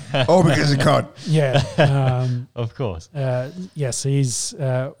win. All because of COD. Yeah. Of course. Yes, his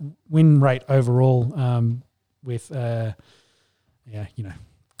win rate overall with,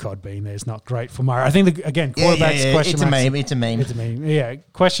 COD being there is not great for Murray. I think, quarterback's question It's a meme. Yeah,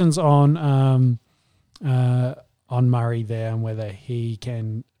 questions on Murray there and whether he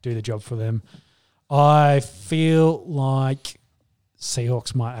can do the job for them. I feel like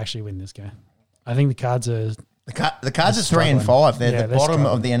Seahawks might actually win this game. I think the Cards are... The Cards are 3-5. They're the bottom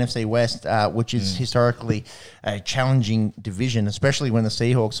of the NFC West, which is historically a challenging division, especially when the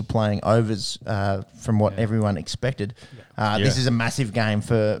Seahawks are playing overs from what everyone expected. This is a massive game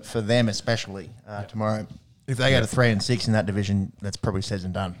for them, especially tomorrow. If they go to 3-6 in that division, that's probably says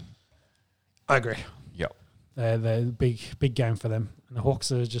and done. I agree. Yep. They're a big game for them. And the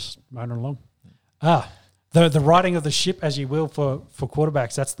Hawks are just motoring along. The riding of the ship, as you will, for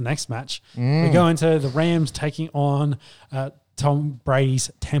quarterbacks, that's the next match. We go into the Rams taking on Tom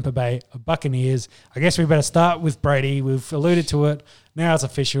Brady's Tampa Bay Buccaneers. I guess we better start with Brady. We've alluded to it. Now it's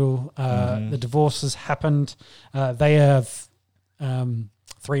official. The divorce has happened. They have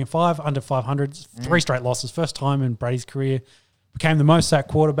 3-5, under 500, 3 straight losses. First time in Brady's career. Became the most sacked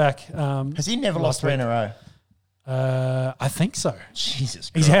quarterback. Has he never lost 3 in a row? I think so. Jesus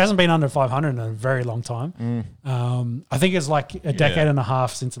Christ. He hasn't been under 500 in a very long time. I think it's like a decade and a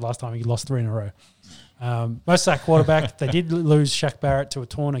half since the last time he lost 3 in a row. Most sacked quarterback. They did lose Shaq Barrett to a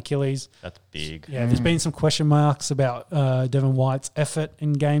torn Achilles. That's big. Yeah, there's been some question marks about Devin White's effort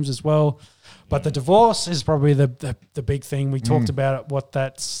in games as well. But the divorce is probably the big thing. We talked about it, what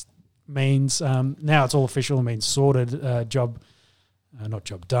that means. Now it's all official. It means sorted. Job, not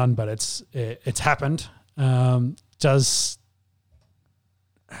job done, but it's happened. And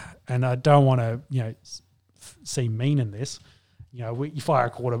I don't want to, seem mean in this. You fire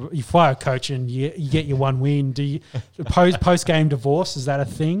a coach, and you get your one win. Do you post game divorce? Is that a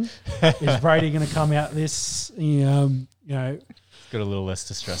thing? Is Brady going to come out this? got a little less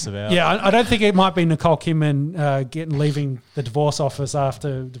to stress about. Yeah, I don't think it might be Nicole Kidman leaving the divorce office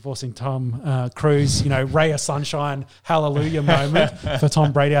after divorcing Tom Cruise. Ray of Sunshine, hallelujah moment for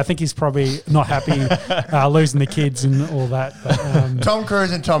Tom Brady. I think he's probably not happy losing the kids and all that. But, Tom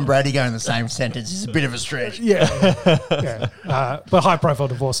Cruise and Tom Brady going in the same sentence is a bit of a stretch. yeah. But high-profile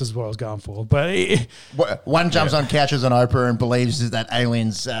divorce is what I was going for. But one jumps on couches on Oprah and believes that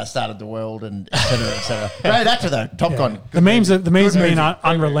aliens started the world and et cetera, et cetera. Great actor though, Top Gun. The memes have been movie.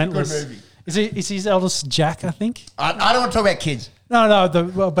 unrelentless. Good movie. Is his eldest Jack? I think. I don't want to talk about kids.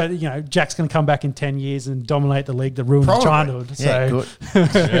 No. But Jack's going to come back in 10 years and dominate the league, ruin his childhood. Yeah, So. good.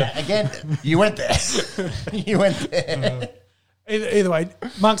 Yeah, again, you went there. You went there. Either way,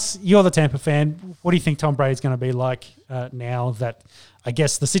 Monks, you're the Tampa fan. What do you think Tom Brady's going to be like now that I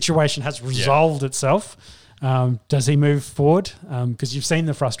guess the situation has resolved itself? Does he move forward? Because you've seen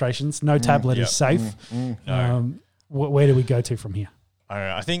the frustrations. No tablet is safe. Where do we go to from here? I don't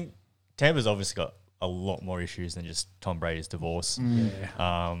know. I think Tampa's obviously got a lot more issues than just Tom Brady's divorce.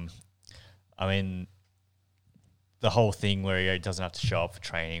 I mean, the whole thing where he doesn't have to show up for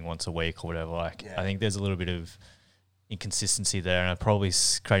training once a week or whatever. I think there's a little bit of inconsistency there, and probably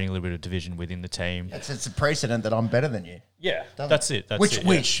creating a little bit of division within the team. It's a precedent that I'm better than you. Yeah, that's it. Which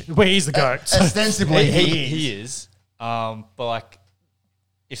he's the GOAT. Ostensibly he is. But like,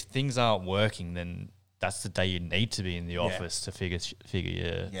 if things aren't working, then that's the day you need to be in the office to figure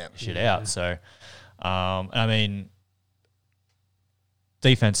your shit out. So, I mean,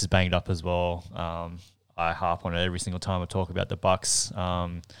 defense is banged up as well. I harp on it every single time I talk about the Bucks.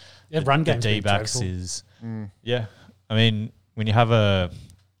 Run game. The D-backs is I mean, when you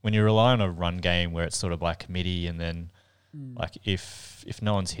rely on a run game where it's sort of by committee, and then like if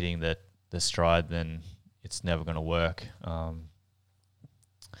no one's hitting the stride, then it's never going to work. I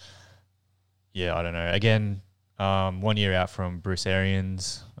don't know. Again, 1 year out from Bruce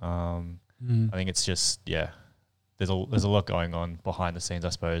Arians. I think it's just there's a lot going on behind the scenes, I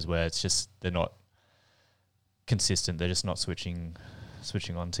suppose, where it's just they're not consistent. They're just not switching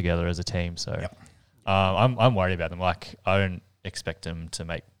on together as a team. So I'm worried about them. Like, I don't expect them to they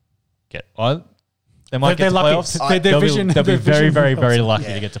might get to lucky. playoffs. They'll be very, very, very lucky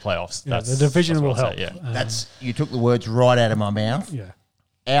to get to playoffs. The division will help. You took the words right out of my mouth. Yeah.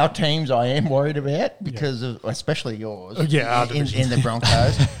 Our teams I am worried about because of, especially yours, in the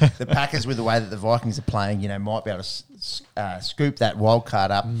Broncos. The Packers, with the way that the Vikings are playing, might be able to scoop that wild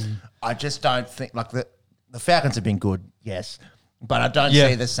card up. I just don't think, like, the Falcons have been good, yes, but I don't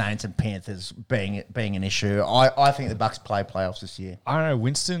see the Saints and Panthers being an issue. I think the Bucks play playoffs this year. I don't know,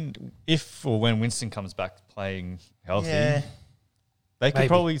 Winston, if or when Winston comes back playing healthy, they could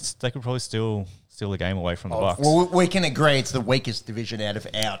probably steal the game away from the Bucks. Well, we can agree it's the weakest division out of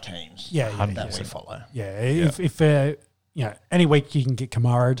our teams. That we follow. If any week you can get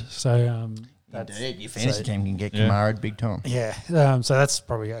Kamara, so indeed, your fantasy team can get Kamara big time. So that's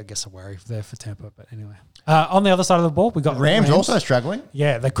probably, I guess, a worry there for Tampa. But anyway, on the other side of the ball, we got the Rams also struggling.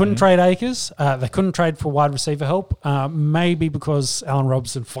 Yeah, they couldn't trade Akers. They couldn't trade for wide receiver help. Maybe because Allen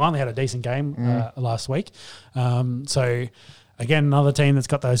Robinson finally had a decent game last week. So again, another team that's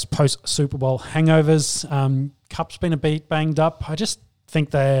got those post Super Bowl hangovers. Cup's been a bit banged up. I just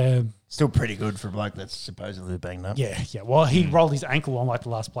think they're still pretty good for a bloke that's supposedly banged up. Yeah. Well, he rolled his ankle on like the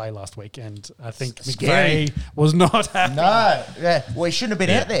last play last week, and I think McVay was not happy. No, well, he shouldn't have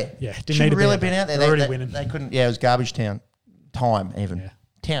been out there. Yeah, shouldn't really been out there. They're already winning. They couldn't. Yeah, it was garbage time even. Yeah.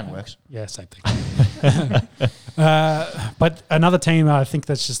 Town works. Yeah, same thing. But another team I think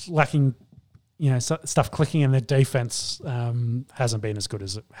that's just lacking, stuff clicking, and their defense hasn't been as good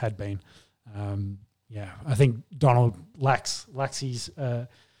as it had been. I think Donald lacks his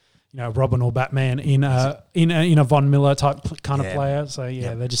Robin or Batman in a Von Miller type kind of player. So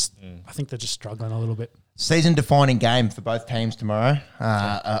they're just I think they're just struggling a little bit. Season defining game for both teams tomorrow.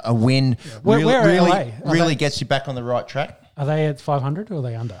 A win really gets you back on the right track. Are they at 500 or are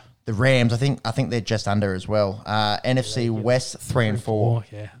they under? The Rams, I think they're just under as well. NFC West 3-4.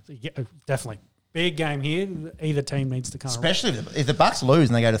 Yeah, definitely. Big game here. Either team needs to come. Especially if the Bucks lose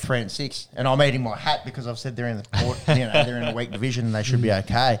and they go to 3-6, and I'm eating my hat because I've said they're in the court, they're in a weak division and they should be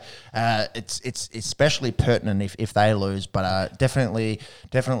okay. It's especially pertinent if they lose, but definitely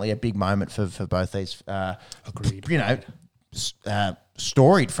a big moment for both these. Agreed.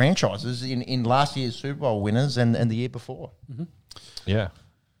 Storied franchises in last year's Super Bowl winners and the year before. Mm-hmm. Yeah.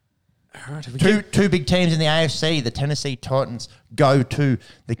 All right, two big teams in the AFC. The Tennessee Titans go to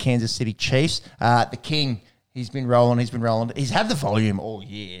the Kansas City Chiefs. The King He's been rolling. He's had the volume all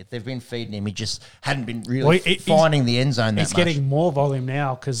year. They've been feeding him. He just hadn't been really finding the end zone that much. He's getting more volume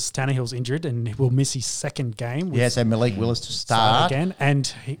now because Tannehill's injured and will miss his second game. So Malik Willis to start again.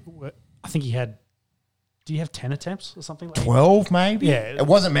 And I think he had... Do you have 10 attempts or something like that? 12 maybe? Yeah. It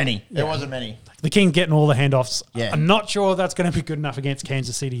wasn't many. Yeah. It wasn't many. The Kings getting all the handoffs. Yeah. I'm not sure that's going to be good enough against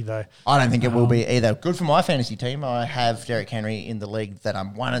Kansas City, though. I don't think it will be either. Good for my fantasy team. I have Derrick Henry in the league that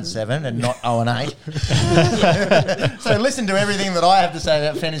I'm 1-7 and not 0-8. So listen to everything that I have to say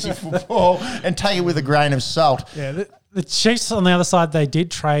about fantasy football and take it with a grain of salt. Yeah, the Chiefs on the other side, they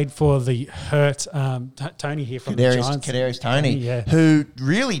did trade for the hurt Tony here from the Giants. Kadarius Toney, who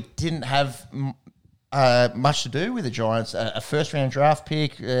really didn't have... much to do with the Giants. A first-round draft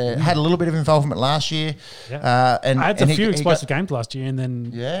pick, had a little bit of involvement last year. Yeah. And had a few explosive games last year, and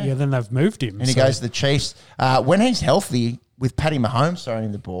then then they've moved him. And he goes to the Chiefs. When he's healthy, with Patty Mahomes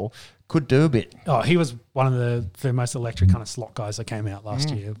throwing the ball, could do a bit. Oh, he was one of the most electric kind of slot guys that came out last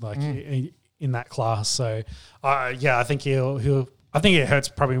year, in that class. So, I think he'll. I think it hurts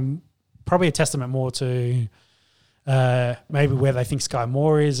probably a testament more to. Maybe where they think Sky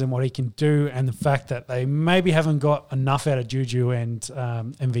Moore is and what he can do, and the fact that they maybe haven't got enough out of Juju and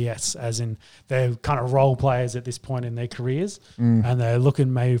MVS, as in they're kind of role players at this point in their careers, and they're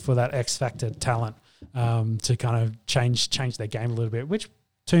looking maybe for that X factor talent to kind of change their game a little bit, which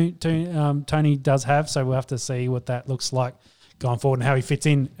Tony does have. So we'll have to see what that looks like going forward and how he fits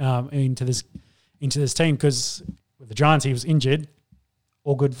into this team, because with the Giants he was injured.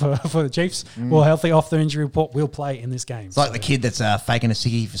 All good for the Chiefs. All healthy, off the injury report, will play in this game. It's like the kid that's faking a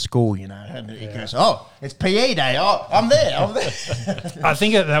sickie for school, and he goes, "Oh, it's PE day. Oh, I'm there. I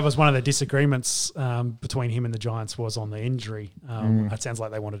think that was one of the disagreements between him and the Giants was on the injury. It sounds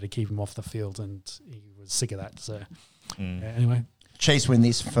like they wanted to keep him off the field, and he was sick of that. So, anyway. Chiefs win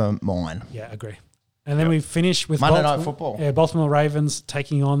this for mine. Yeah, agree. And then we finish with Monday Night Football. Yeah, Baltimore Ravens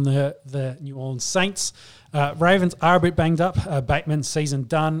taking on the New Orleans Saints. Ravens are a bit banged up. Bateman's season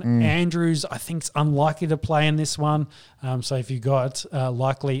done. Andrews, I think, is unlikely to play in this one. So if you got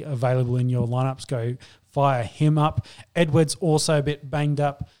likely available in your lineups, go fire him up. Edwards also a bit banged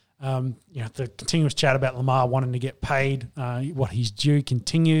up. The continuous chat about Lamar wanting to get paid, what he's due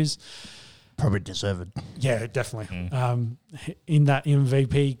continues. Probably deserved. Yeah, definitely. In that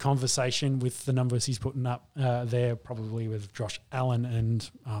MVP conversation with the numbers he's putting up there, probably with Josh Allen and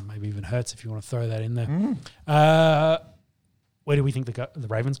maybe even Hurts, if you want to throw that in there. Where do we think the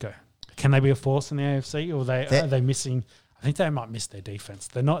Ravens go? Can they be a force in the AFC, or are they missing? I think they might miss their defense.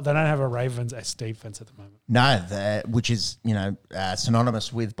 They don't have a Ravens-esque defense at the moment. No, which is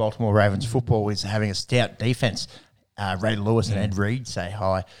synonymous with Baltimore Ravens football, is having a stout defense. Ray Lewis and Ed Reed say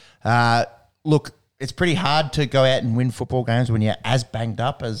hi. Look, it's pretty hard to go out and win football games when you're as banged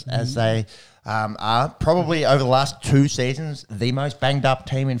up as they are. Probably over the last 2 seasons, the most banged up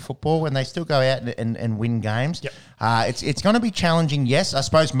team in football, when they still go out and win games. Yep. It's going to be challenging, yes. I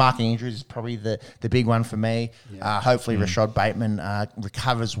suppose marking injuries is probably the big one for me. Yeah. Hopefully Rashad Bateman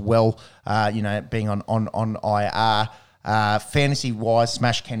recovers well, being on IR. Fantasy-wise,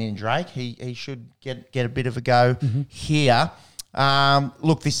 smash Kenyon Drake. He should get a bit of a go here.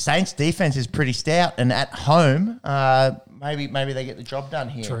 Look, this Saints defense is pretty stout, and at home, maybe they get the job done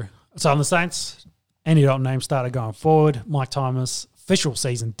here. True. So on the Saints, Andy Dalton name started going forward. Mike Thomas, official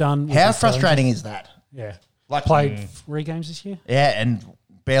season done. How frustrating is that? Yeah. Played 3 games this year? Yeah, and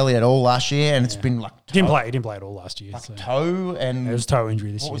barely at all last year, and it's been like he didn't play at all last year. Toe and it was toe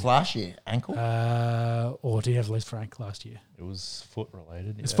injury this year. What was last year? Ankle? Or did he have Liz Frank last year? It was foot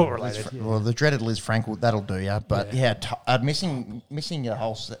related. It's foot related. Well, the dreaded Liz Frank, that'll do you. But missing your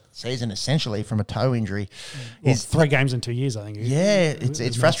whole season essentially from a toe injury is 3 games in 2 years, I think. Yeah,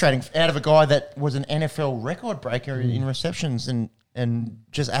 it's frustrating. Out of a guy that was an NFL record breaker in receptions and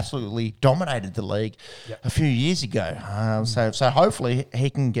just absolutely dominated the league a few years ago. So hopefully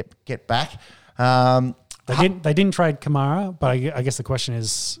he can get back. They didn't trade Kamara, but I guess the question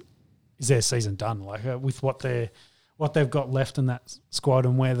is their season done? Like with what they've got left in that squad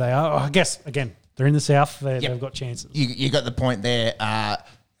and where they are. I guess again they're in the South. They've got chances. You got the point there.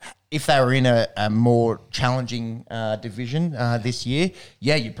 If they were in a more challenging division this year,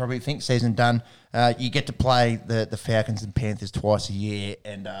 you'd probably think season done. You get to play the Falcons and Panthers twice a year,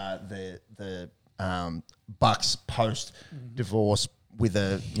 and the Bucks post divorce with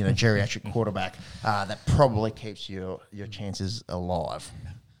a geriatric quarterback that probably keeps your chances alive.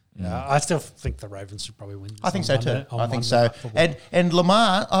 Yeah, I still think the Ravens should probably win. I think so too. I think so. And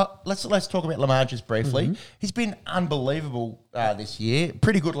Lamar, let's talk about Lamar just briefly. He's been unbelievable this year.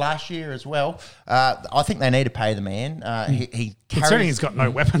 Pretty good last year as well. I think they need to pay the man. Considering he's got no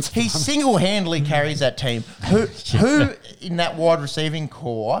weapons. He single-handedly carries that team. Who in that wide receiving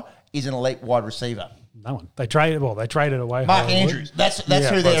core is an elite wide receiver? No one. They traded away. Mark Andrews. That's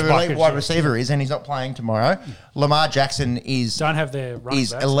who their elite wide receiver is, and he's not playing tomorrow. Lamar Jackson don't have their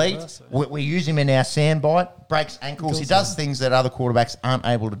is elite. Either, so. We use him in our sandbite, breaks ankles. He does things that other quarterbacks aren't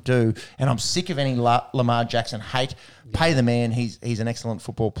able to do, and I'm sick of any Lamar Jackson hate. Pay the man. He's an excellent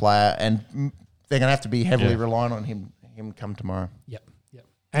football player, and they're going to have to be heavily reliant on him come tomorrow. Yep.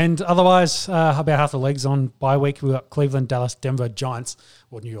 And otherwise, about half the legs on bye week, we've got Cleveland, Dallas, Denver, Giants,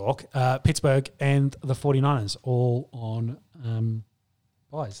 or New York, Pittsburgh, and the 49ers all on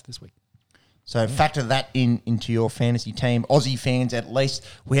byes this week. So factor that into your fantasy team. Aussie fans, at least,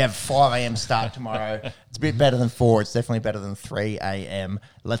 we have 5 a.m. start tomorrow. It's a bit better than 4. It's definitely better than 3 a.m.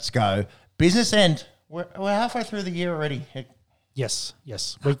 Let's go. Business end. We're halfway through the year already. Yes.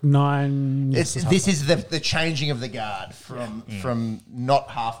 Week 9. This is the changing of the guard from not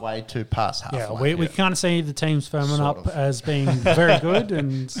halfway to past halfway. Yeah, we kind of see the teams firming up as being very good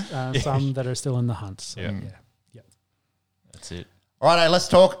and some that are still in the hunt. So, yeah. That's it. All right, let's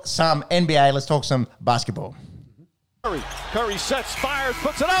talk some NBA. Let's talk some basketball. Curry sets, fires,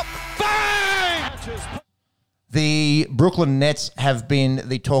 puts it up. Bang! The Brooklyn Nets have been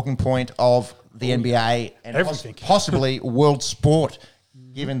the talking point of the NBA and possibly world sport,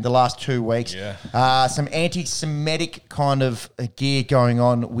 given the last 2 weeks. Yeah. Some anti-Semitic kind of gear going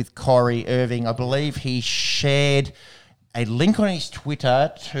on with Kyrie Irving. I believe he shared a link on his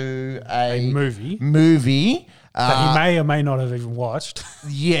Twitter to a movie that he may or may not have even watched.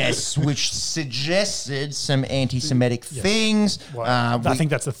 Yes, which suggested some anti-Semitic things. Well, I think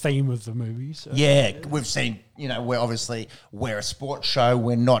that's the theme of the movie. So. Yeah, we've seen, we're a sports show.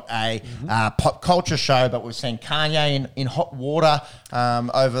 We're not a pop culture show, but we've seen Kanye in hot water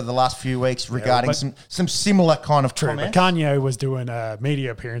over the last few weeks regarding some similar kind of comments. But Kanye was doing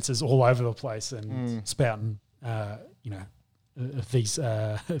media appearances all over the place and spouting,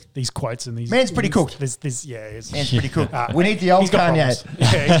 these quotes and these. Man's pretty cooked. Man's pretty cooked. We need the old Kanye.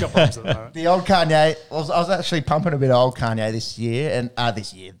 He's got problems at the moment. The old Kanye. I was actually pumping a bit of old Kanye this year and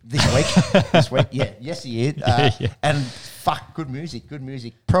this week. Yes, he is. And fuck, good music.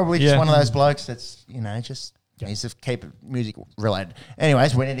 Probably just one of those blokes that's just. Needs to keep it music related.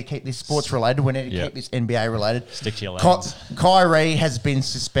 Anyways, we need to keep this sports related. We need to keep this NBA related. Stick to your lanes. Kyrie has been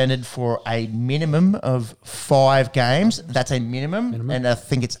suspended for a minimum of 5 games. That's a minimum. And I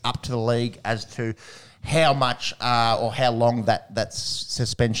think it's up to the league as to how much or how long that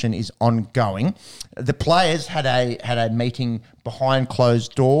suspension is ongoing. The players had a meeting behind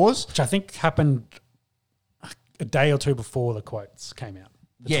closed doors, which I think happened a day or two before the quotes came out.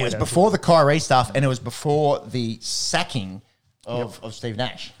 It was before the Kyrie stuff, and it was before the sacking of Steve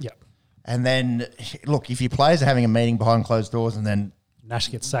Nash. Yep. And then, look, if your players are having a meeting behind closed doors and then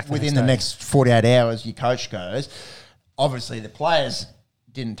Nash gets sacked within the next 48 hours, your coach goes, obviously the players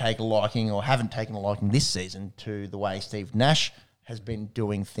didn't take a liking or haven't taken a liking this season to the way Steve Nash has been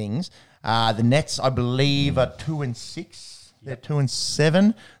doing things. The Nets, I believe, are 2-6. They're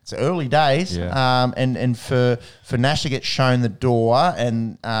 2-7. It's early days, and for Nash to get shown the door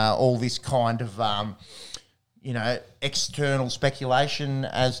and all this kind of external speculation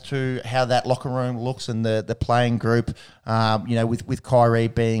as to how that locker room looks and the playing group, with Kyrie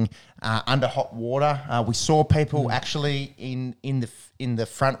being under hot water. We saw people actually in the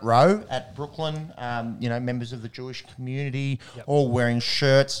front row at Brooklyn, members of the Jewish community, all wearing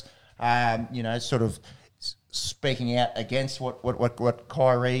shirts, sort of speaking out against what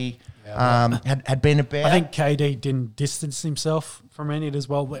Kyrie had been about. I think KD didn't distance himself from any as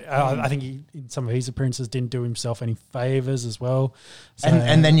well. I think he, in some of his appearances, didn't do himself any favours as well. So,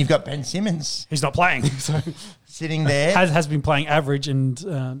 and then you've got Ben Simmons. He's not playing. So sitting there. Has been playing average and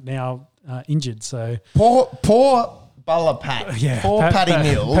now injured. So Poor Butler Pat. Poor Patty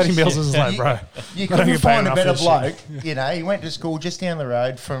Mills. Patty Mills was like, bro. You couldn't find a better bloke. He went to school just down the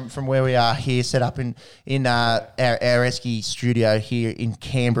road from where we are here, set up in our Esky studio here in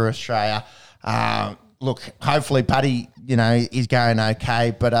Canberra, Australia. Look, hopefully Patty, is going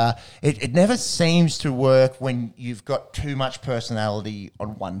okay, but it never seems to work when you've got too much personality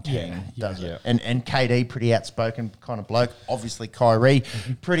on one team, does it? And KD, pretty outspoken kind of bloke. Obviously Kyrie,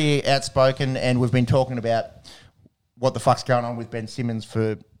 pretty outspoken, and we've been talking about what the fuck's going on with Ben Simmons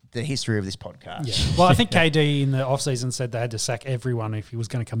for the history of this podcast. Yeah. Well, I think KD in the offseason said they had to sack everyone if he was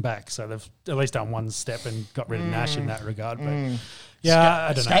going to come back. So they've at least done one step and got rid of Nash in that regard. But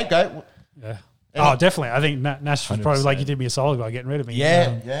I don't know. Scapegoat. Yeah. Oh, definitely. I think Nash was probably like, you did me a solid by getting rid of me.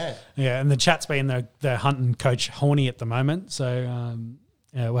 Yeah. And the chat's been they're hunting Coach Horney at the moment. So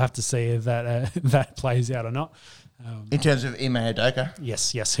we'll have to see if that plays out or not. In terms of Ime Udoka.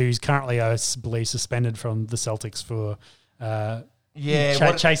 Yes. Who's currently, I believe, suspended from the Celtics for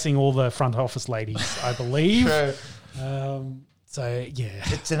chasing all the front office ladies, I believe. True.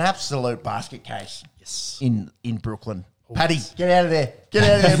 It's an absolute basket case. Yes. In Brooklyn. Paddy, get out of there. Get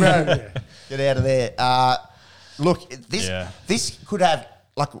out of there, bro. Get out of there. Look, this could have,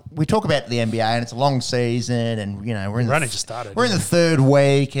 like, we talk about the NBA and it's a long season and, you know, we're only just started. We're in the third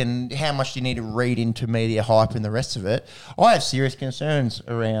week and how much do you need to read into media hype and the rest of it? I have serious concerns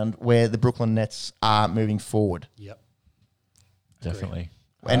around where the Brooklyn Nets are moving forward. Yep. Definitely.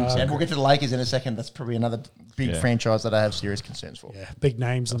 And we'll get to the Lakers in a second. That's probably another big franchise that I have serious concerns for. Yeah, big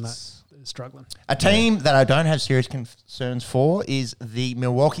names on that. Struggling. A team that I don't have serious concerns for is the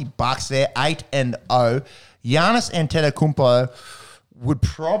Milwaukee Bucks. They're 8-0. Giannis Antetokounmpo would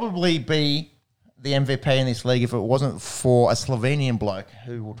probably be the MVP in this league if it wasn't for a Slovenian bloke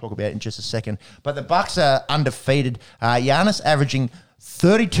who we'll talk about in just a second. But the Bucks are undefeated. Giannis averaging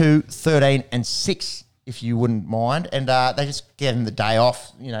 32, 13, and 6, if you wouldn't mind. And they just gave him the day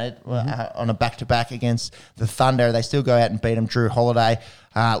off, you know, on a back-to-back against the Thunder. They still go out and beat him. Drew Holiday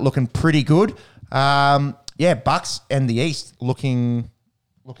looking pretty good. Bucks and the East looking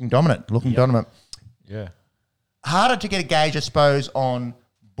dominant. Dominant. Yeah. Harder to get a gauge, I suppose, on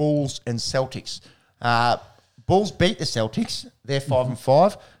Bulls and Celtics. Bulls beat the Celtics. They're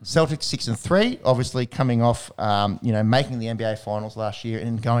 5-5. Celtics 6-3. Obviously coming off, making the NBA Finals last year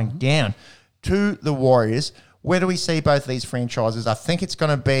and going down to the Warriors. Where do we see both these franchises? I think it's going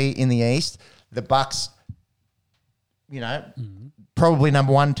to be in the East. The Bucks, probably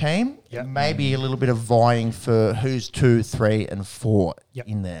number one team. Yep. Maybe a little bit of vying for who's 2, 3, and 4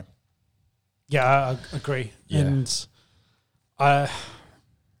 in there. Yeah, I agree. Yeah. And I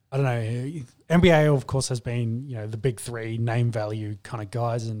don't know. NBA, of course, has been, the big three name value kind of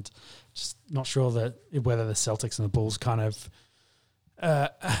guys, and just not sure that whether the Celtics and the Bulls kind of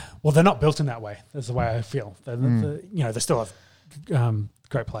they're not built in that way. That's the way I feel. They still have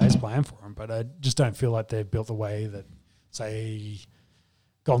great players playing for them, but I just don't feel like they're built the way that, say,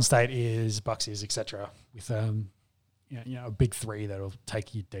 Golden State is, Bucks is, etc. With a big three that'll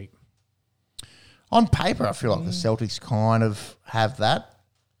take you deep. On paper, I feel like the Celtics kind of have that.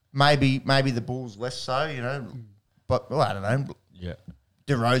 Maybe the Bulls less so, But I don't know. Yeah.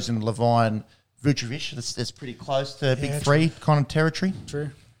 DeRozan, Levine, Vucevic, that's pretty close to big three kind of territory. True.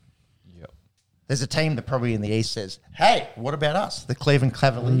 Yep. There's a team that probably in the East says, hey, what about us? The Cleveland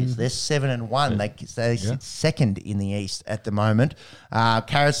Cavaliers. They're 7-1. They sit second in the East at the moment.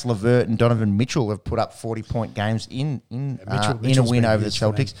 Karis LeVert and Donovan Mitchell have put up 40-point games in a win over the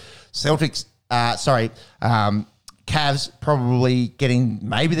Celtics. Cavs probably getting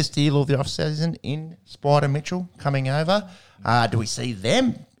maybe the steal of the offseason in Spider Mitchell coming over. Do we see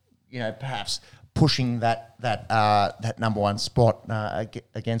them, perhaps pushing that number one spot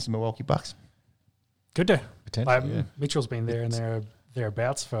against the Milwaukee Bucks? Good to. Potentially, Mitchell's been there and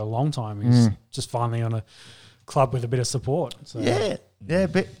thereabouts for a long time. He's just finally on a club with a bit of support. So. Yeah,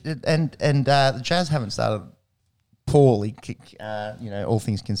 but the Jazz haven't started poorly, all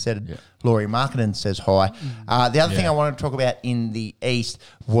things considered. Yeah. Laurie Markkinen says hi. The other thing I wanted to talk about in the East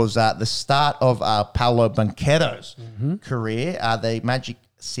was the start of Paolo Banchero's career. The Magic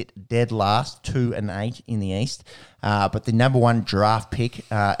sit dead last, 2-8 in the East, but the number one draft pick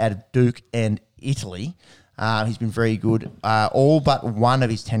out of Duke and Italy. He's been very good. All but one of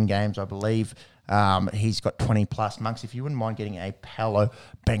his 10 games, I believe, he's got 20-plus. Monks, if you wouldn't mind getting a Paolo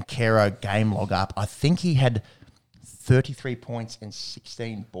Banchero game log up, I think he had 33 points and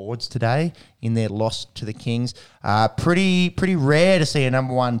 16 boards today in their loss to the Kings. Pretty rare to see a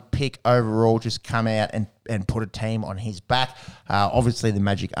number one pick overall just come out and put a team on his back. Obviously, the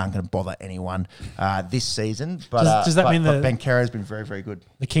Magic aren't going to bother anyone this season. But does that mean that Banchero's been very, very good?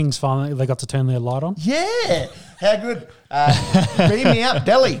 The Kings finally, they got to turn their light on? Yeah. How good. Beam me up,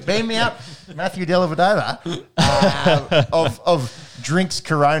 Delhi. Beam me up, Matthew Dellavedova, of drinks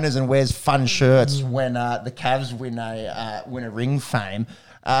Coronas and wears fun shirts when the Cavs win a ring fame.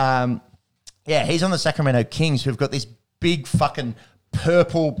 He's on the Sacramento Kings, who've got this big fucking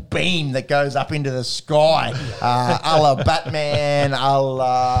purple beam that goes up into the sky, a la Batman, a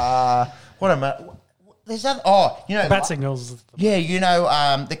la there's other. Oh, you know, Bat signals. Yeah, you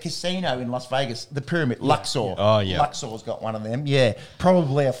know, the casino in Las Vegas, the Pyramid, Luxor. Oh, yeah. Luxor's got one of them. Yeah,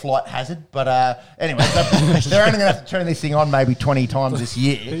 probably a flight hazard. But anyway, they're only going to have to turn this thing on maybe 20 times this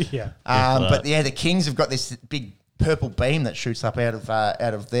year. Yeah. But yeah, the Kings have got this big purple beam that shoots up out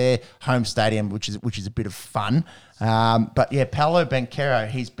of their home stadium, which is a bit of fun. But yeah, Paolo Banchero,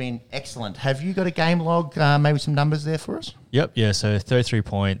 he's been excellent. Have you got a game log, maybe some numbers there for us? Yep, yeah, so 33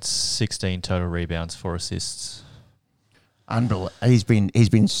 points, 16 total rebounds, 4 assists. Unbelievable. He's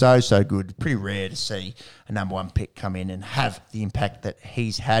been so good. Pretty rare to see a number one pick come in and have the impact that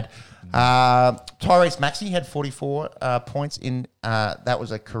he's had. Tyrese Maxey had 44 points in. That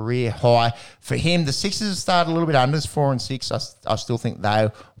was a career high for him. The Sixers started a little bit under, 4 and 6. I still think they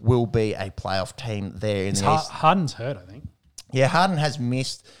will be a playoff team there in the East. Harden's hurt, I think. Yeah, Harden has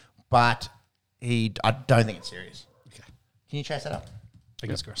missed, but I don't think it's serious. Okay. Can you chase that up?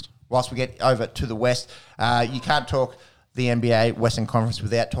 Fingers crossed. Whilst we get over to the West, you can't talk the NBA Western Conference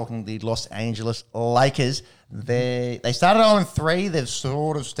without talking the Los Angeles Lakers. They started 0-3. They've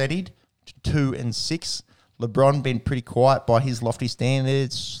sort of steadied to 2 and 6. LeBron been pretty quiet by his lofty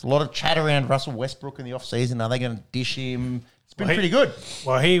standards. A lot of chat around Russell Westbrook in the offseason. Are they going to dish him? It's been pretty good.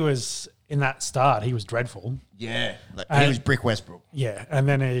 Well, he was in that start. He was dreadful. Yeah, he was Brick Westbrook. Yeah, and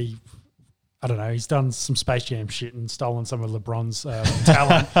then I don't know, he's done some Space Jam shit and stolen some of LeBron's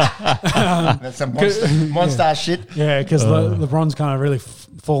talent. That's some monster shit. Yeah, because LeBron's kind of really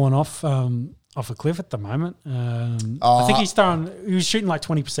fallen off a cliff at the moment. I think he was shooting like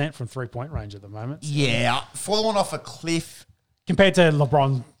 20% from 3-point range at the moment. So. Yeah, fallen off a cliff compared to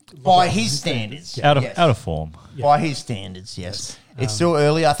LeBron. By his standards. Out of form. Yeah. By his standards, yes. It's still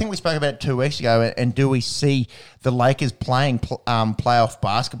early. I think we spoke about it 2 weeks ago. And do we see the Lakers playing playoff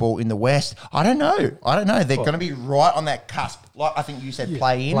basketball in the West? I don't know. They're going to be right on that cusp. Like I think you said,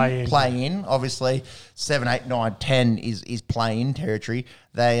 play in. Obviously, 7, 8, 9, 10 is play in territory.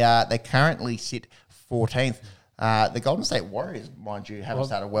 They currently sit 14th. The Golden State Warriors, mind you, haven't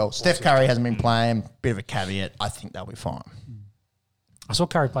started well. Steph Curry hasn't been playing. Bit of a caveat. I think they'll be fine. I saw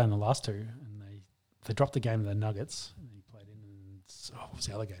Curry play in the last two, and they dropped the game to the Nuggets. And he played in, and what was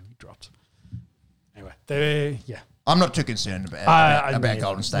the other game he dropped? Anyway, I'm not too concerned about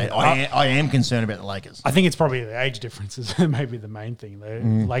Golden State. I am concerned about the Lakers. I think it's probably the age differences, maybe the main thing.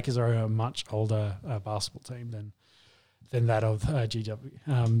 The Lakers are a much older basketball team than that of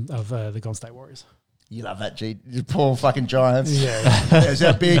GW of the Golden State Warriors. You love that, G. You poor fucking Giants. Yeah, there's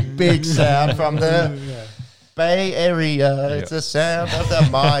a big sound from the Bay Area. It's the sound of the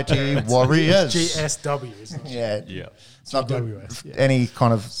mighty Warriors. GSW, isn't it? Yeah. It's not good. Any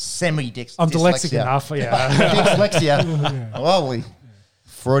kind of semi-dyslexia. I'm dyslexic enough, Dyslexia. Holy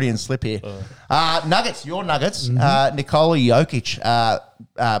Freudian slip here. Nuggets, your Nuggets. Nikola Jokic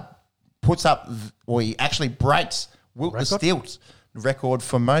puts up, or he actually breaks Wilt the Stilt's record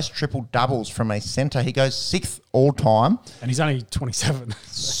for most triple doubles from a centre. He goes 6th all time, and he's only 27.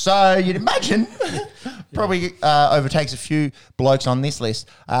 So you'd imagine probably overtakes a few blokes on this list.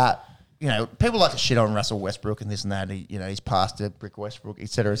 People like to shit on Russell Westbrook and this and that. He's passed it, Brick Westbrook,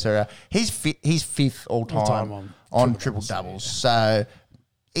 etc., etc. He's 5th all time on triple doubles. So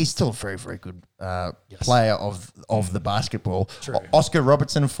he's still a very, very good player of the basketball. True. Oscar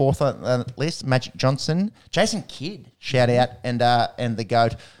Robertson, 4th on the list. Magic Johnson. Jason Kidd, shout out. And the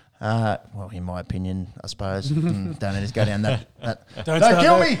GOAT. In my opinion, I suppose. Don't just go down that. Don't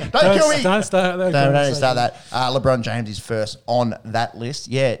kill me. Don't start that. LeBron James is first on that list.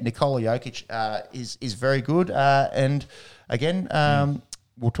 Yeah, Nikola Jokic is very good. And again,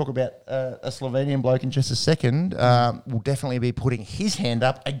 we'll talk about a Slovenian bloke in just a second. We'll definitely be putting his hand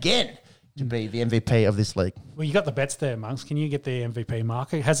up again to be the MVP of this league. Well, you got the bets there, Monks. Can you get the MVP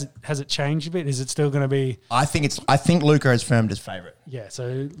marker? Has it changed a bit? Is it still going to be? I think Luka has firmed as favourite. Yeah,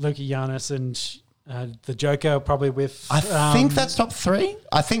 so Luka, Giannis, and the Joker probably with. I think that's top 3.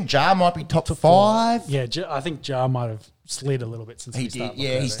 I think Ja might be top 5. Yeah, I think Ja might have slid a little bit since he did.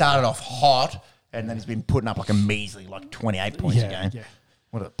 Yeah, he started off hot, and then he's been putting up like a measly 28 points a game. Yeah.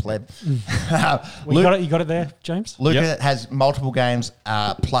 What a pleb. You got it there, James? Luka has multiple games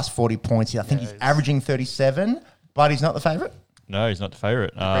plus 40 points. I think he's averaging 37, but he's not the favourite. No, he's not the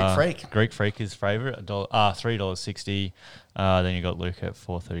favourite. Greek Freak is favourite, $3.60. Then you got Luka at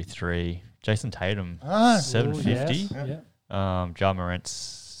 $4.33. Jason Tatum, $7.50. Ja Morant's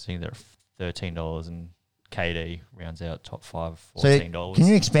sitting there at $13, and KD rounds out top 5, $14. So can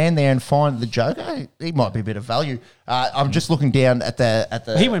you expand there and find the Joker? He might be a bit of value. I'm just looking down at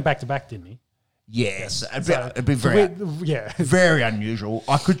the. He went back to back, didn't he? Yes, it'd be very, very unusual.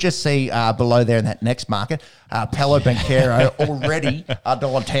 I could just see below there in that next market, Paolo Banchero already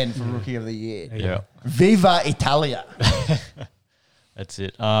 $1.10 for Rookie of the Year. Yeah. Viva Italia. That's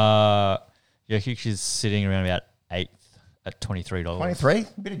it. Jokic is sitting around about 8th at $23. 23,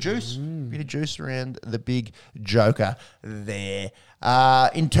 bit of juice. Bit of juice around the big joker there.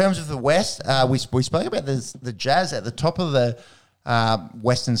 In terms of the West, we spoke about the Jazz at the top of the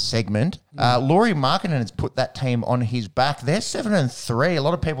Western segment. Lauri Markkanen has put that team on his back. They're 7-3. A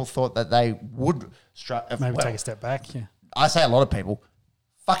lot of people thought that they would maybe take a step back. Yeah, I say a lot of people.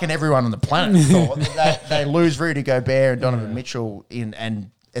 Fucking everyone on the planet thought that they lose Rudy Gobert and Donovan Mitchell and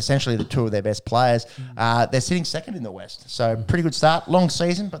essentially the two of their best players. They're sitting second in the West, so pretty good start. Long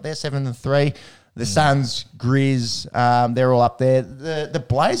season, but they're 7-3. The Suns, Grizz, they're all up there. The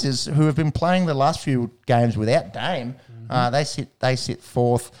Blazers, who have been playing the last few games without Dame, they sit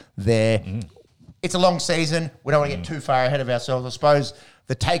fourth there. It's a long season. We don't want to get too far ahead of ourselves. I suppose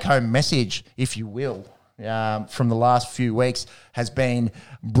the take-home message, if you will, from the last few weeks has been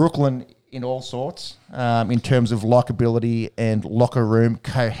Brooklyn in all sorts in terms of likability and locker room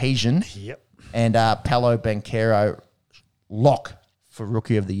cohesion. Yep. And Paolo Banchero lock for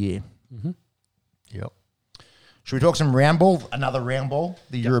Rookie of the Year. Yep. Should we talk some round ball? Another round ball,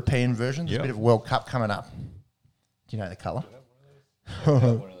 the European version. There's a bit of World Cup coming up. Do you know the colour?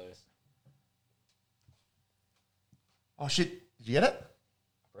 Oh, shit. Did you get it?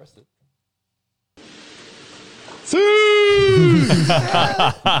 I pressed it.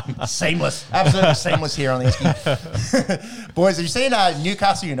 Seamless. Absolutely seamless here on the Esky. Boys, have you seen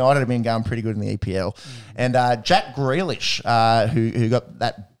Newcastle United have been going pretty good in the EPL? And Jack Grealish, who got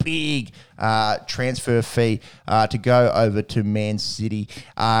that big transfer fee to go over to Man City,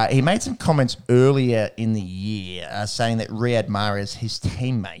 he made some comments earlier in the year saying that Riyad Mahrez, his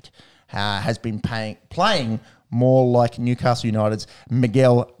teammate, has been playing more like Newcastle United's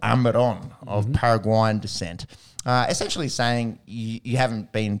Miguel Almiron of Paraguayan descent. Essentially saying you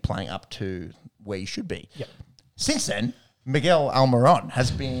haven't been playing up to where you should be. Yep. Since then, Miguel Almiron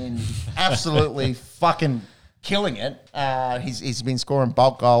has been absolutely fucking killing it. He's been scoring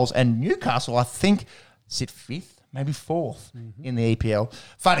bulk goals, and Newcastle, I think, sit fifth, maybe fourth in the EPL.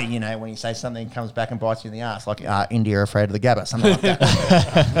 Funny, when you say something comes back and bites you in the ass, like India are afraid of the Gabba, something like that.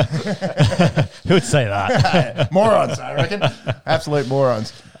 Who would say that? Morons, I reckon. Absolute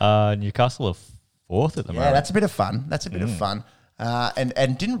morons. Newcastle are fourth at the moment. Yeah, that's a bit of fun.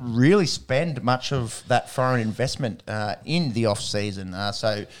 And didn't really spend much of that foreign investment in the off-season.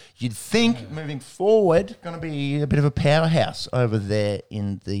 So you'd think moving forward, going to be a bit of a powerhouse over there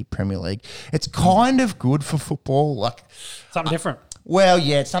in the Premier League. It's kind of good for football. Like something different. Well,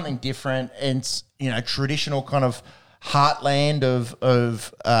 yeah, it's something different. And it's, traditional kind of heartland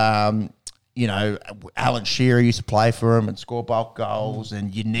of Alan Shearer used to play for him and score bulk goals,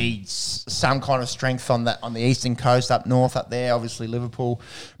 and you need some kind of strength on the eastern coast up north up there. Obviously, Liverpool,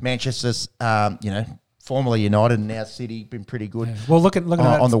 Manchester's, formerly United and now City, been pretty good. Yeah. Well, looking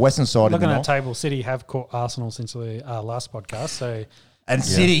on the western side. Looking at the table, City have caught Arsenal since the last podcast. So, and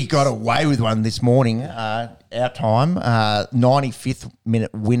City got away with one this morning, our time, 95th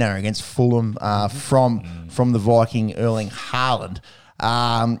minute winner against Fulham from the Viking Erling Haaland.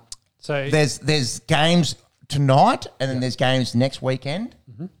 So there's games tonight, and then there's games next weekend,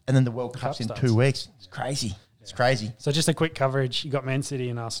 and then the World Cup's in 2 weeks. It's crazy. It's crazy. So just a quick coverage. You got Man City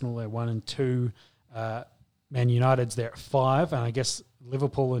and Arsenal there 1 and 2. Man United's there at 5, and I guess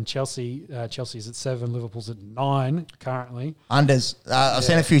Liverpool and Chelsea. Chelsea's at 7. Liverpool's at 9 currently. Unders. I've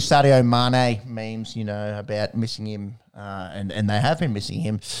seen a few Sadio Mane memes, about missing him. And they have been missing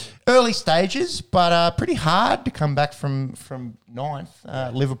him. Early stages, but pretty hard to come back from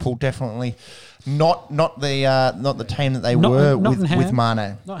 9th. Liverpool definitely not the team that they were with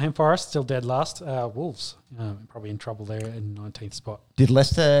Mane. Nottingham Forest still dead last. Wolves probably in trouble there in 19th spot. Did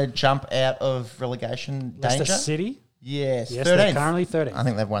Leicester jump out of relegation danger? Leicester City? Yes, 13th. They're currently 13th. I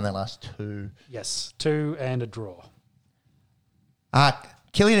think they've won their last 2. Yes, 2 and a draw.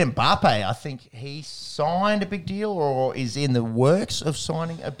 Kylian Mbappe, I think he signed a big deal or is in the works of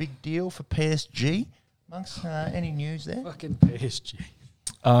signing a big deal for PSG. Monks, any news there? Fucking PSG.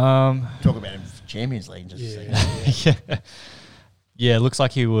 Talk about him for Champions League. Yeah, it looks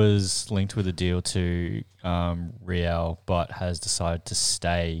like he was linked with a deal to Real, but has decided to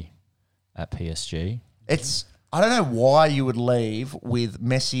stay at PSG. I don't know why you would leave with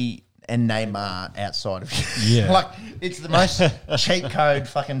Messi and Neymar outside of you. Yeah. Like, it's the most cheat code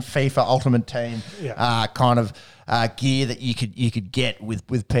fucking FIFA Ultimate Team kind of gear that you could get with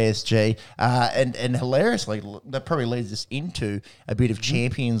PSG. And hilariously, that probably leads us into a bit of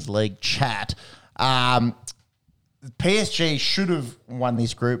Champions League chat. PSG should have won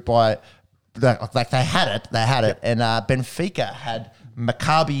this group by, like they had it, and Benfica had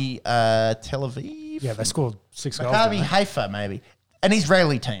Maccabi Tel Aviv. Yeah, they scored 6 goals. Maccabi Haifa, maybe, an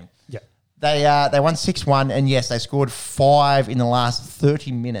Israeli team. Yeah. They won 6-1, and yes, they scored 5 in the last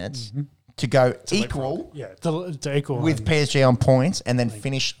 30 minutes to go equal. Yeah, to equal with PSG on points, and then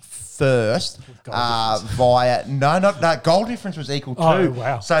finish first via goal difference was equal too. Oh,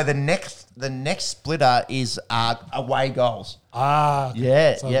 wow. So the next splitter is away goals.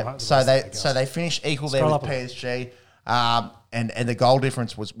 Okay. So they finish equal there with PSG. And the goal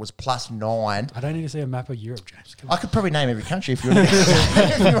difference was +9. I don't need to see a map of Europe, James. I could probably name every country if you want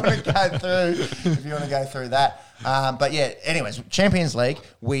to go through that. But yeah, anyways, Champions League,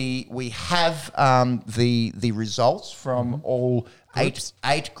 we have the results from all eight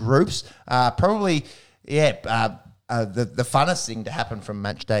groups. The funnest thing to happen from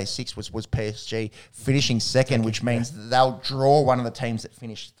match day 6 was PSG finishing second, which means they'll draw one of the teams that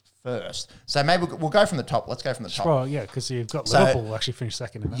finished first. So maybe we'll go from the top. Let's go from the top. Well, yeah, because you've got Liverpool actually finished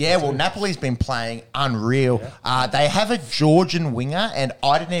second. In that Napoli's been playing unreal. Yeah. They have a Georgian winger, and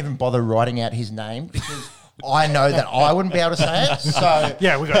I didn't even bother writing out his name because I know that I wouldn't be able to say it. So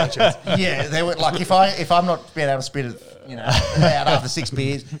yeah, we got a chance. Yeah, they were like if I'm not being able to spit it, out after 6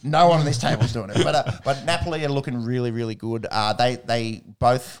 beers, no one on this table is doing it. But Napoli are looking really, really good. They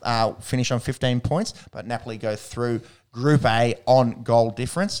both finish on 15 points, but Napoli go through Group A on goal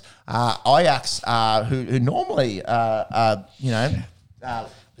difference. Ajax, who normally,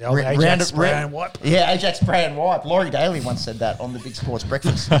 the old Ajax brand wipe. Yeah, Ajax brand wipe. Laurie Daly once said that on the Big Sports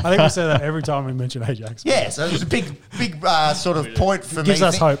Breakfast. I think we say that every time we mention Ajax. Yeah, so it was a big sort of point for me. Gives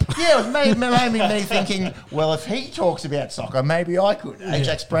us hope. Yeah, it made me thinking, well, if he talks about soccer, maybe I could.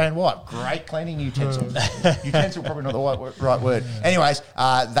 Ajax brand wipe. Great cleaning utensil. Utensil, probably not the right word. Anyways,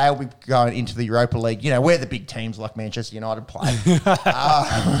 they'll be going into the Europa League. Where the big teams like Manchester United play.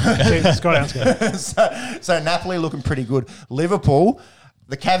 So Napoli looking pretty good. Liverpool,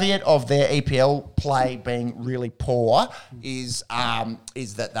 the caveat of their EPL play being really poor is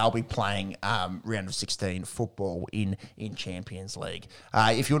that they'll be playing round of 16 football in Champions League.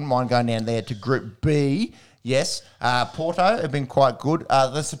 If you wouldn't mind going down there to Group B, yes, Porto have been quite good.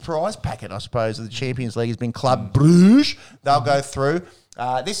 The surprise packet, I suppose, of the Champions League has been Club Brugge. They'll go through.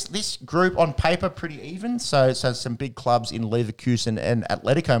 This group on paper pretty even, so some big clubs in Leverkusen and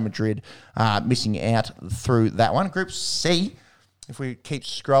Atletico Madrid missing out through that one. Group C, if we keep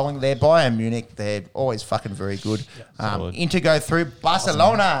scrolling there, Bayern Munich, they're always fucking very good. Inter go through.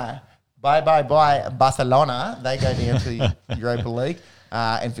 Barcelona, bye Barcelona. They go down to the Europa League.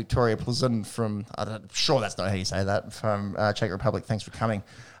 And Victoria Plzen from, I'm sure that's not how you say that, from Czech Republic. Thanks for coming.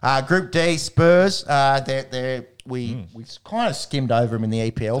 Group D, Spurs. We kind of skimmed over them in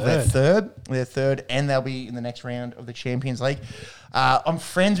the EPL. They're third, and they'll be in the next round of the Champions League. I'm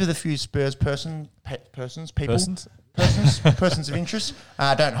friends with a few Spurs persons of interest.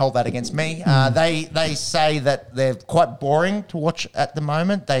 Don't hold that against me. They say that they're quite boring to watch at the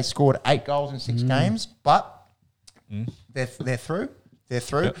moment. They scored 8 goals in 6 games, but they're through. They're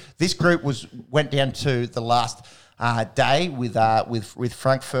through. Yep. This group went down to the last day with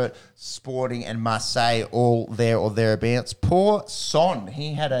Frankfurt, Sporting, and Marseille all there or thereabouts. Poor Son,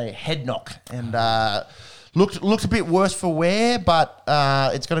 he had a head knock and looked a bit worse for wear, but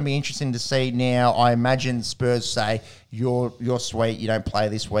it's going to be interesting to see now. I imagine Spurs say, you're sweet, you don't play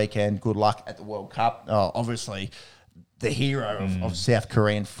this weekend, good luck at the World Cup. Obviously, the hero of South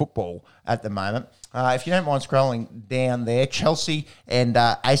Korean football at the moment. If you don't mind scrolling down there, Chelsea and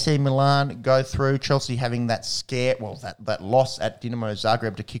AC Milan go through. Chelsea having that that loss at Dinamo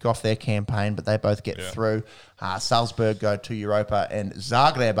Zagreb to kick off their campaign, but they both get through. Salzburg go to Europa, and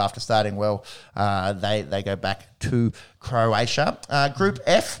Zagreb, after starting well, they go back to Croatia. Group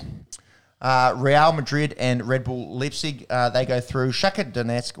F, Real Madrid and Red Bull Leipzig, they go through. Shakhtar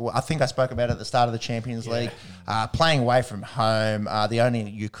Donetsk, I think I spoke about it at the start of the Champions League, playing away from home, the only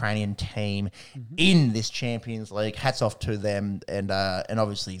Ukrainian team in this Champions League. Hats off to them, and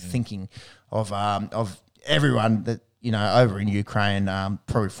obviously thinking of everyone that over in Ukraine,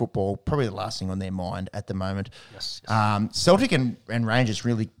 probably football, probably the last thing on their mind at the moment. Yes. Celtic and Rangers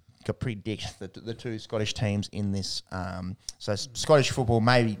really got pretty dicked, the two Scottish teams in this. So Scottish football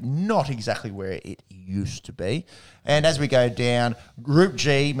maybe not exactly where it used to be. And as we go down, Group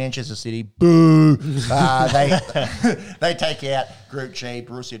G, Manchester City, boo. They take out Group G,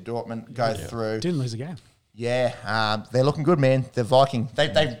 Borussia Dortmund go through. Didn't lose a game. Yeah, they're looking good, man. The Viking,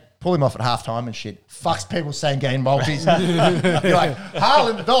 they pull him off at halftime and shit. Fucks people saying game multis. You're like,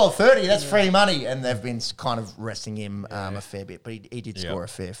 Harlan, $1.30, that's free money. And they've been kind of resting him a fair bit, but he did score a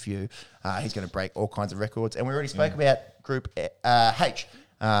fair few. He's going to break all kinds of records. And we already spoke about Group H.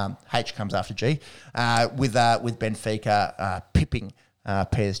 H comes after G with Benfica pipping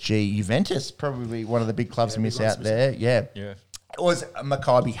PSG. Juventus, probably one of the big clubs to miss out there. Yeah. It was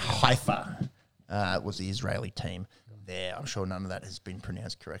Maccabi Haifa was the Israeli team. There, I'm sure none of that has been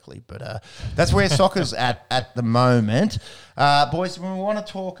pronounced correctly, but that's where soccer's at the moment. Boys, we want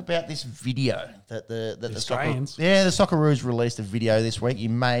to talk about this video that the Australians. the Socceroos released a video this week. You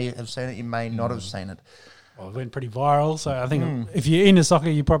may have seen it, you may not have seen it. Well, it went pretty viral, so I think if you're into soccer,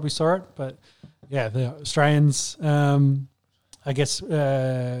 you probably saw it. But yeah, the Australians, I guess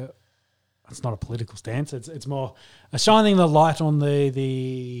it's not a political stance. It's more shining the light on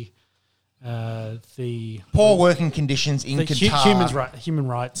the poor working conditions in Qatar, human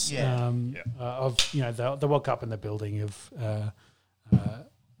rights of the World Cup and the building of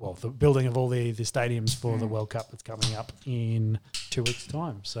the building of all the stadiums for the World Cup that's coming up in 2 weeks'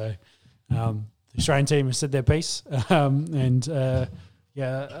 time. So the Australian team has said their piece, and I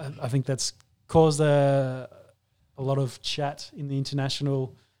think that's caused a lot of chat in the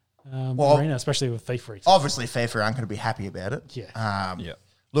international arena, especially with FIFA. Obviously, FIFA aren't going to be happy about it.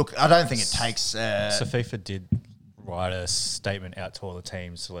 Look, I don't think it takes... so FIFA did write a statement out to all the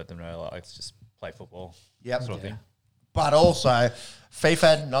teams to let them know, like, let's just play football. Yep. Sort of thing. But also,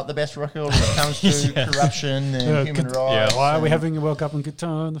 FIFA, not the best record when it comes to corruption and human rights. Why are we having a World Cup in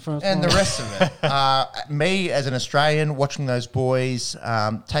Qatar in the first and the rest of it. Me, as an Australian, watching those boys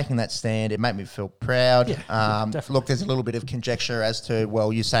taking that stand, it made me feel proud. Look, there's a little bit of conjecture as to,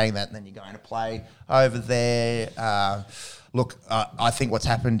 well, you're saying that and then you're going to play over there. Look, I think what's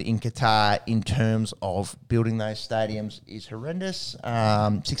happened in Qatar in terms of building those stadiums is horrendous.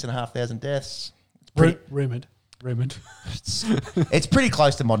 6,500 deaths. Rumoured. It's pretty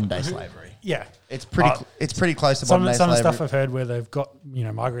close to modern day slavery. Yeah, it's pretty close to modern day slavery. Some of the stuff I've heard where they've got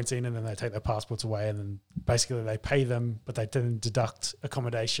migrants in and then they take their passports away and then basically they pay them, but they then deduct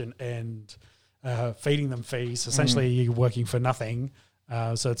accommodation and feeding them fees. Essentially, you're working for nothing.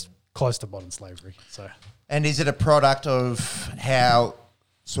 So it's close to modern slavery. So. And is it a product of how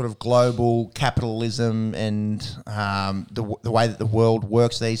sort of global capitalism and the way that the world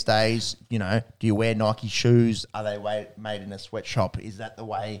works these days? Do you wear Nike shoes? Are they made in a sweatshop? Is that the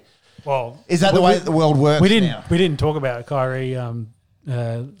way? Well, the way that the world works? We didn't talk about Kyrie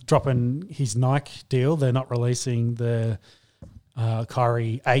dropping his Nike deal. They're not releasing the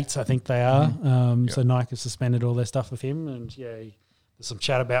Kyrie 8s. I think they are. So Nike has suspended all their stuff with him, and some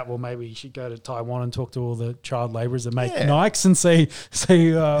chat about, well, maybe you should go to Taiwan and talk to all the child labourers that make Nikes and see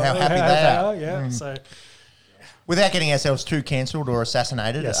how happy they are. So, without getting ourselves too cancelled or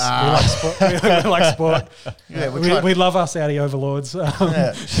assassinated, we like sport. We like sport. We love our Saudi overlords. I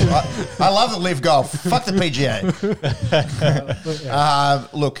love the Live Golf. Fuck the PGA.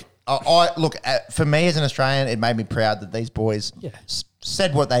 For me as an Australian, it made me proud that these boys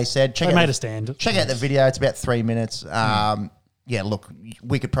said what they said. They made a stand. Check out the video. It's about 3 minutes. Look,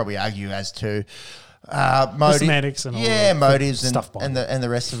 we could probably argue as to the semantics and all motives stuff and the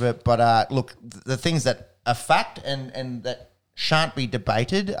rest of it. But look, the things that are fact and that shan't be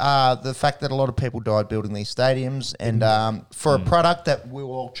debated are the fact that a lot of people died building these stadiums, and for a product that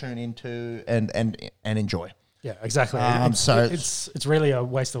we'll all tune into and enjoy. Yeah, exactly. It's really a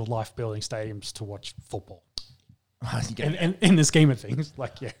waste of life building stadiums to watch football. And in the scheme of things,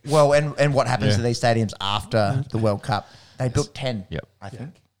 Well, and what happens to these stadiums after the World Cup? They built 10, I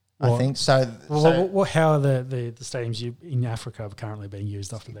think. I think so. How are the stadiums in Africa have currently being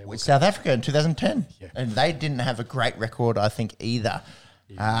used after their World Cup? South Africa in 2010, and they didn't have a great record, I think, either.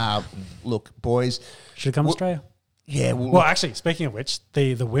 Look, boys, should come to Australia. Yeah. Well, actually, speaking of which,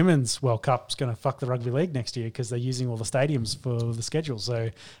 the Women's World Cup's going to fuck the rugby league next year because they're using all the stadiums for the schedule. So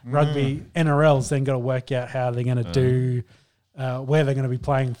rugby NRL's then got to work out how they're going to do where they're going to be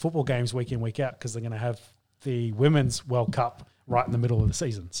playing football games week in, week out, because they're going to have the Women's World Cup right in the middle of the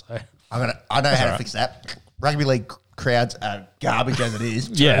season. So I know how to fix that. Rugby league crowds are garbage as it is.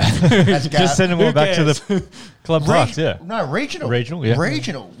 Just send them all back to the club parks. No, regional.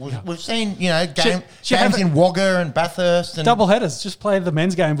 Regional. We've seen games in Wagga and Bathurst and double headers. Just play the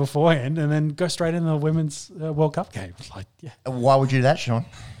men's game beforehand and then go straight into the Women's World Cup game. Why would you do that, Sean?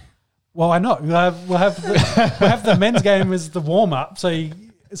 Well, why not? We'll have the men's game as the warm up. So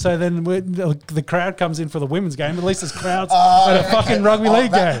So then the crowd comes in for the women's game. At least there's crowds at a fucking rugby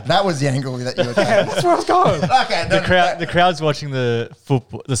league game. That was the angle that you were taking. Yeah, that's where I was going. Okay, The crowd's watching the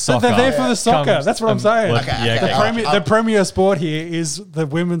football, the soccer. They're there for the soccer. That's what I'm saying. The premier sport here is the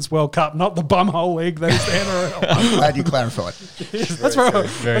Women's World Cup, not the bumhole league they stand around. I'm glad you clarified. That's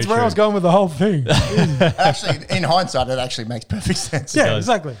where I was going with the whole thing. Actually, in hindsight, it actually makes perfect sense. Yeah,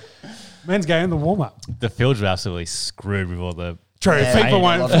 exactly. Men's game, the warm-up. The fields were absolutely screwed with all the... True. Yeah,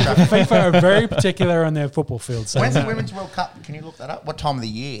 FIFA are very particular on their football field. So when's the Women's World Cup? Can you look that up? What time of the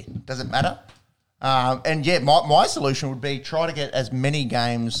year? Does it matter? And yeah, my solution would be try to get as many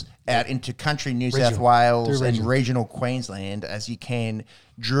games out into country New South Wales and regional Queensland as you can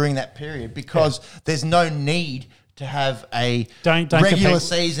during that period, because there's no need to have a regular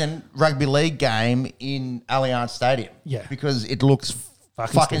season rugby league game in Allianz Stadium. Yeah. Because it looks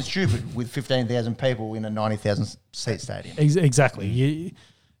fucking stupid with 15,000 people in a 90,000 seat stadium. Exactly.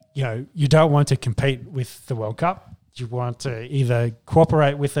 You don't want to compete with the World Cup. You want to either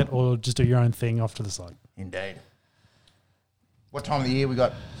cooperate with it or just do your own thing off to the side. Indeed. What time of the year we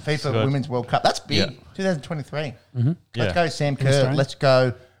got FIFA Women's World Cup? That's big. 2023. Mm-hmm. Let's go Sam Kerr. Let's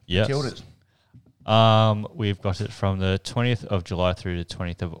go Tildas. We've got it from the 20th of July through the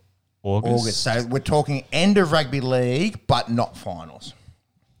 20th of August. So we're talking end of rugby league, but not finals.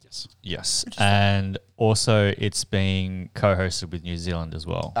 Yes. And also it's being co-hosted with New Zealand as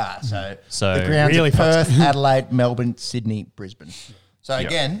well. So the grounds really are Perth, Adelaide, Melbourne, Sydney, Brisbane. So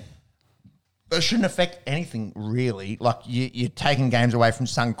again, it shouldn't affect anything really. Like you're taking games away from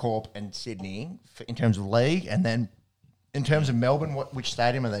Suncorp and Sydney in terms of league, and then in terms of Melbourne, which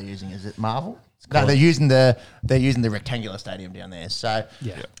stadium are they using? Is it Marvel? No, they're using the rectangular stadium down there. So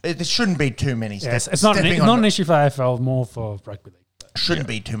there shouldn't be too many steps. It's not an issue for AFL, more for rugby league. Shouldn't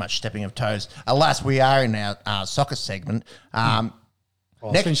be too much stepping of toes. Alas, we are in our soccer segment.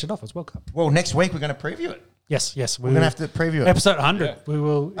 Let's finish it off as World Cup. Well, next week we're going to preview it. Yes. We're going to have to preview it. Episode 100. Yeah. We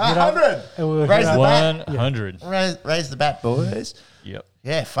will 100. Raise the bat. 100. Raise the bat, boys. Yep.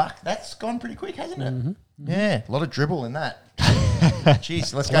 Yeah, fuck. That's gone pretty quick, hasn't it? Mm-hmm. Yeah, a lot of dribble in that.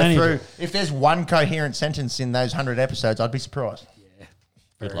 Jeez, let's go through. If there's one coherent sentence in those 100 episodes, I'd be surprised. Yeah.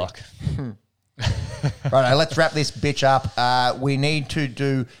 Good luck. Right, let's wrap this bitch up. We need to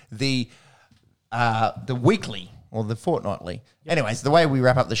do the weekly or the fortnightly. Yep. Anyways, the way we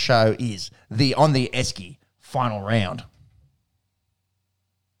wrap up the show is on the Esky final round.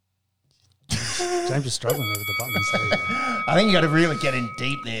 James is struggling over the buttons. I think you got to really get in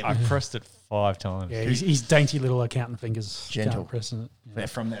deep there. I pressed it 5 times. Yeah, his dainty little accountant fingers. Gentle. Pressing it. Yeah.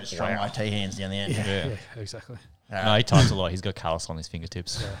 From those strong IT hands down the end. Yeah, exactly. No, he types a lot. He's got callus on his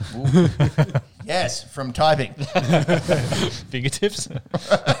fingertips. Yeah. Yes, from typing. Fingertips?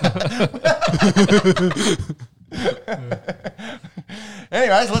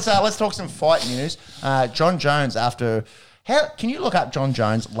 Anyways, let's talk some fight news. John Jones, can you look up John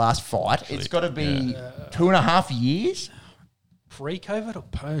Jones' last fight? It's got to be 2.5 years. Pre-COVID or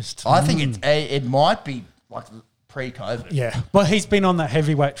post? I think it might be like pre-COVID. Yeah, but he's been on that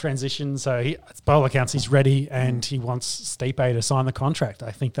heavyweight transition, so by all accounts he's ready, and he wants Stipe to sign the contract.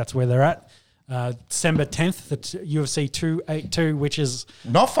 I think that's where they're at. December 10th, the UFC 282, which is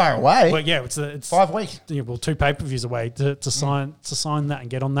not far away. Well, yeah, it's 5 weeks. Yeah, well, 2 pay-per-views away to sign that and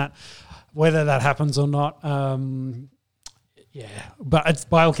get on that. Whether that happens or not, but it's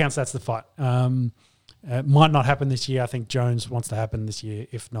by all accounts that's the fight. It might not happen this year. I think Jones wants to happen this year.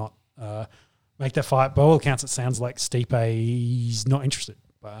 If not, make that fight. By all accounts, it sounds like Stipe's not interested.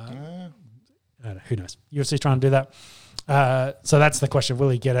 But I don't know, who knows? UFC's trying to do that. So that's the question. Will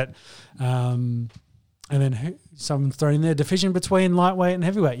he get it? And then someone's throwing in there division between lightweight and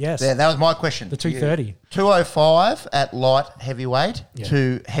heavyweight. Yes. Yeah, that was my question. The 230. 205 at light heavyweight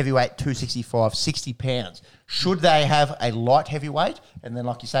to heavyweight 265, 60 pounds. Should they have a light heavyweight and then,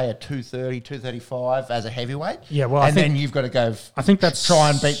 like you say, a 230, 235 as a heavyweight? Yeah, well, and then you've got to go. I think that's try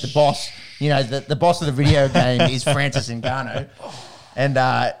and beat the boss. You know, the boss of the video game is Francis Ngannou, and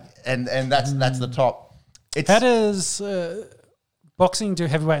that's the top. How does boxing do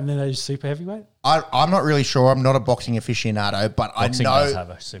heavyweight and then they do super heavyweight? I'm not really sure. I'm not a boxing aficionado, but boxing I know does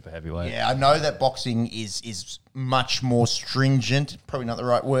have a super heavyweight. Yeah, I know that boxing is much more stringent. Probably not the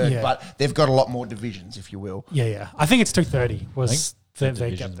right word, but they've got a lot more divisions, if you will. Yeah. I think it's 230 was the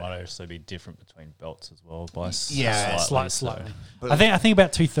divisions might also be different between belts as well. Slightly. I think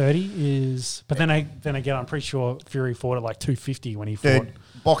about 230 is, but then again, I'm pretty sure Fury fought at like 250 when he fought.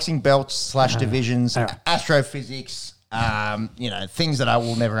 Boxing belts / divisions, astrophysics, things that I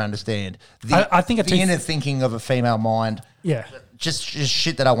will never understand. I think the inner thinking of a female mind. Yeah. Just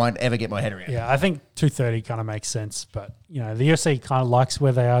shit that I won't ever get my head around. Yeah, I think 230 kind of makes sense. But, the UFC kind of likes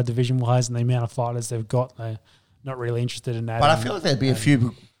where they are division-wise and the amount of fighters they've got. They're not really interested in that. But I feel like there'd be a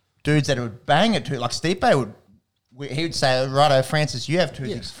few dudes that would bang it too. Like Stipe would say, righto, Francis, you have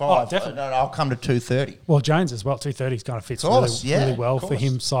 265. Oh, definitely. I'll come to 230. Well, Jones as well. 230 kind of fits really well for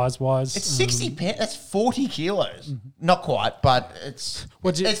him size-wise. It's 60 pounds. That's 40 kilos. Mm-hmm. Not quite, but it's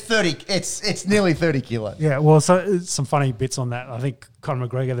 30. It's nearly 30 kilos. Yeah, well, so some funny bits on that. I think Conor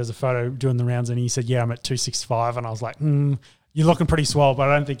McGregor, there's a photo doing the rounds and he said, yeah, I'm at 265. And I was like, you're looking pretty swole, but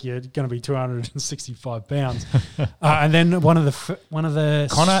I don't think you're going to be 265 pounds. And then one of the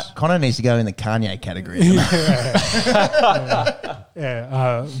Connor needs to go in the Kanye category.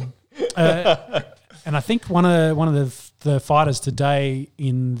 And I think one of the fighters today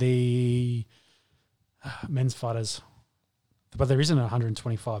in the men's fighters, but there isn't a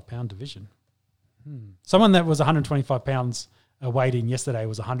 125 pound division. Someone that was 125 pounds weighed in yesterday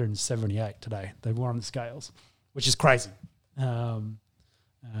was 178 today. They were on the scales, which is crazy. Or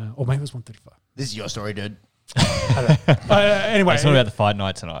maybe it was 135. This is your story, dude. Anyway, it's not about the fight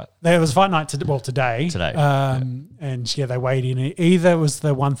night tonight. There was a fight night today. And they weighed in. Either it was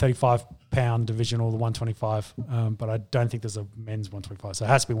the 135 pound division or the 125. But I don't think there's a men's 125, so it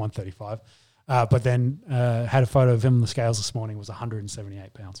has to be 135. But then had a photo of him on the scales this morning. Was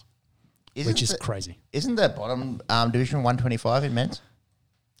 178 pounds, which is crazy. Isn't the bottom division 125 in men's?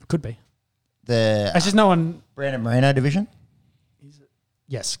 Could be. It's just no one. Brandon Moreno division.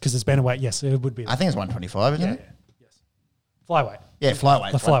 Yes, because it's been a weight. Yes, it would be. I think it's 125, isn't it? Yeah, yes. Flyweight. Yeah,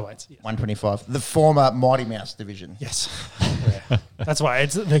 flyweight. The flyweights. Yes. 125. The former Mighty Mouse division. Yes. Yeah. That's why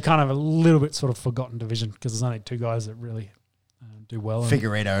they're kind of a little bit sort of forgotten division because there's only two guys that really do well.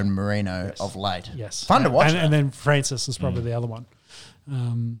 Figueiredo and Moreno of late. Yes. Fun to watch. And then Francis is probably the other one.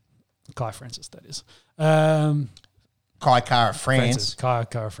 Kai Francis, that is. Kai Kara France. Kai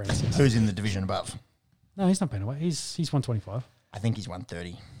Kara France. Yes. Who's in the division above? No, he's not been away. He's 125. I think he's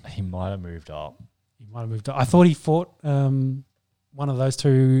 130. He might have moved up. I thought he fought one of those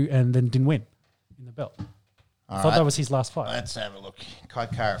two and then didn't win in the belt. I thought that was his last fight. Let's have a look. Kai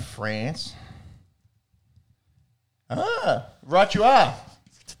Kara France. Right you are.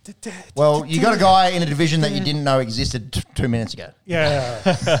 Well, you got a guy in a division that you didn't know existed 2 minutes ago. Yeah.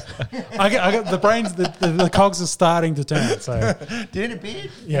 I got the brains, the cogs are starting to turn. So Did it appear?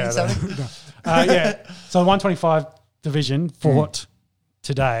 Yeah. So the 125 division fought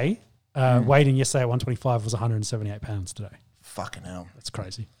today. Weighing yesterday at 125 was 178 pounds today. Fucking hell. That's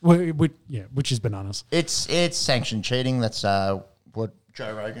crazy. Which is bananas. It's sanctioned cheating. That's what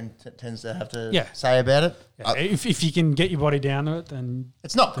Joe Rogan tends to have to say about it. Yeah. If you can get your body down to it, then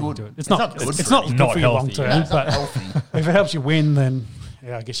it's not good. Do it. It's not good for you long term. But if it helps you win, then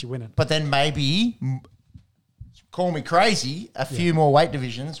I guess you win it. But then maybe, call me crazy, a few more weight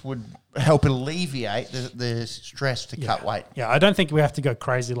divisions would help alleviate the stress to cut weight. Yeah, I don't think we have to go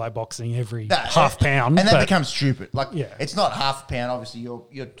crazy like boxing every half pound. And that becomes stupid. It's not half a pound. Obviously,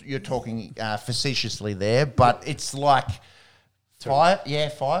 you're talking facetiously there, but it's like 5. Yeah,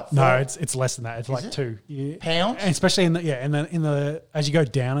 5. No, it's less than that. It's like 2 pounds, and especially in the as you go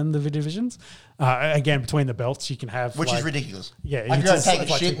down in the divisions. Again, between the belts, you can have which is ridiculous. Yeah, I can go take a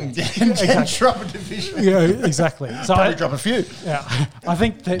shit and drop a division. Yeah, exactly. So probably drop a few. Yeah, I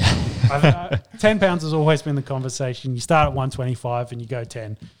think that 10 pounds has always been the conversation. You start at 125 and you go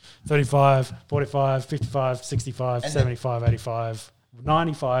 10, 35, 45, 55, 65, and 75, 85,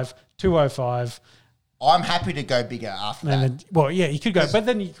 95, 205. I'm happy to go bigger after that. Then, you could go, but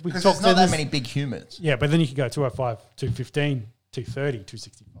then we talk. Because there's not that many big humans. Yeah, but then you could go 205, 215, 230,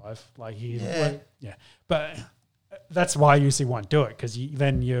 265. But that's why UC won't do it because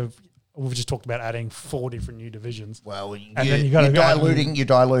we've just talked about adding 4 different new divisions. Well, you're diluting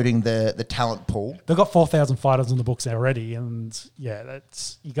the talent pool. They've got 4,000 fighters on the books already, and you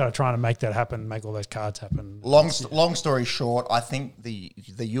got to try and make that happen, make all those cards happen. Long story short, I think the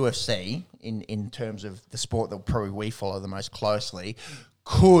UFC in terms of the sport that probably we follow the most closely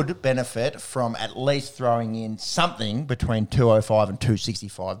could benefit from at least throwing in something between 205 and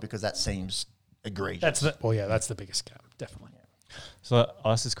 265 because that seems egregious. That's the biggest gap, definitely. So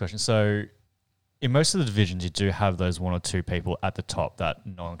I'll ask this question. So in most of the divisions, you do have those 1 or 2 people at the top that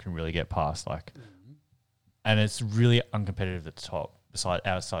no one can really get past. And it's really uncompetitive at the top,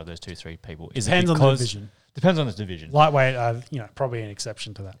 outside of those 2-3 people. Depends on the division. Depends on the division. Lightweight, probably an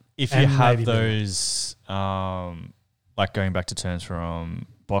exception to that. If you have those, going back to terms from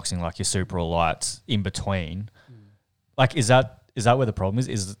boxing, like your super or lights in between, is that where the problem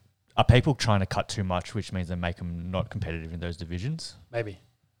is? are people trying to cut too much, which means they make them not competitive in those divisions? Maybe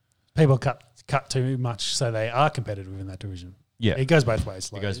people cut too much, so they are competitive in that division. Yeah, it goes both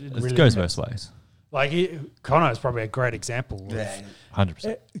ways. Like, it goes both ways. Like Connor is probably a great example. Yeah,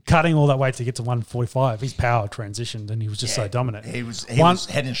 100%. Cutting all that weight to get to 145, his power transitioned and he was just so dominant. He was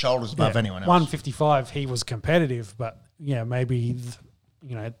head and shoulders above anyone else. 155, he was competitive, but maybe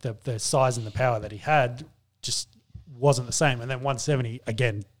the size and the power that he had just wasn't the same. And then 170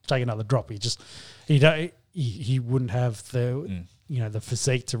 again, take another drop. He wouldn't have the the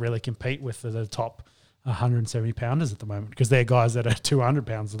physique to really compete with the top 170 pounders at the moment, because they're guys that are 200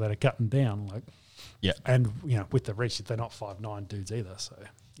 pounds that are cutting down. Like, yeah, and with the reach, they're not 5'9" dudes either. So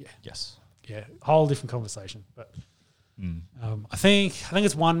yeah, whole different conversation. But I think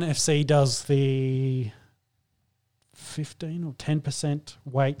it's ONE FC does the 15 or 10%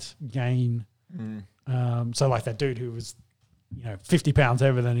 weight gain. So like that dude who was 50 pounds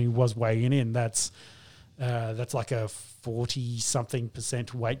heavier than he was weighing in, that's like a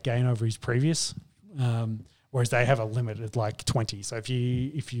 40-something% weight gain over his previous. Whereas they have a limit at like 20. So if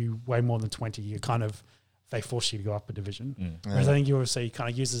you weigh more than 20, you they force you to go up a division. Whereas I think UFC kind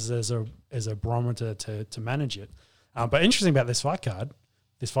of uses it as a barometer to manage it. But interesting about this fight card,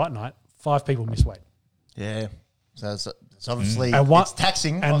 this fight night, 5 people miss weight. Yeah, so it's obviously it's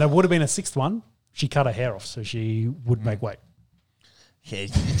taxing. And there would have been a 6th one. She cut her hair off, so she would make weight. Yeah,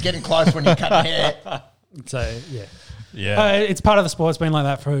 it's getting close when you cut hair. So yeah. Yeah, it's part of the sport. It's been like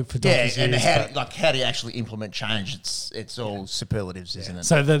that for decades. Yeah, and how do you actually implement change? It's all superlatives, isn't it?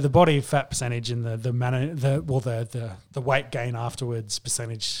 So the body fat percentage and the weight gain afterwards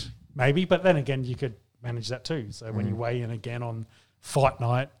percentage maybe, but then again you could manage that too. So when you weigh in again on fight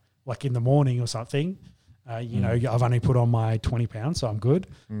night, like in the morning or something, I've only put on my 20 pounds, so I'm good.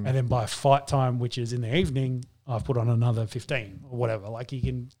 And then by fight time, which is in the evening, I've put on another 15 or whatever. Like you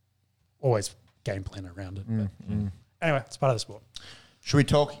can always game plan around it. Anyway, it's part of the sport. Should we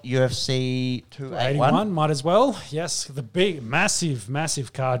talk UFC 281? Might as well. Yes, the big,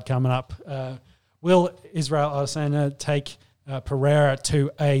 massive card coming up. Will Israel Adesanya take Pereira to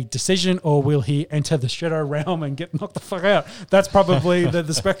a decision, or will he enter the shadow realm and get knocked the fuck out? That's probably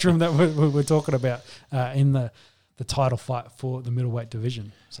the spectrum that we're talking about in the title fight for the middleweight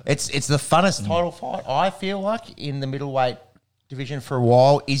division. So. It's the funnest title fight, I feel like, in the middleweight division for a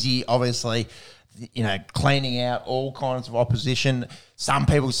while. Izzy, obviously, cleaning out all kinds of opposition. Some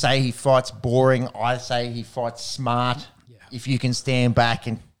people say he fights boring. I say he fights smart. Yeah. If you can stand back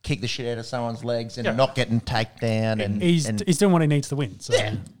and kick the shit out of someone's legs and not getting taken down, and he's doing what he needs to win. So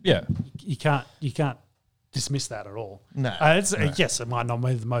yeah, you can't dismiss that at all. No, yes, it might not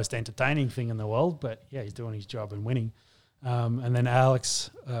be the most entertaining thing in the world, but yeah, he's doing his job and winning. And then Alex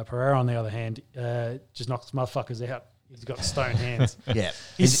Pereira, on the other hand, just knocks motherfuckers out. He's got stone hands. Yeah.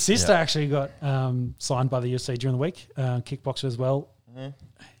 His sister actually got signed by the UFC during the week, kickboxer as well.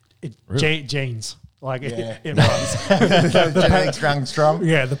 Genes. Like it runs. the strong.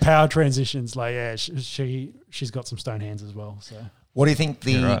 Yeah, the power transitions. Like, yeah, she's got some stone hands as well. So, what do you think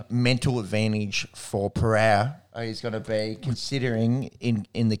the mental advantage for Pereira is going to be, considering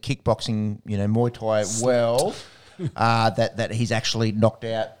in the kickboxing, Muay Thai world, that he's actually knocked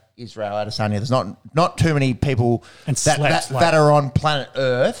out Israel Adesanya? There's not too many people that are on planet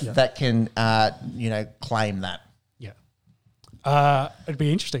Earth that can claim that. Yeah, it'd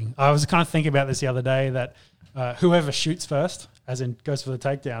be interesting. I was kind of thinking about this the other day, that whoever shoots first, as in goes for the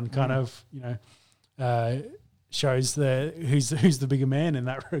takedown, kind of shows who's the bigger man in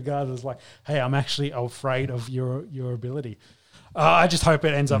that regard. It's like, hey, I'm actually afraid of your ability. I just hope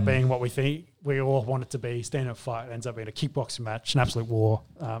it ends up being what we think we all want it to be, stand-up fight. It ends up being a kickboxing match, an absolute war.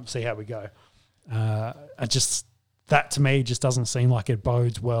 See how we go. That to me just doesn't seem like it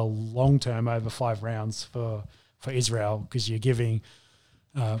bodes well long-term over 5 rounds for Israel, because you're giving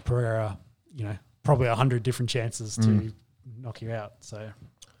Pereira, probably 100 different chances to knock you out. So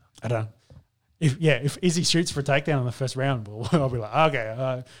I don't know. If Izzy shoots for a takedown in the first round, I'll be like,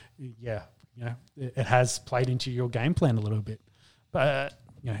 okay, it has played into your game plan a little bit. But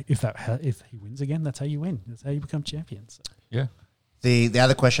if he wins again, that's how you win. That's how you become champion. So. Yeah. The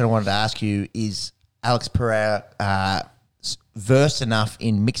other question I wanted to ask you is, Alex Pereira versed enough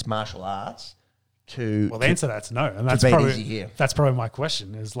in mixed martial arts to? Well, the answer to that's no, and that's probably my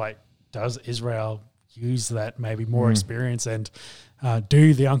question. Is like, does Israel use that maybe more experience and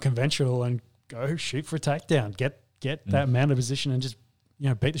do the unconventional and go shoot for a takedown, get that man in position and just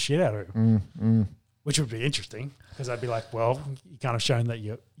beat the shit out of him? Which would be interesting, because I'd be like, well, you kind of shown that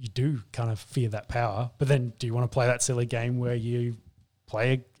you do kind of fear that power, but then do you want to play that silly game where you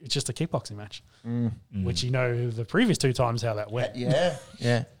play it's just a kickboxing match, which the previous 2 times how that went. Yeah.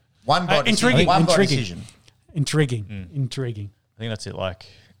 One by Intriguing. decision. Intriguing. I think that's it. Like,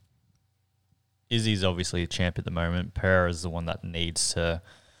 Izzy's obviously a champ at the moment. Pereira's the one that needs to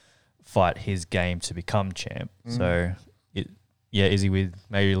fight his game to become champ. So, Izzy with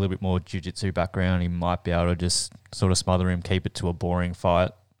maybe a little bit more jiu-jitsu background, he might be able to just sort of smother him, keep it to a boring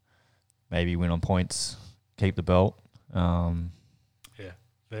fight, maybe win on points, keep the belt.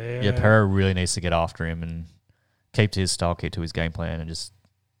 Pereira really needs to get after him and keep to his style, keep to his game plan, and just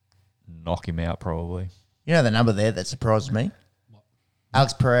knock him out probably. You know the number there that surprised me? What?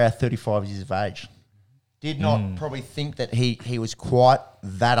 Alex Pereira, 35 years of age. Did not probably think that he was quite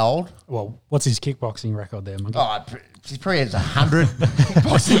that old. Well, what's his kickboxing record there, Monkey? Oh, he's probably has 100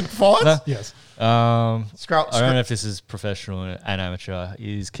 boxing fights. Yes. I don't know if this is professional and amateur.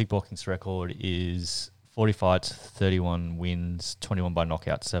 His kickboxing record is 40 fights, 31 wins, 21 by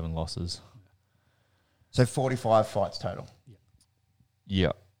knockout, 7 losses. So 45 fights total.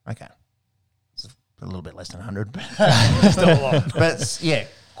 Yeah. Okay. It's a little bit less than 100, but Still a lot. but yeah,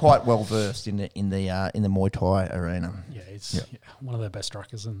 quite well versed in the Muay Thai arena. Yeah, it's one of the best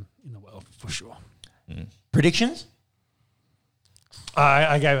strikers in the world for sure. Predictions?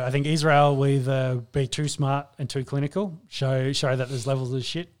 I think Israel will be too smart and too clinical. Show that there's levels of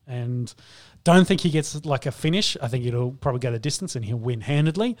shit, and don't think he gets like a finish. I think it'll probably go the distance and he'll win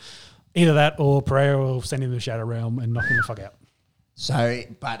handedly. Either that or Pereira will send him to the Shadow Realm and knock him the fuck out. So,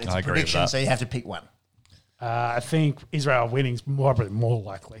 but it's a prediction, so you have to pick one. I think Israel winning is probably more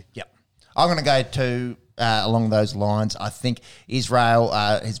likely. Yep. I'm going to go to along those lines. I think Israel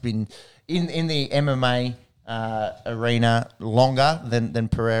has been in the MMA arena longer than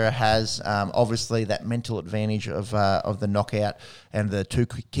Pereira has. Obviously, that mental advantage of the knockout and the 2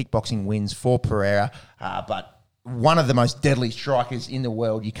 kickboxing wins for Pereira. But one of the most deadly strikers in the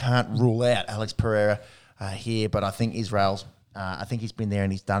world. You can't rule out Alex Pereira here, but I think Israel's. I think he's been there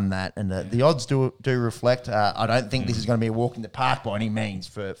and he's done that, and the odds do reflect. I don't think this is going to be a walk in the park by any means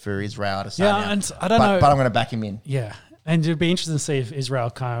for Israel to say. Yeah, and I don't know, but I'm going to back him in. Yeah, and it'd be interesting to see if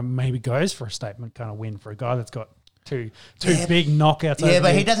Israel kind of maybe goes for a statement kind of win for a guy that's got two big knockouts. Yeah,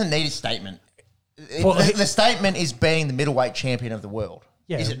 but he doesn't need a statement. Well, the statement is being the middleweight champion of the world.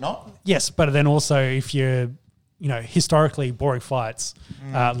 Yeah. Is it not? Yes, but then also if you're, historically boring fights,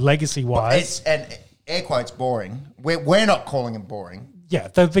 legacy wise, air quotes boring. We're not calling them boring. Yeah,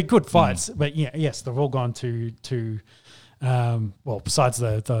 they've been good fights, but yes, they've all gone to besides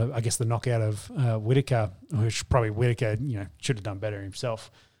the I guess the knockout of Whittaker, which probably Whittaker should have done better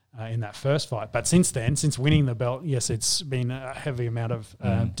himself in that first fight. But since winning the belt, yes, it's been a heavy amount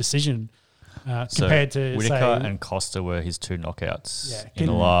of decision compared to Whittaker and Costa were his 2 knockouts in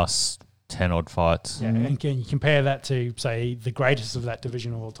the last 10 odd fights. Yeah, and can you compare that to, say, the greatest of that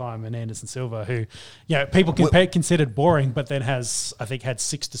division of all time, and Anderson Silva, who, people considered boring, but then has, I think, had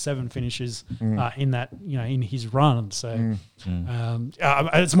 6 to 7 finishes in that, in his run. So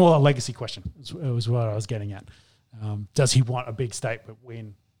it's more a legacy question. Was what I was getting at. Does he want a big statement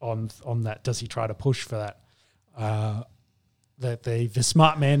win on that? Does he try to push for that? The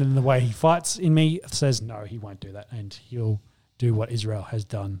smart man in the way he fights in me says no, he won't do that, and he'll do what Israel has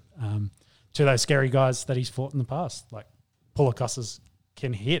done to those scary guys that he's fought in the past. Like Paulo Costas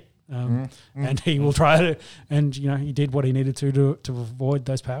can hit, and he will try to. And he did what he needed to avoid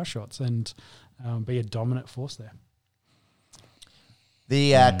those power shots and be a dominant force there.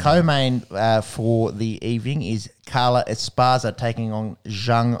 The co-main for the evening is Carla Esparza taking on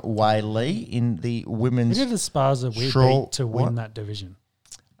Zhang Weili in the women's. Who did Esparza beat to win that division?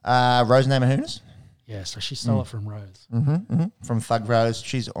 Rose Namajunas. Yeah, so she stole it from Rose. From Thug Rose.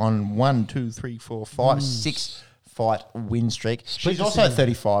 She's on 1, 2, 3, 4, 5, 6 fight win streak. She's also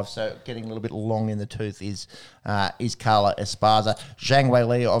 35, so getting a little bit long in the tooth is Carla Esparza. Zhang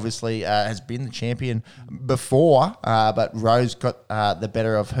Weili obviously has been the champion before, but Rose got the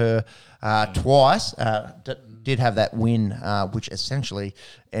better of her twice. Did have that win, which essentially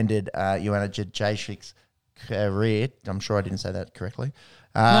ended Joanna Jędrzejczyk's career. I'm sure I didn't say that correctly.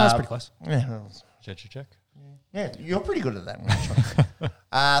 No, that's pretty close. Yeah. Check. Yeah, you're pretty good at that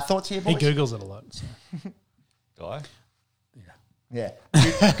one. Thoughts here, boys? He Googles it a lot. So. Guy? Yeah.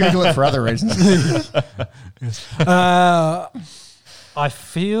 Google it for other reasons. Yes. I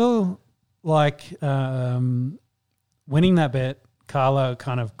feel like winning that bet, Carla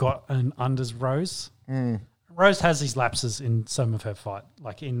kind of got an unders Rose. Rose has these lapses in some of her fight,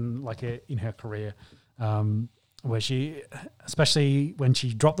 in her career. Where she, especially when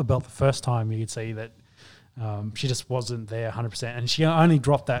she dropped the belt the first time, you could see that she just wasn't there 100%. And she only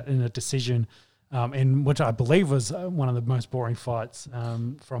dropped that in a decision in which I believe was one of the most boring fights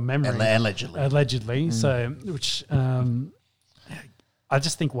from memory. Allegedly. So, which I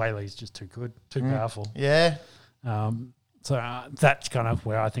just think Weili's just too good, too powerful. Yeah. So that's kind of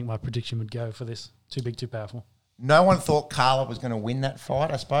where I think my prediction would go for this. Too big, too powerful. No one thought Carla was going to win that fight,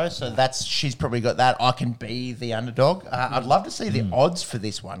 I suppose. So she's probably got that. I can be the underdog. I'd love to see the odds for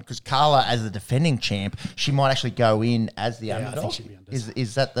this one because Carla, as the defending champ, she might actually go in as the underdog. I think she'd be underdog.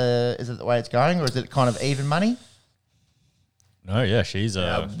 Is that the way it's going, or is it kind of even money? No, yeah, she's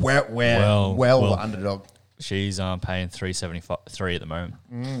well underdog. She's paying $3.73 at the moment.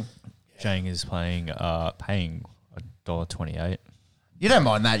 Zhang is paying $1.28. You don't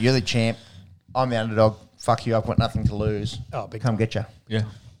mind that. You're the champ. I'm the underdog. Fuck you. I've got nothing to lose. Oh, big Come time. get you. Yeah.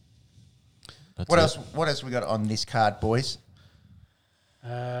 What else we got on this card, boys?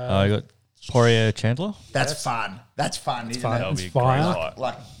 I got Poirier Chandler. That's fun. That's fun, isn't fun. it? That'll It's be a great fire. fight.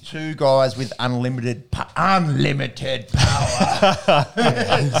 Like two guys with unlimited power.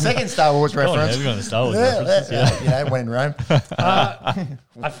 Second Star Wars Go on, reference. we've got the Star Wars references. You know, when in Rome.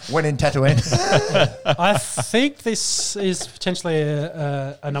 When in Tatooine. I think this is potentially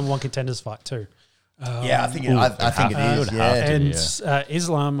a number one contenders fight too. Yeah, I think it is. would Yeah. have to. And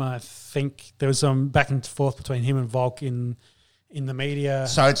Islam, I think there was some back and forth between him and Volk in the media.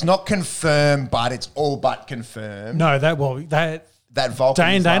 So it's not confirmed, but it's all but confirmed. No, that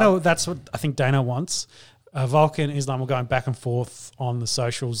Vulcan Dana. That's what I think Dana wants. Volk and Islam were going back and forth on the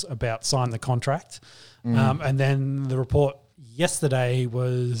socials about signing the contract, and then the report yesterday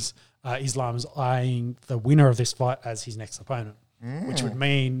was Islam's eyeing the winner of this fight as his next opponent, which would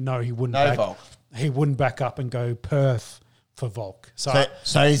mean he wouldn't. Volk. He wouldn't back up and go Perth for Volk. So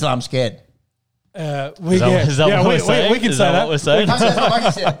Islam's scared. We Is that what we're saying? We can Is say that what we're saying? That's not like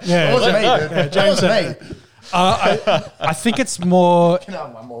you said. Yeah. It wasn't me, dude. Yeah, It James wasn't me. I think it's more. Can I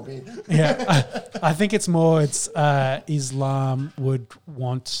have one more beer? Yeah, I think it's more. It's Islam would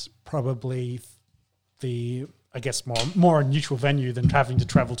want probably more a neutral venue than having to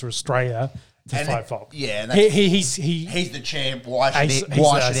travel to Australia to fight Volk. Yeah, and he's the champ. Why should He's- he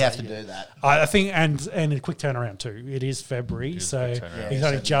he's- have to do that? I think and a quick turnaround too. It is February, so quick turnaround. he's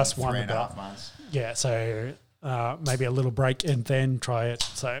only So just won the 3.5 belt. months. Yeah, so maybe a little break and then try it.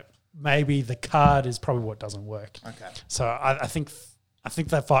 So maybe the card is probably what doesn't work. Okay. So I think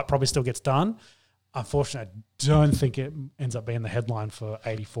that fight probably still gets done. Unfortunately, I don't think it ends up being the headline for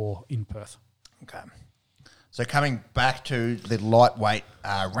 84 in Perth. Okay. So coming back to the lightweight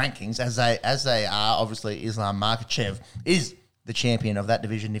rankings, as they are, obviously Islam Makhachev is the champion of that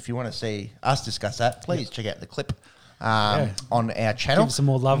division. If you want to see us discuss that, please check out the clip on our channel. Give some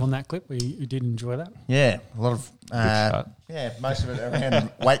more love on that clip. We did enjoy that. Yeah, a lot of most of it around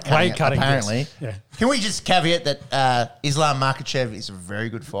weight cutting apparently. Yes. Yeah. Can we just caveat that Islam Makhachev is a very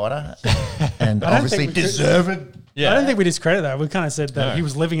good fighter and I don't obviously think we could- deserved. Yeah. I don't think we discredit that. We kind of said that No. he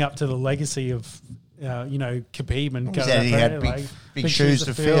was living up to the legacy of, Khabib and He said he had like, big shoes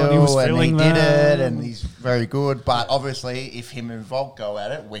to fill, and he was and he filling did them. it, and he's very good. But obviously, if him and Volk go at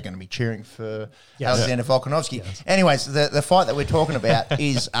it, we're going to be cheering for Alexander Volkanovski. Anyways, the fight that we're talking about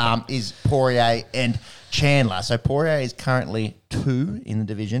is Poirier and Chandler. So Poirier is currently 2 in the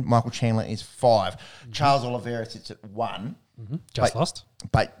division. Michael Chandler is 5. Charles Oliveira sits at 1. Just lost.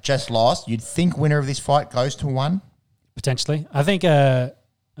 But just lost. You'd think winner of this fight goes to 1. Potentially. I think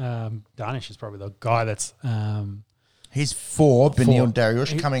Danish is probably the guy that's He's 4. Beneil 4.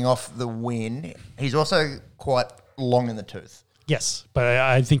 Dariush coming off the win. He's also quite long in the tooth. yes, but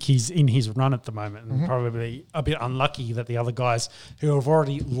I think he's in his run at the moment and probably a bit unlucky that the other guys who have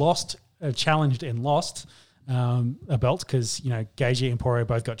already lost, challenged and lost a belt because, Gaethje and Poirier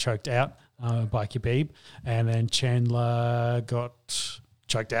both got choked out by Khabib and then Chandler got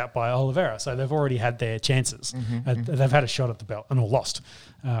choked out by Oliveira. So they've already had their chances. They've had a shot at the belt and all lost.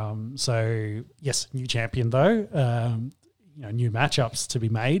 So, yes, new champion though. New matchups to be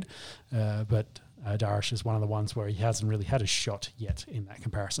made. But Dariush is one of the ones where he hasn't really had a shot yet in that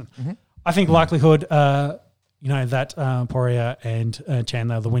comparison. I think likelihood, that Poirier and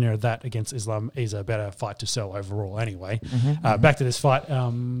Chandler, the winner of that against Islam, is a better fight to sell overall anyway. Back to this fight,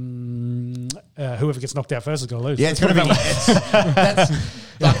 whoever gets knocked out first is going to lose. Yeah, it's going to be.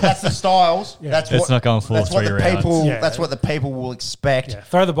 That's the styles. Yeah. That's It's not going full That's what 3 the rounds. people. Yeah. That's what the people will expect. Yeah,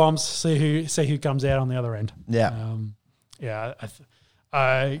 throw the bombs, see who comes out on the other end. Yeah.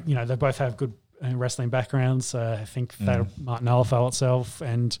 They both have good wrestling backgrounds. I think that might nullify itself,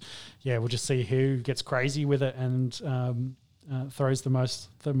 and we'll just see who gets crazy with it and throws the most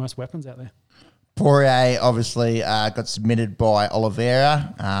weapons out there. Poirier obviously got submitted by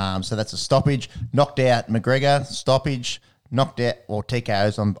Oliveira, so that's a stoppage. Knocked out McGregor, stoppage. Knocked out or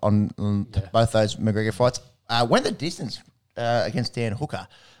TKOs on both those McGregor fights. Went the distance against Dan Hooker,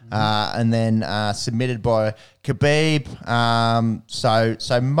 and then submitted by Khabib.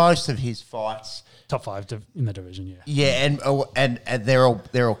 So most of his fights, top 5 in the division. Yeah. Yeah, and they're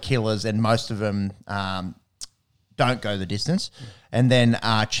all killers, and most of them don't go the distance. And then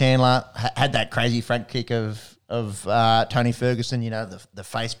Chandler had that crazy front kick of Tony Ferguson. You know, the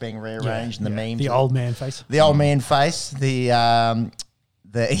face being rearranged and the memes, the old man face, the old man face, the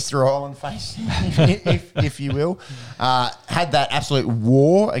Easter Island face, if you will. Had that absolute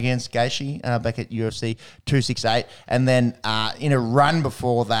war against Gaethje back at UFC 268. And then in a run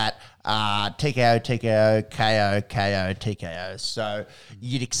before that, TKO, KO, TKO. So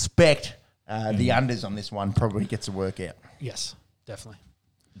you'd expect the unders on this one probably gets a workout. Yes, definitely.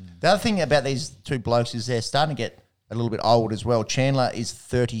 The other thing about these two blokes is they're starting to get a little bit old as well. Chandler is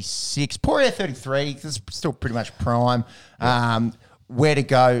 36. Poirier 33. This is still pretty much prime. Where to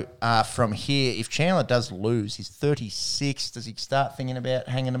go from here? If Chandler does lose, he's 36. Does he start thinking about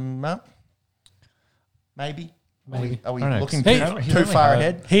hanging him up? Maybe. Are we looking too far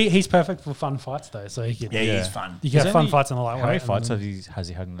ahead? He's perfect for fun fights though. So he could, he's fun. You can have fun fights in the lightweight. How many fights has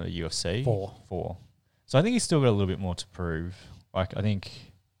he had in the UFC? 4. So I think he's still got a little bit more to prove. Like I think,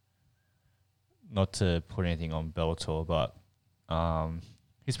 not to put anything on Bellator, but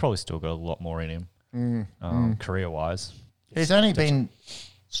he's probably still got a lot more in him, career-wise. He's only been.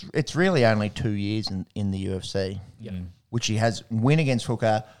 It's really only 2 years in the UFC, which he has win against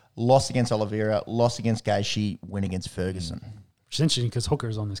Hooker, loss against Oliveira, loss against Gaethje, win against Ferguson. Which is interesting because Hooker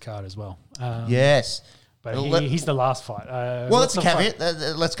is on this card as well. Yes. But he's the last fight. Well, that's a caveat.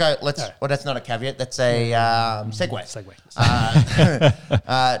 Let's go. Well, that's not a caveat. That's a segue.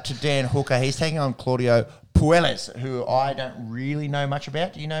 To Dan Hooker. He's taking on Claudio Puelles, who I don't really know much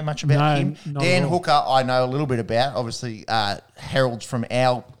about. Do you know much about him? Dan Hooker, I know a little bit about. Obviously, heralds from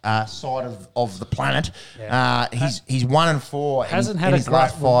our side of the planet. Yeah. He's 1-4. Hasn't had in a his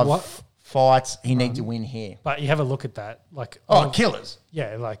last 5 fights. He needs to win here. But you have a look at that, killers.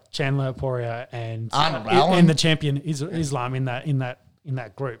 Yeah, like Chandler, Poirier, and Arnold Allen, and the champion Islam in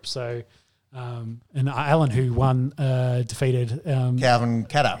that group. So, and Allen, who defeated Calvin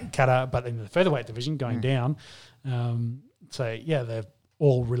Kattar, but in the featherweight division going down. So yeah, they're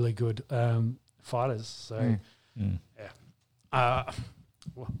all really good fighters. So want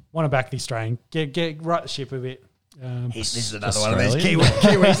to back the Australian, get right the ship a bit. This is another one of these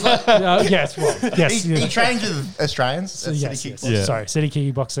Kiwis. Yes. He trains with Australians. Sorry, City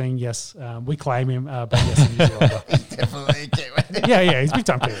Kickboxing. Yes, we claim him, but yes, he's New Zealander. He's definitely a Kiwi. Yeah, he's big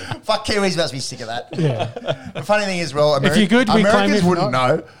time Kiwi. Fuck, Kiwis must be sick of that. Yeah. The funny thing is, well, if you're good, we claim Americans it. wouldn't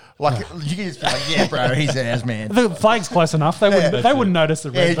know. Like you can just be like, yeah, bro, he's ours, man. The flag's close enough. They wouldn't notice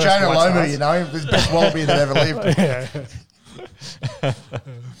the red. Yeah, Jonah Loma, you know, the best wallaby that ever lived.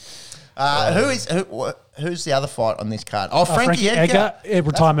 Who's the other fight on this card? Oh, Frankie Edgar. A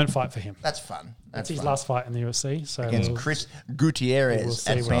retirement fight for him. That's fun. That's his last fight in the UFC. So against Chris Gutierrez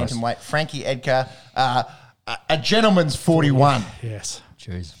at bantamweight. Frankie Edgar, a gentleman's 41. Yes.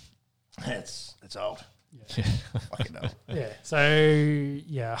 Jeez. It's old. Yeah. Fucking old. Yeah. So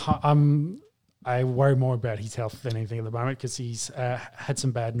I worry more about his health than anything at the moment because he's had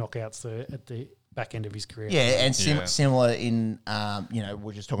some bad knockouts at the back end of his career. Yeah, and similar in,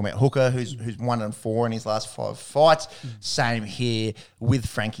 we're just talking about Hooker, who's 1-4 in his last 5 fights. Same here with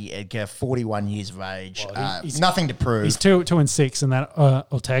Frankie Edgar, 41 years of age. Well, nothing to prove. He's 2-6, and that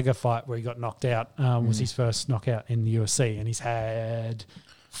Ortega fight where he got knocked out was his first knockout in the UFC, and he's had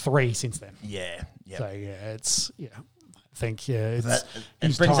 3 since then. Yeah. So, I think, it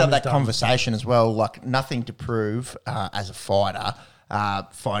brings up that conversation as well, like nothing to prove as a fighter.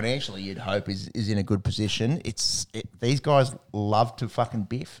 Financially, you'd hope is in a good position. These guys love to fucking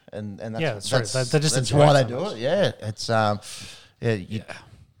biff, and that's true. That's why they do it. Yeah, it's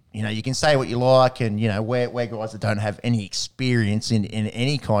you can say what you like, and we're guys that don't have any experience in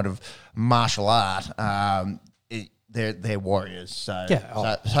any kind of martial art. They're warriors. So big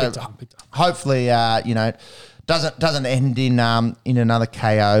time. Hopefully, doesn't end in another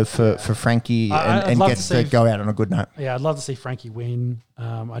KO for Frankie and gets to go out on a good note. Yeah, I'd love to see Frankie win.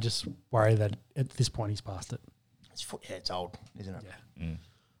 I just worry that at this point he's past it. It's old, isn't it? Yeah.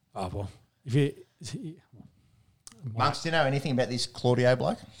 Oh well, if you Monks, do you know anything about this Claudio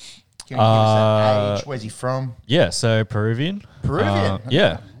bloke? Can you give us that age? Where's he from? Yeah, so Peruvian. Peruvian.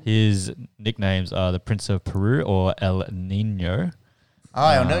 Yeah, his nicknames are the Prince of Peru or El Nino. Oh,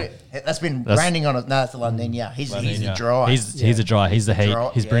 I know. That's been branding on it. No, it's the La Nina. He's the dry. He's a dry. He's the heat.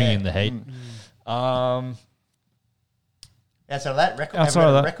 He's bringing in the heat. Outside of that,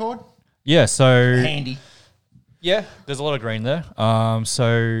 record? Yeah, so... Handy. Yeah, there's a lot of green there.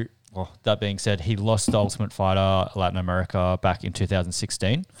 So well, that being said, he lost the Ultimate Fighter Latin America back in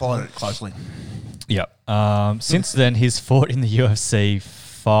 2016. Followed it closely. Yep. Since then, he's fought in the UFC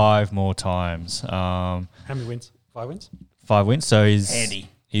 5 more times. How many wins? 5 wins? 5 wins. So Handy.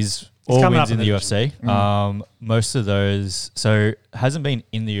 He's all coming wins up in the in the UFC. Most of those, so hasn't been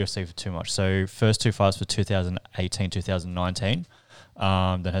in the UFC for too much. So first 2 fights were 2018, 2019.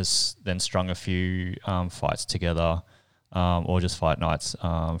 Then strung a few fights together, or just fight nights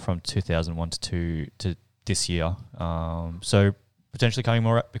from 2001 to this year. So potentially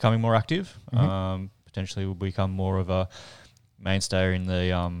becoming more active. Potentially will become more of a mainstay in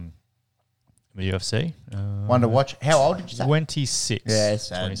the UFC. One to watch. How old did you say? 26. Yeah,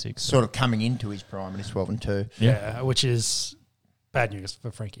 so 26. sort of coming into his prime, and he's 12-2. Yeah, which is bad news for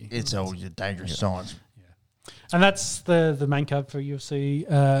Frankie. It's always a dangerous signs. And that's the main card for UFC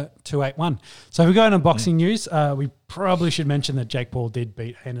 281. So if we go into boxing news, we probably should mention that Jake Paul did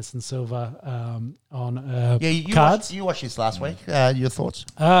beat Anderson Silva on cards. You watched this last week. Your thoughts?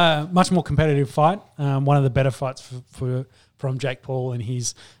 Much more competitive fight. One of the better fights from Jake Paul in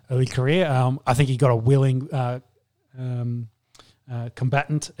his early career. I think he got a willing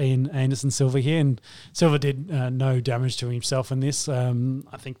combatant in Anderson Silva here, and Silva did no damage to himself in this. I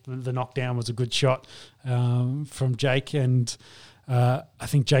think the knockdown was a good shot from Jake, and I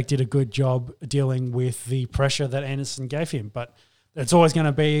think Jake did a good job dealing with the pressure that Anderson gave him. But it's always going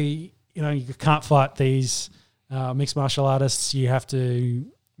to be, you can't fight these mixed martial artists. You have to,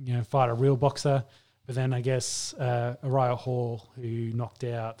 fight a real boxer. But then I guess Uriah Hall, who knocked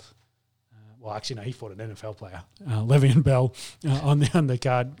out. Well, actually, no, he fought an NFL player, Le'Veon Bell, on the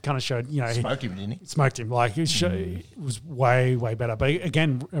undercard. Kind of showed, smoked him, didn't he? Smoked him. Like, it was way, way better. But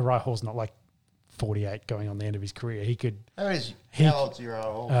again, Uriah Hall's not like 48 going on the end of his career. He could. How old's Uriah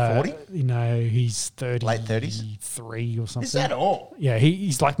Hall? 40? He's 30. Late 30s? 3 or something. Is that all? Yeah,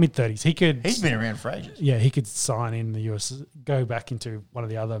 he's like mid 30s. He's been around for ages. Yeah, he could sign in the US, go back into one of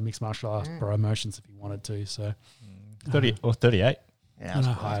the other mixed martial arts promotions if he wanted to. So 30 or 38. Yeah,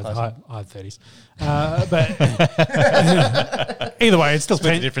 high 30s. But either way, it's still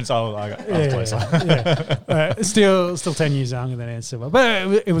Split 10. the difference. I was closer. Still 10 years younger than Anderson Silva.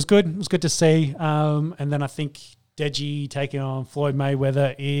 But it was good. It was good to see. And then I think Deji taking on Floyd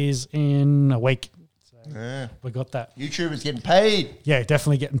Mayweather is in a week. So we got that. YouTubers getting paid. Yeah,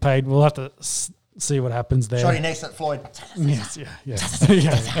 definitely getting paid. We'll have to see what happens there. Shotty next at Floyd. Yes, yeah.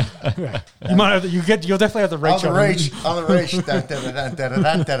 You might have you'll definitely have the reach. On the reach.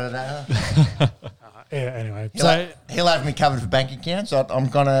 Yeah. Anyway, he'll have me covered for bank accounts. So I'm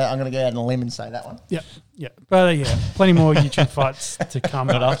gonna go out on a limb and say that one. Yeah. But plenty more YouTube fights to come.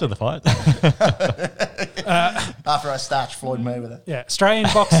 Not after the fight. After I starch Floyd Mayweather. Yeah. Australian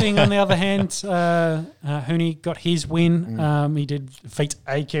boxing, on the other hand, Hooney got his win. He did defeat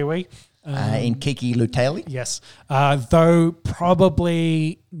a Kiwi. In Kiki Lutali. Yes. Though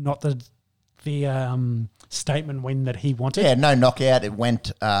probably not the statement win that he wanted. Yeah, no knockout. It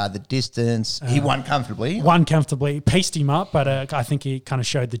went the distance. He won comfortably. Pieced him up, but I think he kind of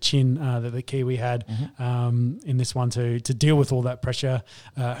showed the chin that the Kiwi had in this one to deal with all that pressure.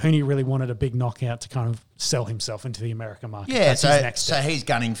 Hooney really wanted a big knockout to kind of sell himself into the American market. Yeah, That's his next step. he's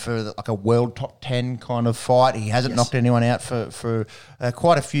gunning for like a world top 10 kind of fight. He hasn't knocked anyone out for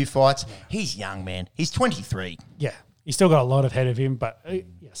quite a few fights. Yeah. He's young, man. He's 23. Yeah. He's still got a lot ahead of him, but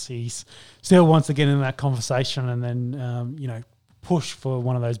yes, he's still wants to get in that conversation and then, push for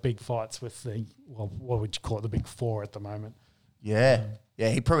one of those big fights with what would you call it, the big four at the moment. Yeah. Yeah,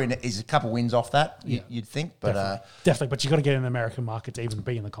 he probably is a couple wins off that, you'd think. But definitely. But you've got to get in the American market to even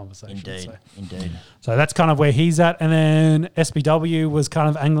be in the conversation. Indeed. So that's kind of where he's at. And then SBW was kind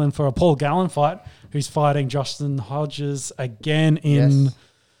of angling for a Paul Gallen fight, who's fighting Justin Hodges again in... Yes.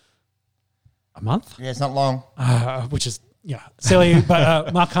 A month? Yeah, it's not long. Which is, silly.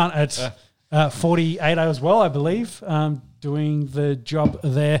 But Mark Hunt at 48 as well, I believe, doing the job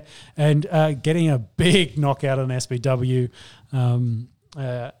there and getting a big knockout on SBW.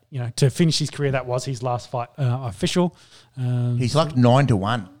 To finish his career, that was his last fight official. He's like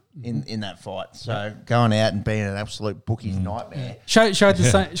 9-1 in that fight. So going out and being an absolute bookie's nightmare. Showed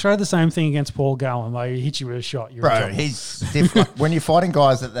the same thing against Paul Gallen. Like, he hit you with a shot. He's different. When you're fighting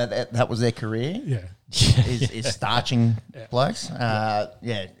guys that was their career, is starching blokes.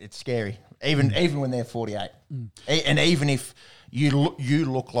 It's scary. Even when they're 48, and even if you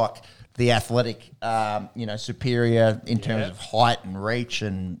look like the athletic, superior in terms of height and reach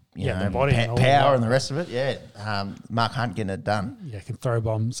and body power and the rest of it. Yeah, Mark Hunt getting it done. Yeah, can throw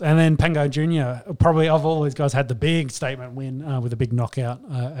bombs. And then Pango Jr. probably of all these guys had the big statement win with a big knockout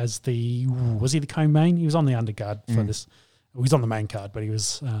as was he the co-main? He was on the undercard for this He was on the main card, but he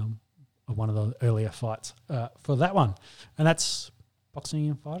was one of the earlier fights for that one. And that's boxing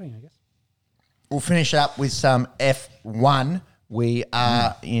and fighting, I guess. We'll finish up with some F1. We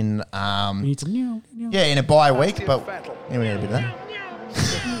are in We need to in a bye week, but we got a bit of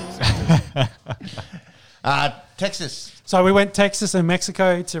that. Texas. So we went Texas and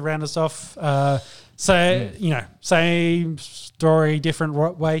Mexico to round us off. Same story, different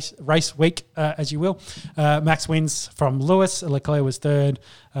race week, as you will. Max wins from Lewis. Leclerc was third.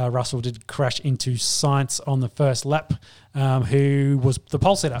 Russell did crash into Sainz on the first lap, who was the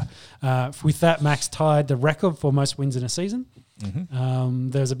pole sitter. With that, Max tied the record for most wins in a season. Mm-hmm.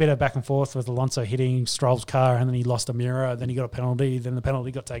 There was a bit of back and forth with Alonso hitting Stroll's car, and then he lost a mirror. Then he got a penalty. Then the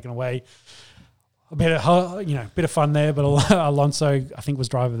penalty got taken away. A bit of fun there, but Alonso, I think, was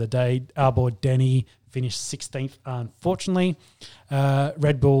driver of the day. Albor Denny finished 16th, unfortunately.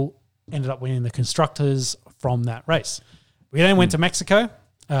 Red Bull ended up winning the constructors from that race. We then went to Mexico.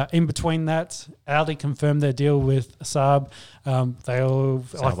 In between that, Audi confirmed their deal with Sauber.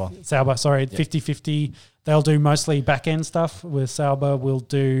 Sauber, sorry, 50-50. They'll do mostly back-end stuff. With Sauber, we'll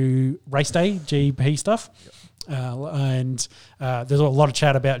do race day, GP stuff. And there's a lot of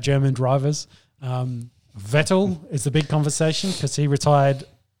chat about German drivers. Vettel is the big conversation because he retired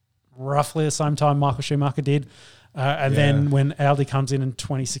roughly the same time Michael Schumacher did. Then when Audi comes in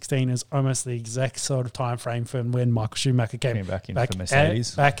 2016 is almost the exact sort of time frame from when Michael Schumacher came back in for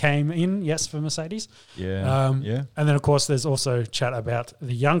Mercedes. For Mercedes. And then, of course, there's also chat about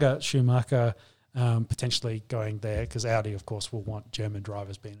the younger Schumacher potentially going there because Audi, of course, will want German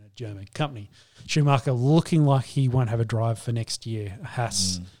drivers being a German company. Schumacher looking like he won't have a drive for next year.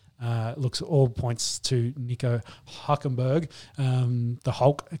 Haas looks all points to Nico Hülkenberg, the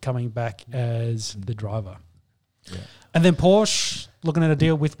Hulk, coming back as the driver. Yeah. And then Porsche looking at a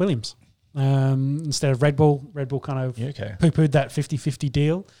deal with Williams instead of Red Bull. Red Bull kind of poo-pooed that 50-50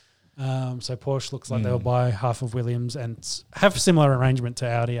 deal. So Porsche looks like they'll buy half of Williams and have a similar arrangement to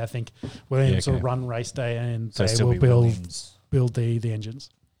Audi. I think Williams will run race day and so they will build the engines.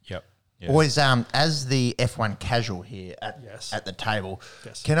 Yep. Yeah. Boys, as the F1 casual here at the table,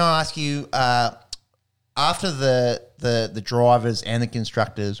 can I ask you, after the drivers and the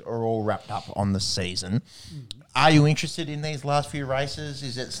constructors are all wrapped up on the season, are you interested in these last few races?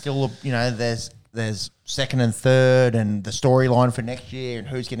 Is it still, there's second and third and the storyline for next year and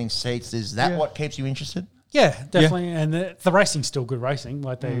who's getting seats? Is that what keeps you interested? Yeah, definitely. Yeah. And the racing's still good racing.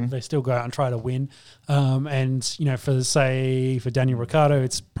 Like they still go out and try to win. And, for Daniel Ricciardo,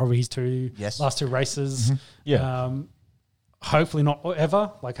 it's probably his last two races. Mm-hmm. Yeah. Hopefully not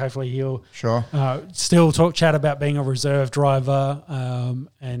ever. Like hopefully he'll still chat about being a reserve driver.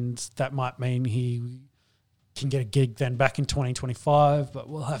 And that might mean he can get a gig then back in 2025, but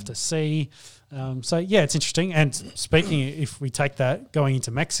we'll have to see. It's interesting. And speaking, if we take that going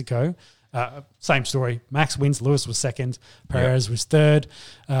into Mexico, same story. Max wins. Lewis was second. Perez was third.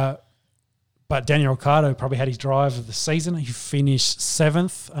 But Daniel Ricciardo probably had his drive of the season. He finished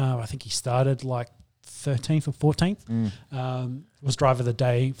 7th. I think he started like 13th or 14th. Was driver of the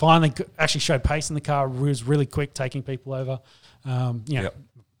day. Finally actually showed pace in the car. Was really quick, taking people over.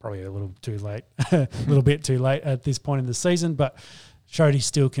 Probably a little too late. A little bit too late at this point in the season, but showed he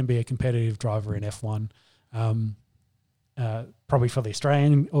still can be a competitive driver in F1. Probably for the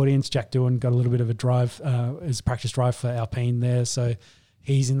Australian audience, Jack Doohan got a little bit of a drive as a practice drive for Alpine there. So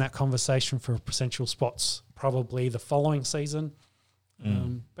he's in that conversation for potential spots probably the following season.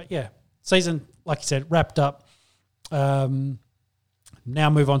 Season, like you said, wrapped up.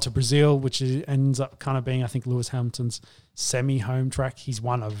 Now move on to Brazil, which ends up kind of being, I think, Lewis Hamilton's semi-home track. He's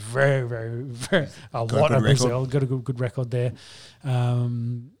won a lot of Brazil. Got a good record there.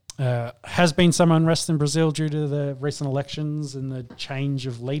 Has been some unrest in Brazil due to the recent elections and the change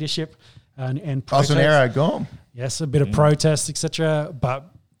of leadership and protest. Bolsonaro gone. Yes, a bit of protest, etc.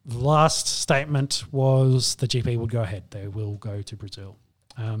 But the last statement was the GP would go ahead. They will go to Brazil.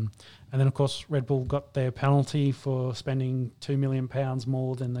 And then, of course, Red Bull got their penalty for spending £2 million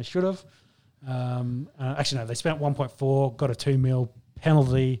more than they should have. They spent 1.4, got a $2 million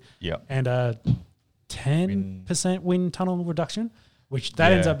penalty and a 10% wind tunnel reduction, which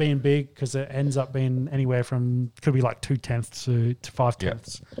ends up being big because it ends up being anywhere from, could be like 0.2 to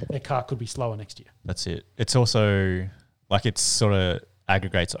 0.5. Their car could be slower next year. That's it. It's also, like, it sort of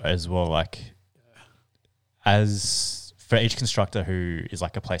aggregates as well, like, as for each constructor who is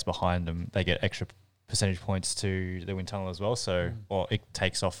like a place behind them, they get extra percentage points to the wind tunnel as well. So, it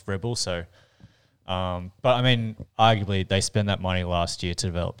takes off Red Bull. So, but I mean, arguably they spent that money last year to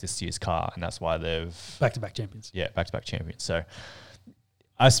develop this year's car, and that's why they've back-to-back champions. Yeah, back-to-back champions. So,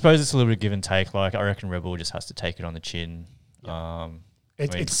 I suppose it's a little bit of give and take. Like, I reckon Red Bull just has to take it on the chin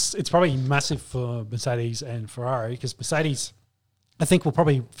It's probably massive for Mercedes and Ferrari because Mercedes, I think, will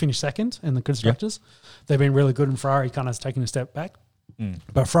probably finish second in the constructors. They've been really good, and Ferrari kind of has taken a step back.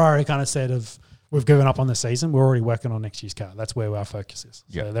 But Ferrari kind of said we've given up on the season. We're already working on next year's car. That's where our focus is.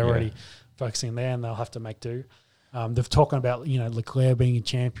 So they're already focusing there, and they'll have to make do. They've talking about Leclerc being a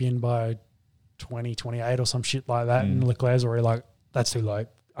champion by 2028 or some shit like that, and Leclerc's already like, that's too late.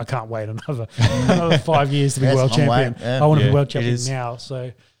 I can't wait another 5 years to be world champion. I want to be world champion now.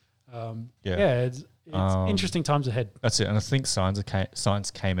 So, it's interesting times ahead. That's it. And I think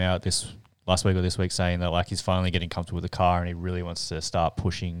Sainz came out last week or this week saying that like he's finally getting comfortable with the car and he really wants to start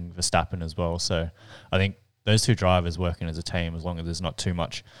pushing Verstappen as well. So I think those two drivers working as a team, as long as there's not too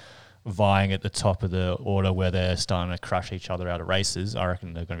much vying at the top of the order where they're starting to crush each other out of races, I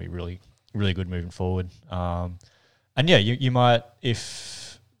reckon they're going to be really, really good moving forward. And you might,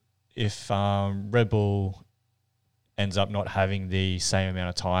 if Red Bull ends up not having the same amount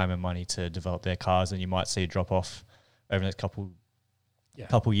of time and money to develop their cars, then you might see a drop off over the next couple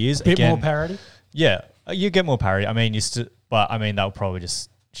years. A bit more parity. Yeah, you get more parity. I mean, that'll probably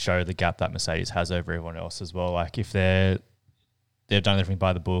just show the gap that Mercedes has over everyone else as well. Like if they've done everything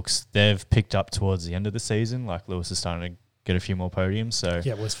by the books, they've picked up towards the end of the season. Like Lewis is starting to get a few more podiums. So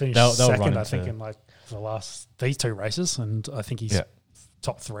was finished second, I think, in like these two races, and I think he's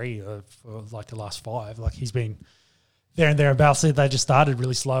top three for like the last 5. Like he's been there and thereabouts. They just started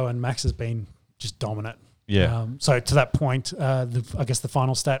really slow, and Max has been just dominant. Yeah. So to that point, I guess the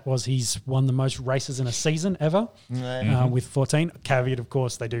final stat was he's won the most races in a season ever with 14. Caveat, of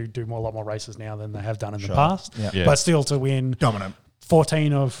course, they do a lot more races now than they have done in the past. Yeah. But still to win dominant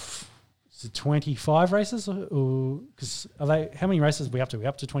 14 of 25 races, or because how many races are we up to? Are we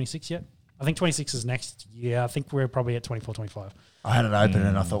up to 26 yet? I think 26 is next year. I think we're probably at 24, 25. I had it open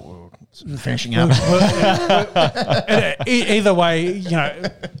and I thought we were finishing up. Either way,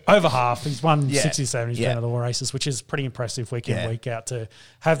 over half. He's won 60, 70% of the races, which is pretty impressive week in, week out to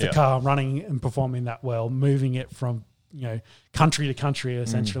have the car running and performing that well, moving it from, country to country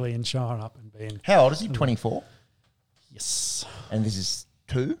essentially and showing up and being. How old is he? 24? Yes. And this is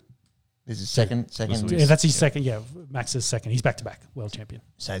 2? This is second. Yeah, that's his second. Yeah, Max is second. He's back-to-back world champion.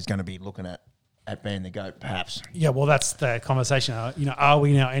 So he's going to be looking at being the GOAT, perhaps. Yeah, well, that's the conversation. Are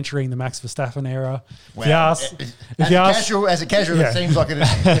we now entering the Max Verstappen era? Well, as a casual, it seems like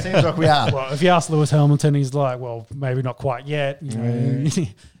it seems like we are. Well, if you ask Lewis Hamilton, he's like, well, maybe not quite yet.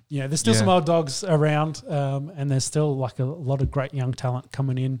 There's still some old dogs around, and there's still like a lot of great young talent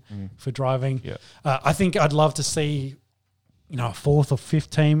coming in for driving. Yeah. I think I'd love to see, a 4th or 5th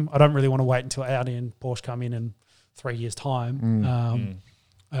team. I don't really want to wait until Audi and Porsche come in 3 years' time.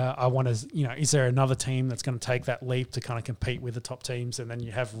 I want to, is there another team that's going to take that leap to kind of compete with the top teams, and then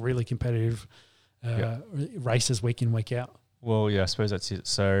you have really competitive races week in, week out? Well, yeah, I suppose that's it.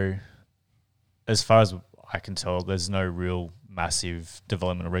 So as far as I can tell, there's no real massive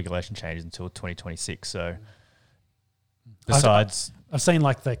development or regulation changes until 2026. So besides... I've seen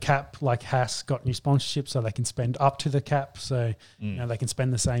like the cap, like Haas got new sponsorship so they can spend up to the cap. So, they can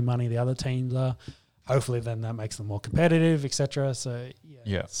spend the same money the other teams are. Hopefully then that makes them more competitive, etc. So,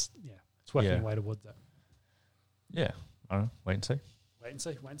 it's working its way towards that. Yeah. I don't know. Wait and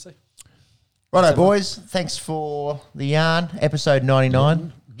see. Righto, boys. Thanks for the yarn. Episode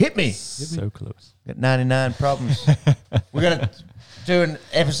 99. Hit me. So close. Got 99 problems. We're going to do an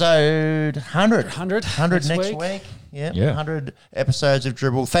episode 100 next week. Yeah, 100 episodes of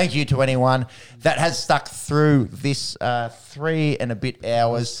Dribble. Thank you to anyone that has stuck through this 3 and a bit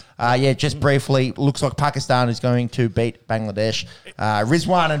hours. Just briefly, looks like Pakistan is going to beat Bangladesh.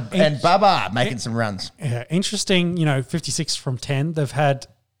 Rizwan and Baba making some runs. Yeah, interesting, 56 from 10. They've had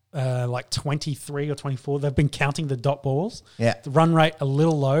like 23 or 24. They've been counting the dot balls. Yeah. The run rate a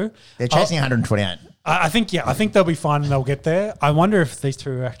little low. They're chasing 128. I think they'll be fine and they'll get there. I wonder if these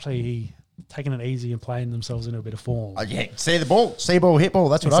two are actually taking it easy and playing themselves into a bit of form. See the ball, see ball, hit ball.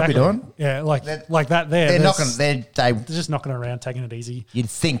 That's what I'd be doing. Yeah, like that. They're just knocking around, taking it easy. You'd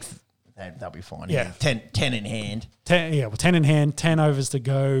think they'll be fine. Yeah, 10 in hand. 10 in hand. 10 overs to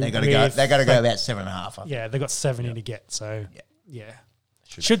go. They got to go. They got to go about 7.5. Yeah, they got 70 to get. So yeah.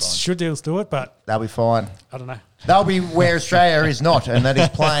 Should deals do it, but they'll be fine. I don't know. They'll be where Australia is not, and that is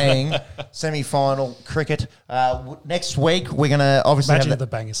playing semi-final cricket. Next week, we're going to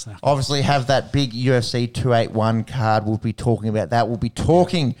obviously have that big UFC 281 card. We'll be talking about that. We'll be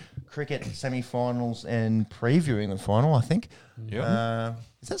talking cricket semi-finals and previewing the final, I think. Yeah.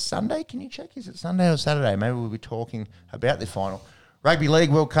 Is that Sunday? Can you check? Is it Sunday or Saturday? Maybe we'll be talking about the final. Rugby League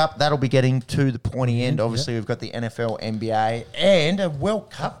World Cup, that'll be getting to the pointy end. Obviously, we've got the NFL, NBA, and a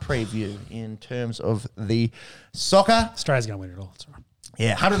World Cup preview in terms of the soccer. Australia's going to win it all. It's all right.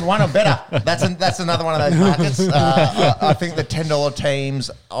 Yeah, 101 or better. That's another one of those markets. I think the $10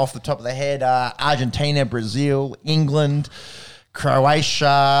 teams off the top of the head are Argentina, Brazil, England,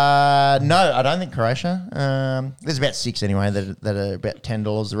 Croatia. No, I don't think Croatia. There's about 6 anyway that are about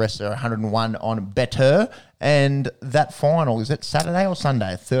 $10. The rest are 101 on Better. And that final, is it Saturday or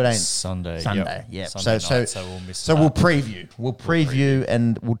Sunday? 13th? Sunday. Yeah. Sunday night, so we'll miss that. We'll preview. We'll preview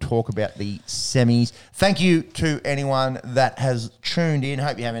and we'll talk about the semis. Thank you to anyone that has tuned in.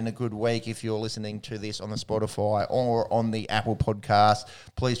 Hope you're having a good week. If you're listening to this on the Spotify or on the Apple Podcast,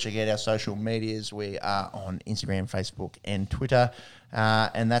 please check out our social medias. We are on Instagram, Facebook, and Twitter.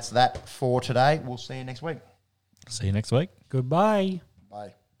 And that's that for today. We'll see you next week. See you next week. Goodbye.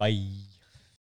 Bye. Bye.